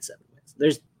 They'll find 7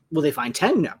 wins. Will they find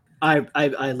 10? No. I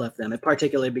love them, and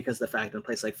particularly because of the fact that in a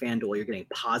place like FanDuel, you're getting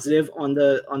positive on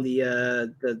the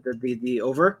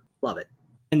over. Love it.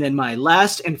 And then my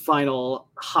last and final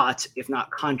hot, if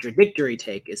not contradictory,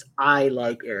 take is I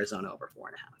like Arizona over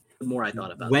 4.5. The more I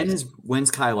thought about it.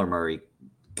 When's Kyler Murray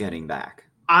getting back?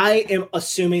 I am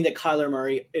assuming that Kyler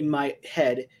Murray, in my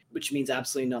head, which means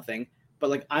absolutely nothing, but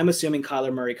like I'm assuming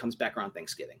Kyler Murray comes back around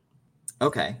Thanksgiving.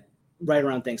 Okay. Right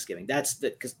around Thanksgiving.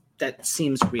 Because that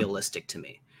seems realistic to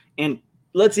me. And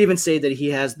let's even say that he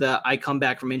has I come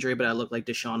back from injury, but I look like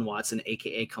Deshaun Watson,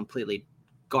 aka completely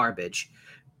garbage.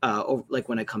 Like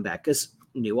when I come back, because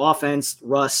new offense,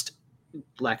 rust,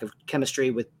 lack of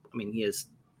chemistry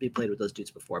he played with those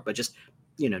dudes before, but just,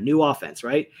 new offense,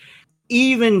 right?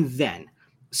 Even then,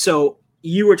 so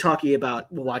you were talking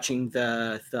about watching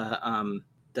the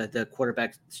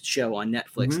quarterback show on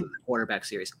Netflix, the quarterback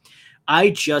series.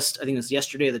 I think it was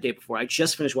yesterday or the day before, I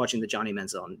just finished watching the Johnny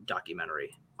Manziel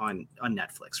documentary on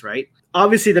Netflix, right?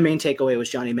 Obviously, the main takeaway was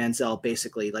Johnny Manziel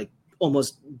basically like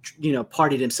almost,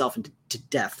 partied himself into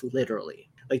death, literally.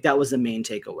 Like that was the main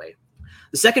takeaway.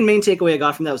 The second main takeaway I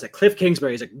got from that was that Cliff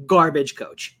Kingsbury is a garbage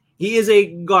coach. He is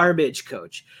a garbage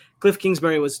coach. Cliff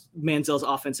Kingsbury was Manziel's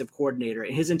offensive coordinator,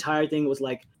 and his entire thing was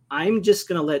like, I'm just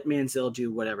going to let Manziel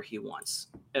do whatever he wants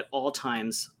at all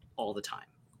times, all the time.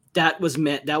 That was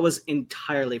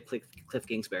entirely Cliff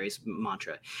Kingsbury's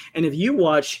mantra. And if you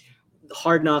watch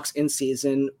Hard Knocks in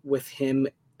season with him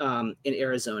in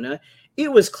Arizona,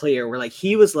 it was clear where like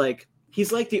he's like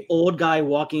the old guy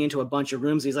walking into a bunch of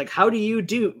rooms. He's like, how do you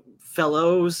do,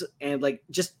 fellows? And like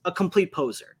just a complete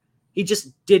poser. He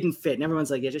just didn't fit. And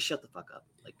everyone's like, yeah, just shut the fuck up.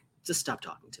 Like, just stop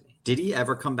talking to me. Did he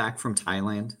ever come back from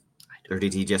Thailand? Or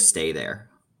did he just stay there?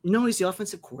 No, he's the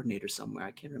offensive coordinator somewhere.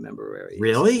 I can't remember where he is.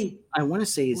 Really? I want to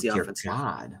say he's the offensive.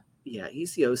 God. Yeah,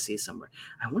 he's the OC somewhere.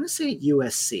 I want to say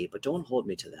USC, but don't hold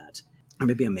me to that. Or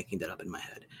maybe I'm making that up in my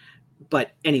head.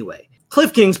 But anyway,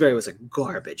 Cliff Kingsbury was a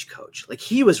garbage coach. Like,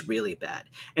 he was really bad.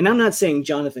 And I'm not saying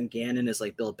Jonathan Gannon is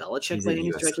like Bill Belichick by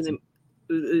any stretch of the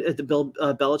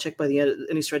Belichick by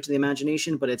any stretch of the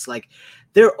imagination, but it's like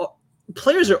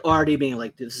players are already being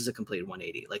like, this is a complete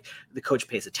 180. Like, the coach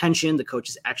pays attention. The coach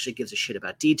actually gives a shit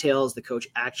about details. The coach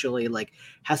actually like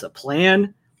has a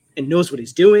plan and knows what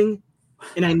he's doing.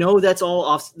 And I know that's all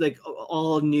off, like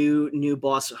all new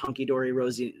boss, hunky dory,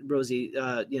 rosy,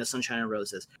 sunshine and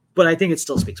roses. But I think it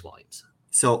still speaks volumes.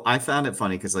 So I found it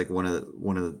funny because like one of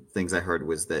the things I heard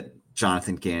was that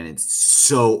Jonathan Gannon's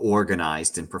so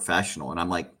organized and professional, and I'm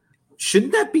like,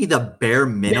 shouldn't that be the bare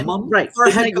minimum? Yeah, right. For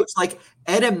a head coach, like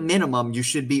at a minimum, you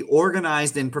should be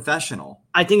organized and professional.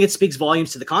 I think it speaks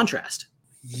volumes to the contrast.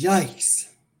 Yikes.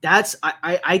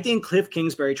 I think Cliff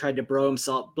Kingsbury tried to bro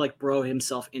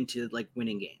himself into like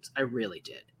winning games. I really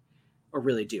did. Or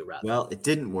really do, rather. Well, it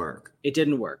didn't work.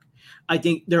 I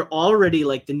think they're already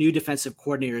like the new defensive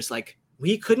coordinators, like,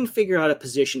 we couldn't figure out a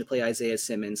position to play Isaiah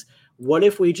Simmons. What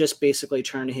if we just basically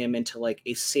turn him into like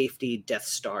a safety Death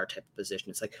Star type of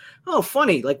position? It's like, oh,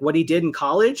 funny, like what he did in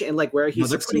college and like where he's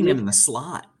they're putting him in the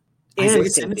slot. And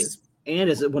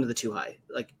as one of the too high.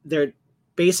 Like they're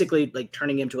basically like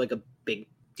turning him to like a big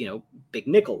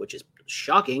nickel, which is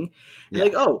shocking.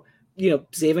 Like, oh,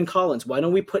 Zaven Collins, why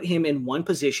don't we put him in one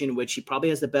position, which he probably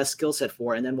has the best skill set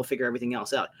for, and then we'll figure everything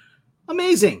else out.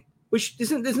 Amazing. Which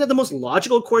isn't that the most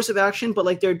logical course of action, but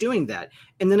like they're doing that.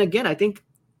 And then again, I think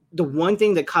the one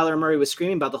thing that Kyler Murray was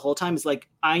screaming about the whole time is like,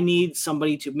 I need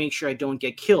somebody to make sure I don't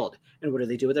get killed. And what do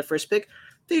they do with their first pick?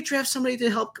 They draft somebody to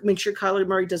help make sure Kyler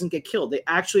Murray doesn't get killed. They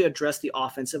actually address the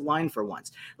offensive line for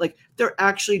once. Like, they're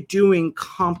actually doing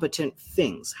competent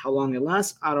things. How long it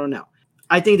lasts, I don't know.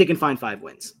 I think they can find 5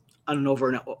 wins. I don't know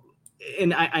over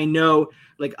and I know,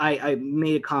 like, I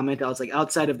made a comment. I was like,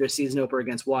 outside of their season opener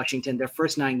against Washington, their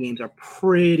first 9 games are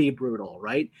pretty brutal,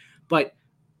 right? But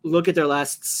look at their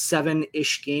last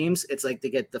 7-ish games. It's like they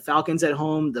get the Falcons at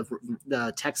home,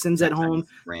 the Texans at home,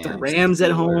 the Rams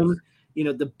at home,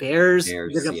 the Bears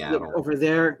over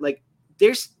there. Like,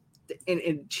 there's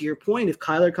and to your point, if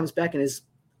Kyler comes back and is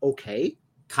okay.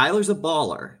 Kyler's a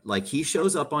baller. Like, he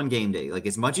shows up on game day. Like,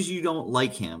 as much as you don't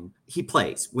like him, he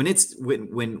plays. When it's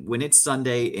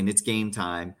Sunday and it's game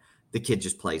time, the kid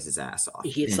just plays his ass off.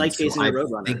 He's like facing a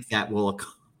roadrunner. I think that will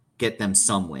get them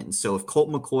some wins. So if Colt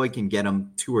McCoy can get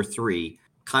them 2 or 3,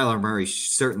 Kyler Murray's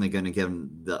certainly going to get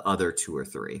him the other 2 or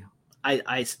 3.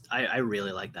 I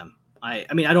really like them. I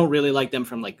mean, I don't really like them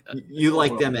from like you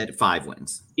like them at 5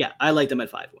 wins. Yeah, I like them at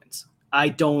 5 wins.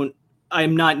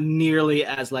 I'm not nearly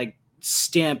as like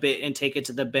stamp it and take it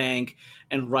to the bank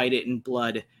and write it in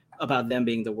blood about them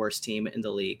being the worst team in the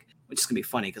league, which is gonna be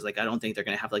funny because like I don't think they're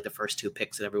gonna have like the first 2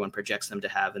 picks that everyone projects them to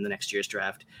have in the next year's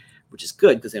draft, which is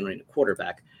good because they don't need a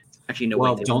quarterback. Actually, no.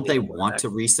 Well, don't they want to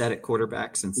reset at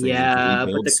quarterback since they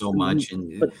rebuild so much?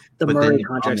 But the Murray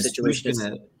contract situation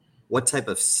is. What type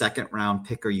of second round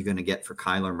pick are you going to get for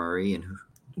Kyler Murray?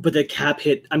 But the cap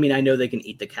hit, I mean, I know they can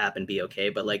eat the cap and be okay,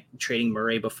 but like trading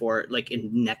Murray before, like in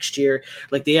next year,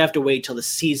 like they have to wait till the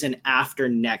season after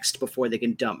next before they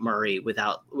can dump Murray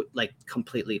without like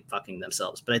completely fucking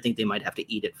themselves. But I think they might have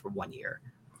to eat it for 1 year.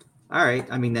 All right.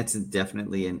 I mean, that's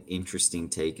definitely an interesting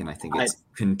take, and I think it's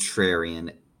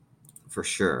contrarian for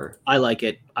sure. I like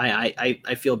it.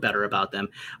 I feel better about them.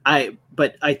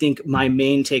 But I think my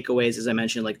main takeaways, as I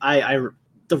mentioned, like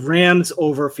the Rams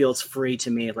over feels free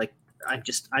to me. Like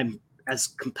I'm as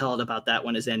compelled about that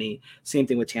one as any. Same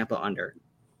thing with Tampa under.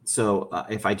 So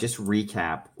if I just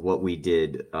recap what we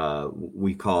did,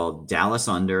 we called Dallas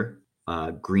under,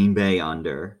 Green Bay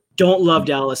under. Don't love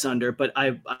Dallas under, but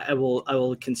I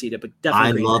will concede it. But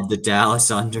definitely, I love the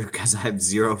Dallas under because I have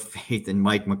zero faith in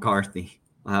Mike McCarthy.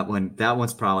 That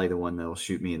one's probably the one that will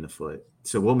shoot me in the foot.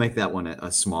 So we'll make that one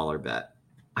a smaller bet.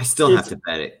 I still have to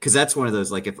bet it because that's one of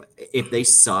those, like, if they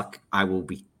suck, I will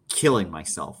be killing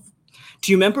myself.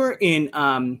 Do you remember in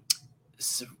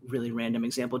this is a really random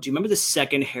example. Do you remember the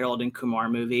second Harold and Kumar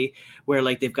movie where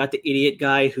like they've got the idiot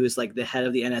guy who's like the head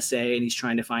of the NSA and he's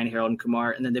trying to find Harold and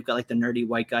Kumar, and then they've got like the nerdy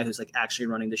white guy who's like actually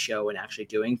running the show and actually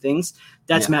doing things?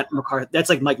 That's Matt McCarthy. That's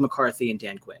like Mike McCarthy and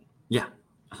Dan Quinn. Yeah,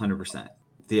 100%.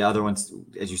 The other ones,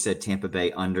 as you said, Tampa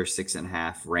Bay under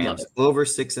 6.5, Rams over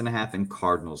 6.5, and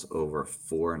Cardinals over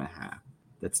 4.5.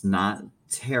 That's not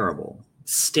terrible.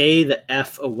 Stay the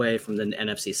F away from the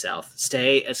NFC South.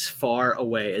 Stay as far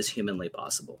away as humanly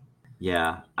possible.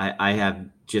 Yeah, I have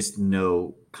just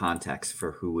no context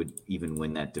for who would even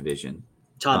win that division.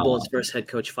 Todd Bowles' first head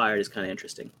coach fired is kind of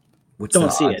interesting. What's the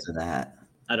odds of that?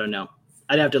 I don't know.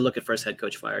 I'd have to look at first head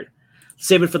coach fired.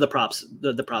 Save it for the props,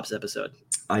 the props episode.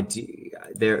 I do.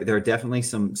 There are definitely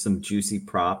some juicy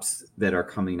props that are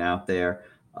coming out there.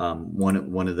 One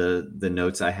of the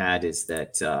notes I had is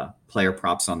that player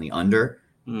props on the under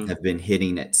have been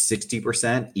hitting at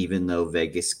 60%, even though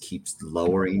Vegas keeps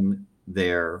lowering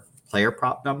their player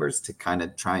prop numbers to kind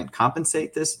of try and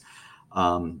compensate this.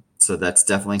 So that's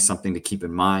definitely something to keep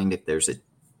in mind. If there's a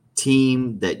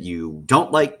team that you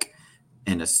don't like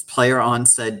and a player on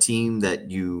said team that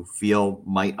you feel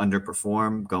might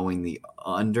underperform, going the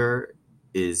under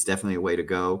is definitely a way to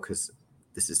go, because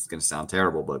this is going to sound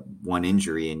terrible, but one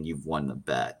injury and you've won the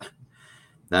bet.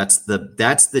 That's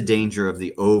the danger of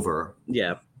the over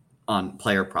on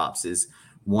player props, is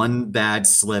one bad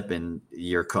slip and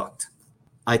you're cooked.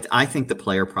 I think the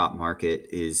player prop market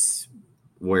is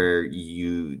where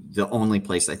the only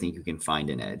place I think you can find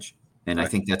an edge. And I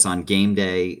think that's on game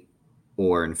day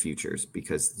or in futures,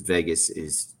 because Vegas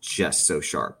is just so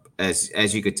sharp.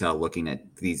 As you could tell, looking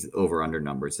at these over-under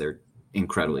numbers, they're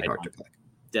incredibly hard to pick.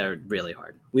 They're really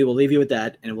hard. We will leave you with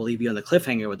that, and we'll leave you on the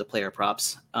cliffhanger with the player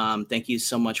props. Thank you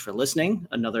so much for listening.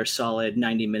 Another solid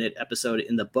 90-minute episode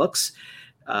in the books.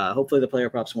 Hopefully the player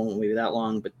props won't be that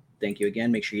long, but thank you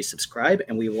again. Make sure you subscribe,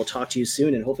 and we will talk to you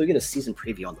soon, and hopefully get a season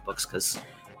preview on the books, because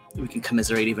we can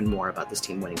commiserate even more about this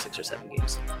team winning 6 or 7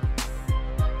 games.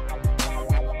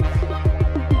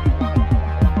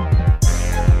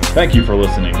 Thank you for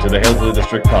listening to the Hail to the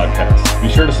District podcast. Be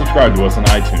sure to subscribe to us on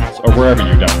iTunes or wherever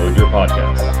you download your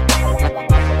podcasts.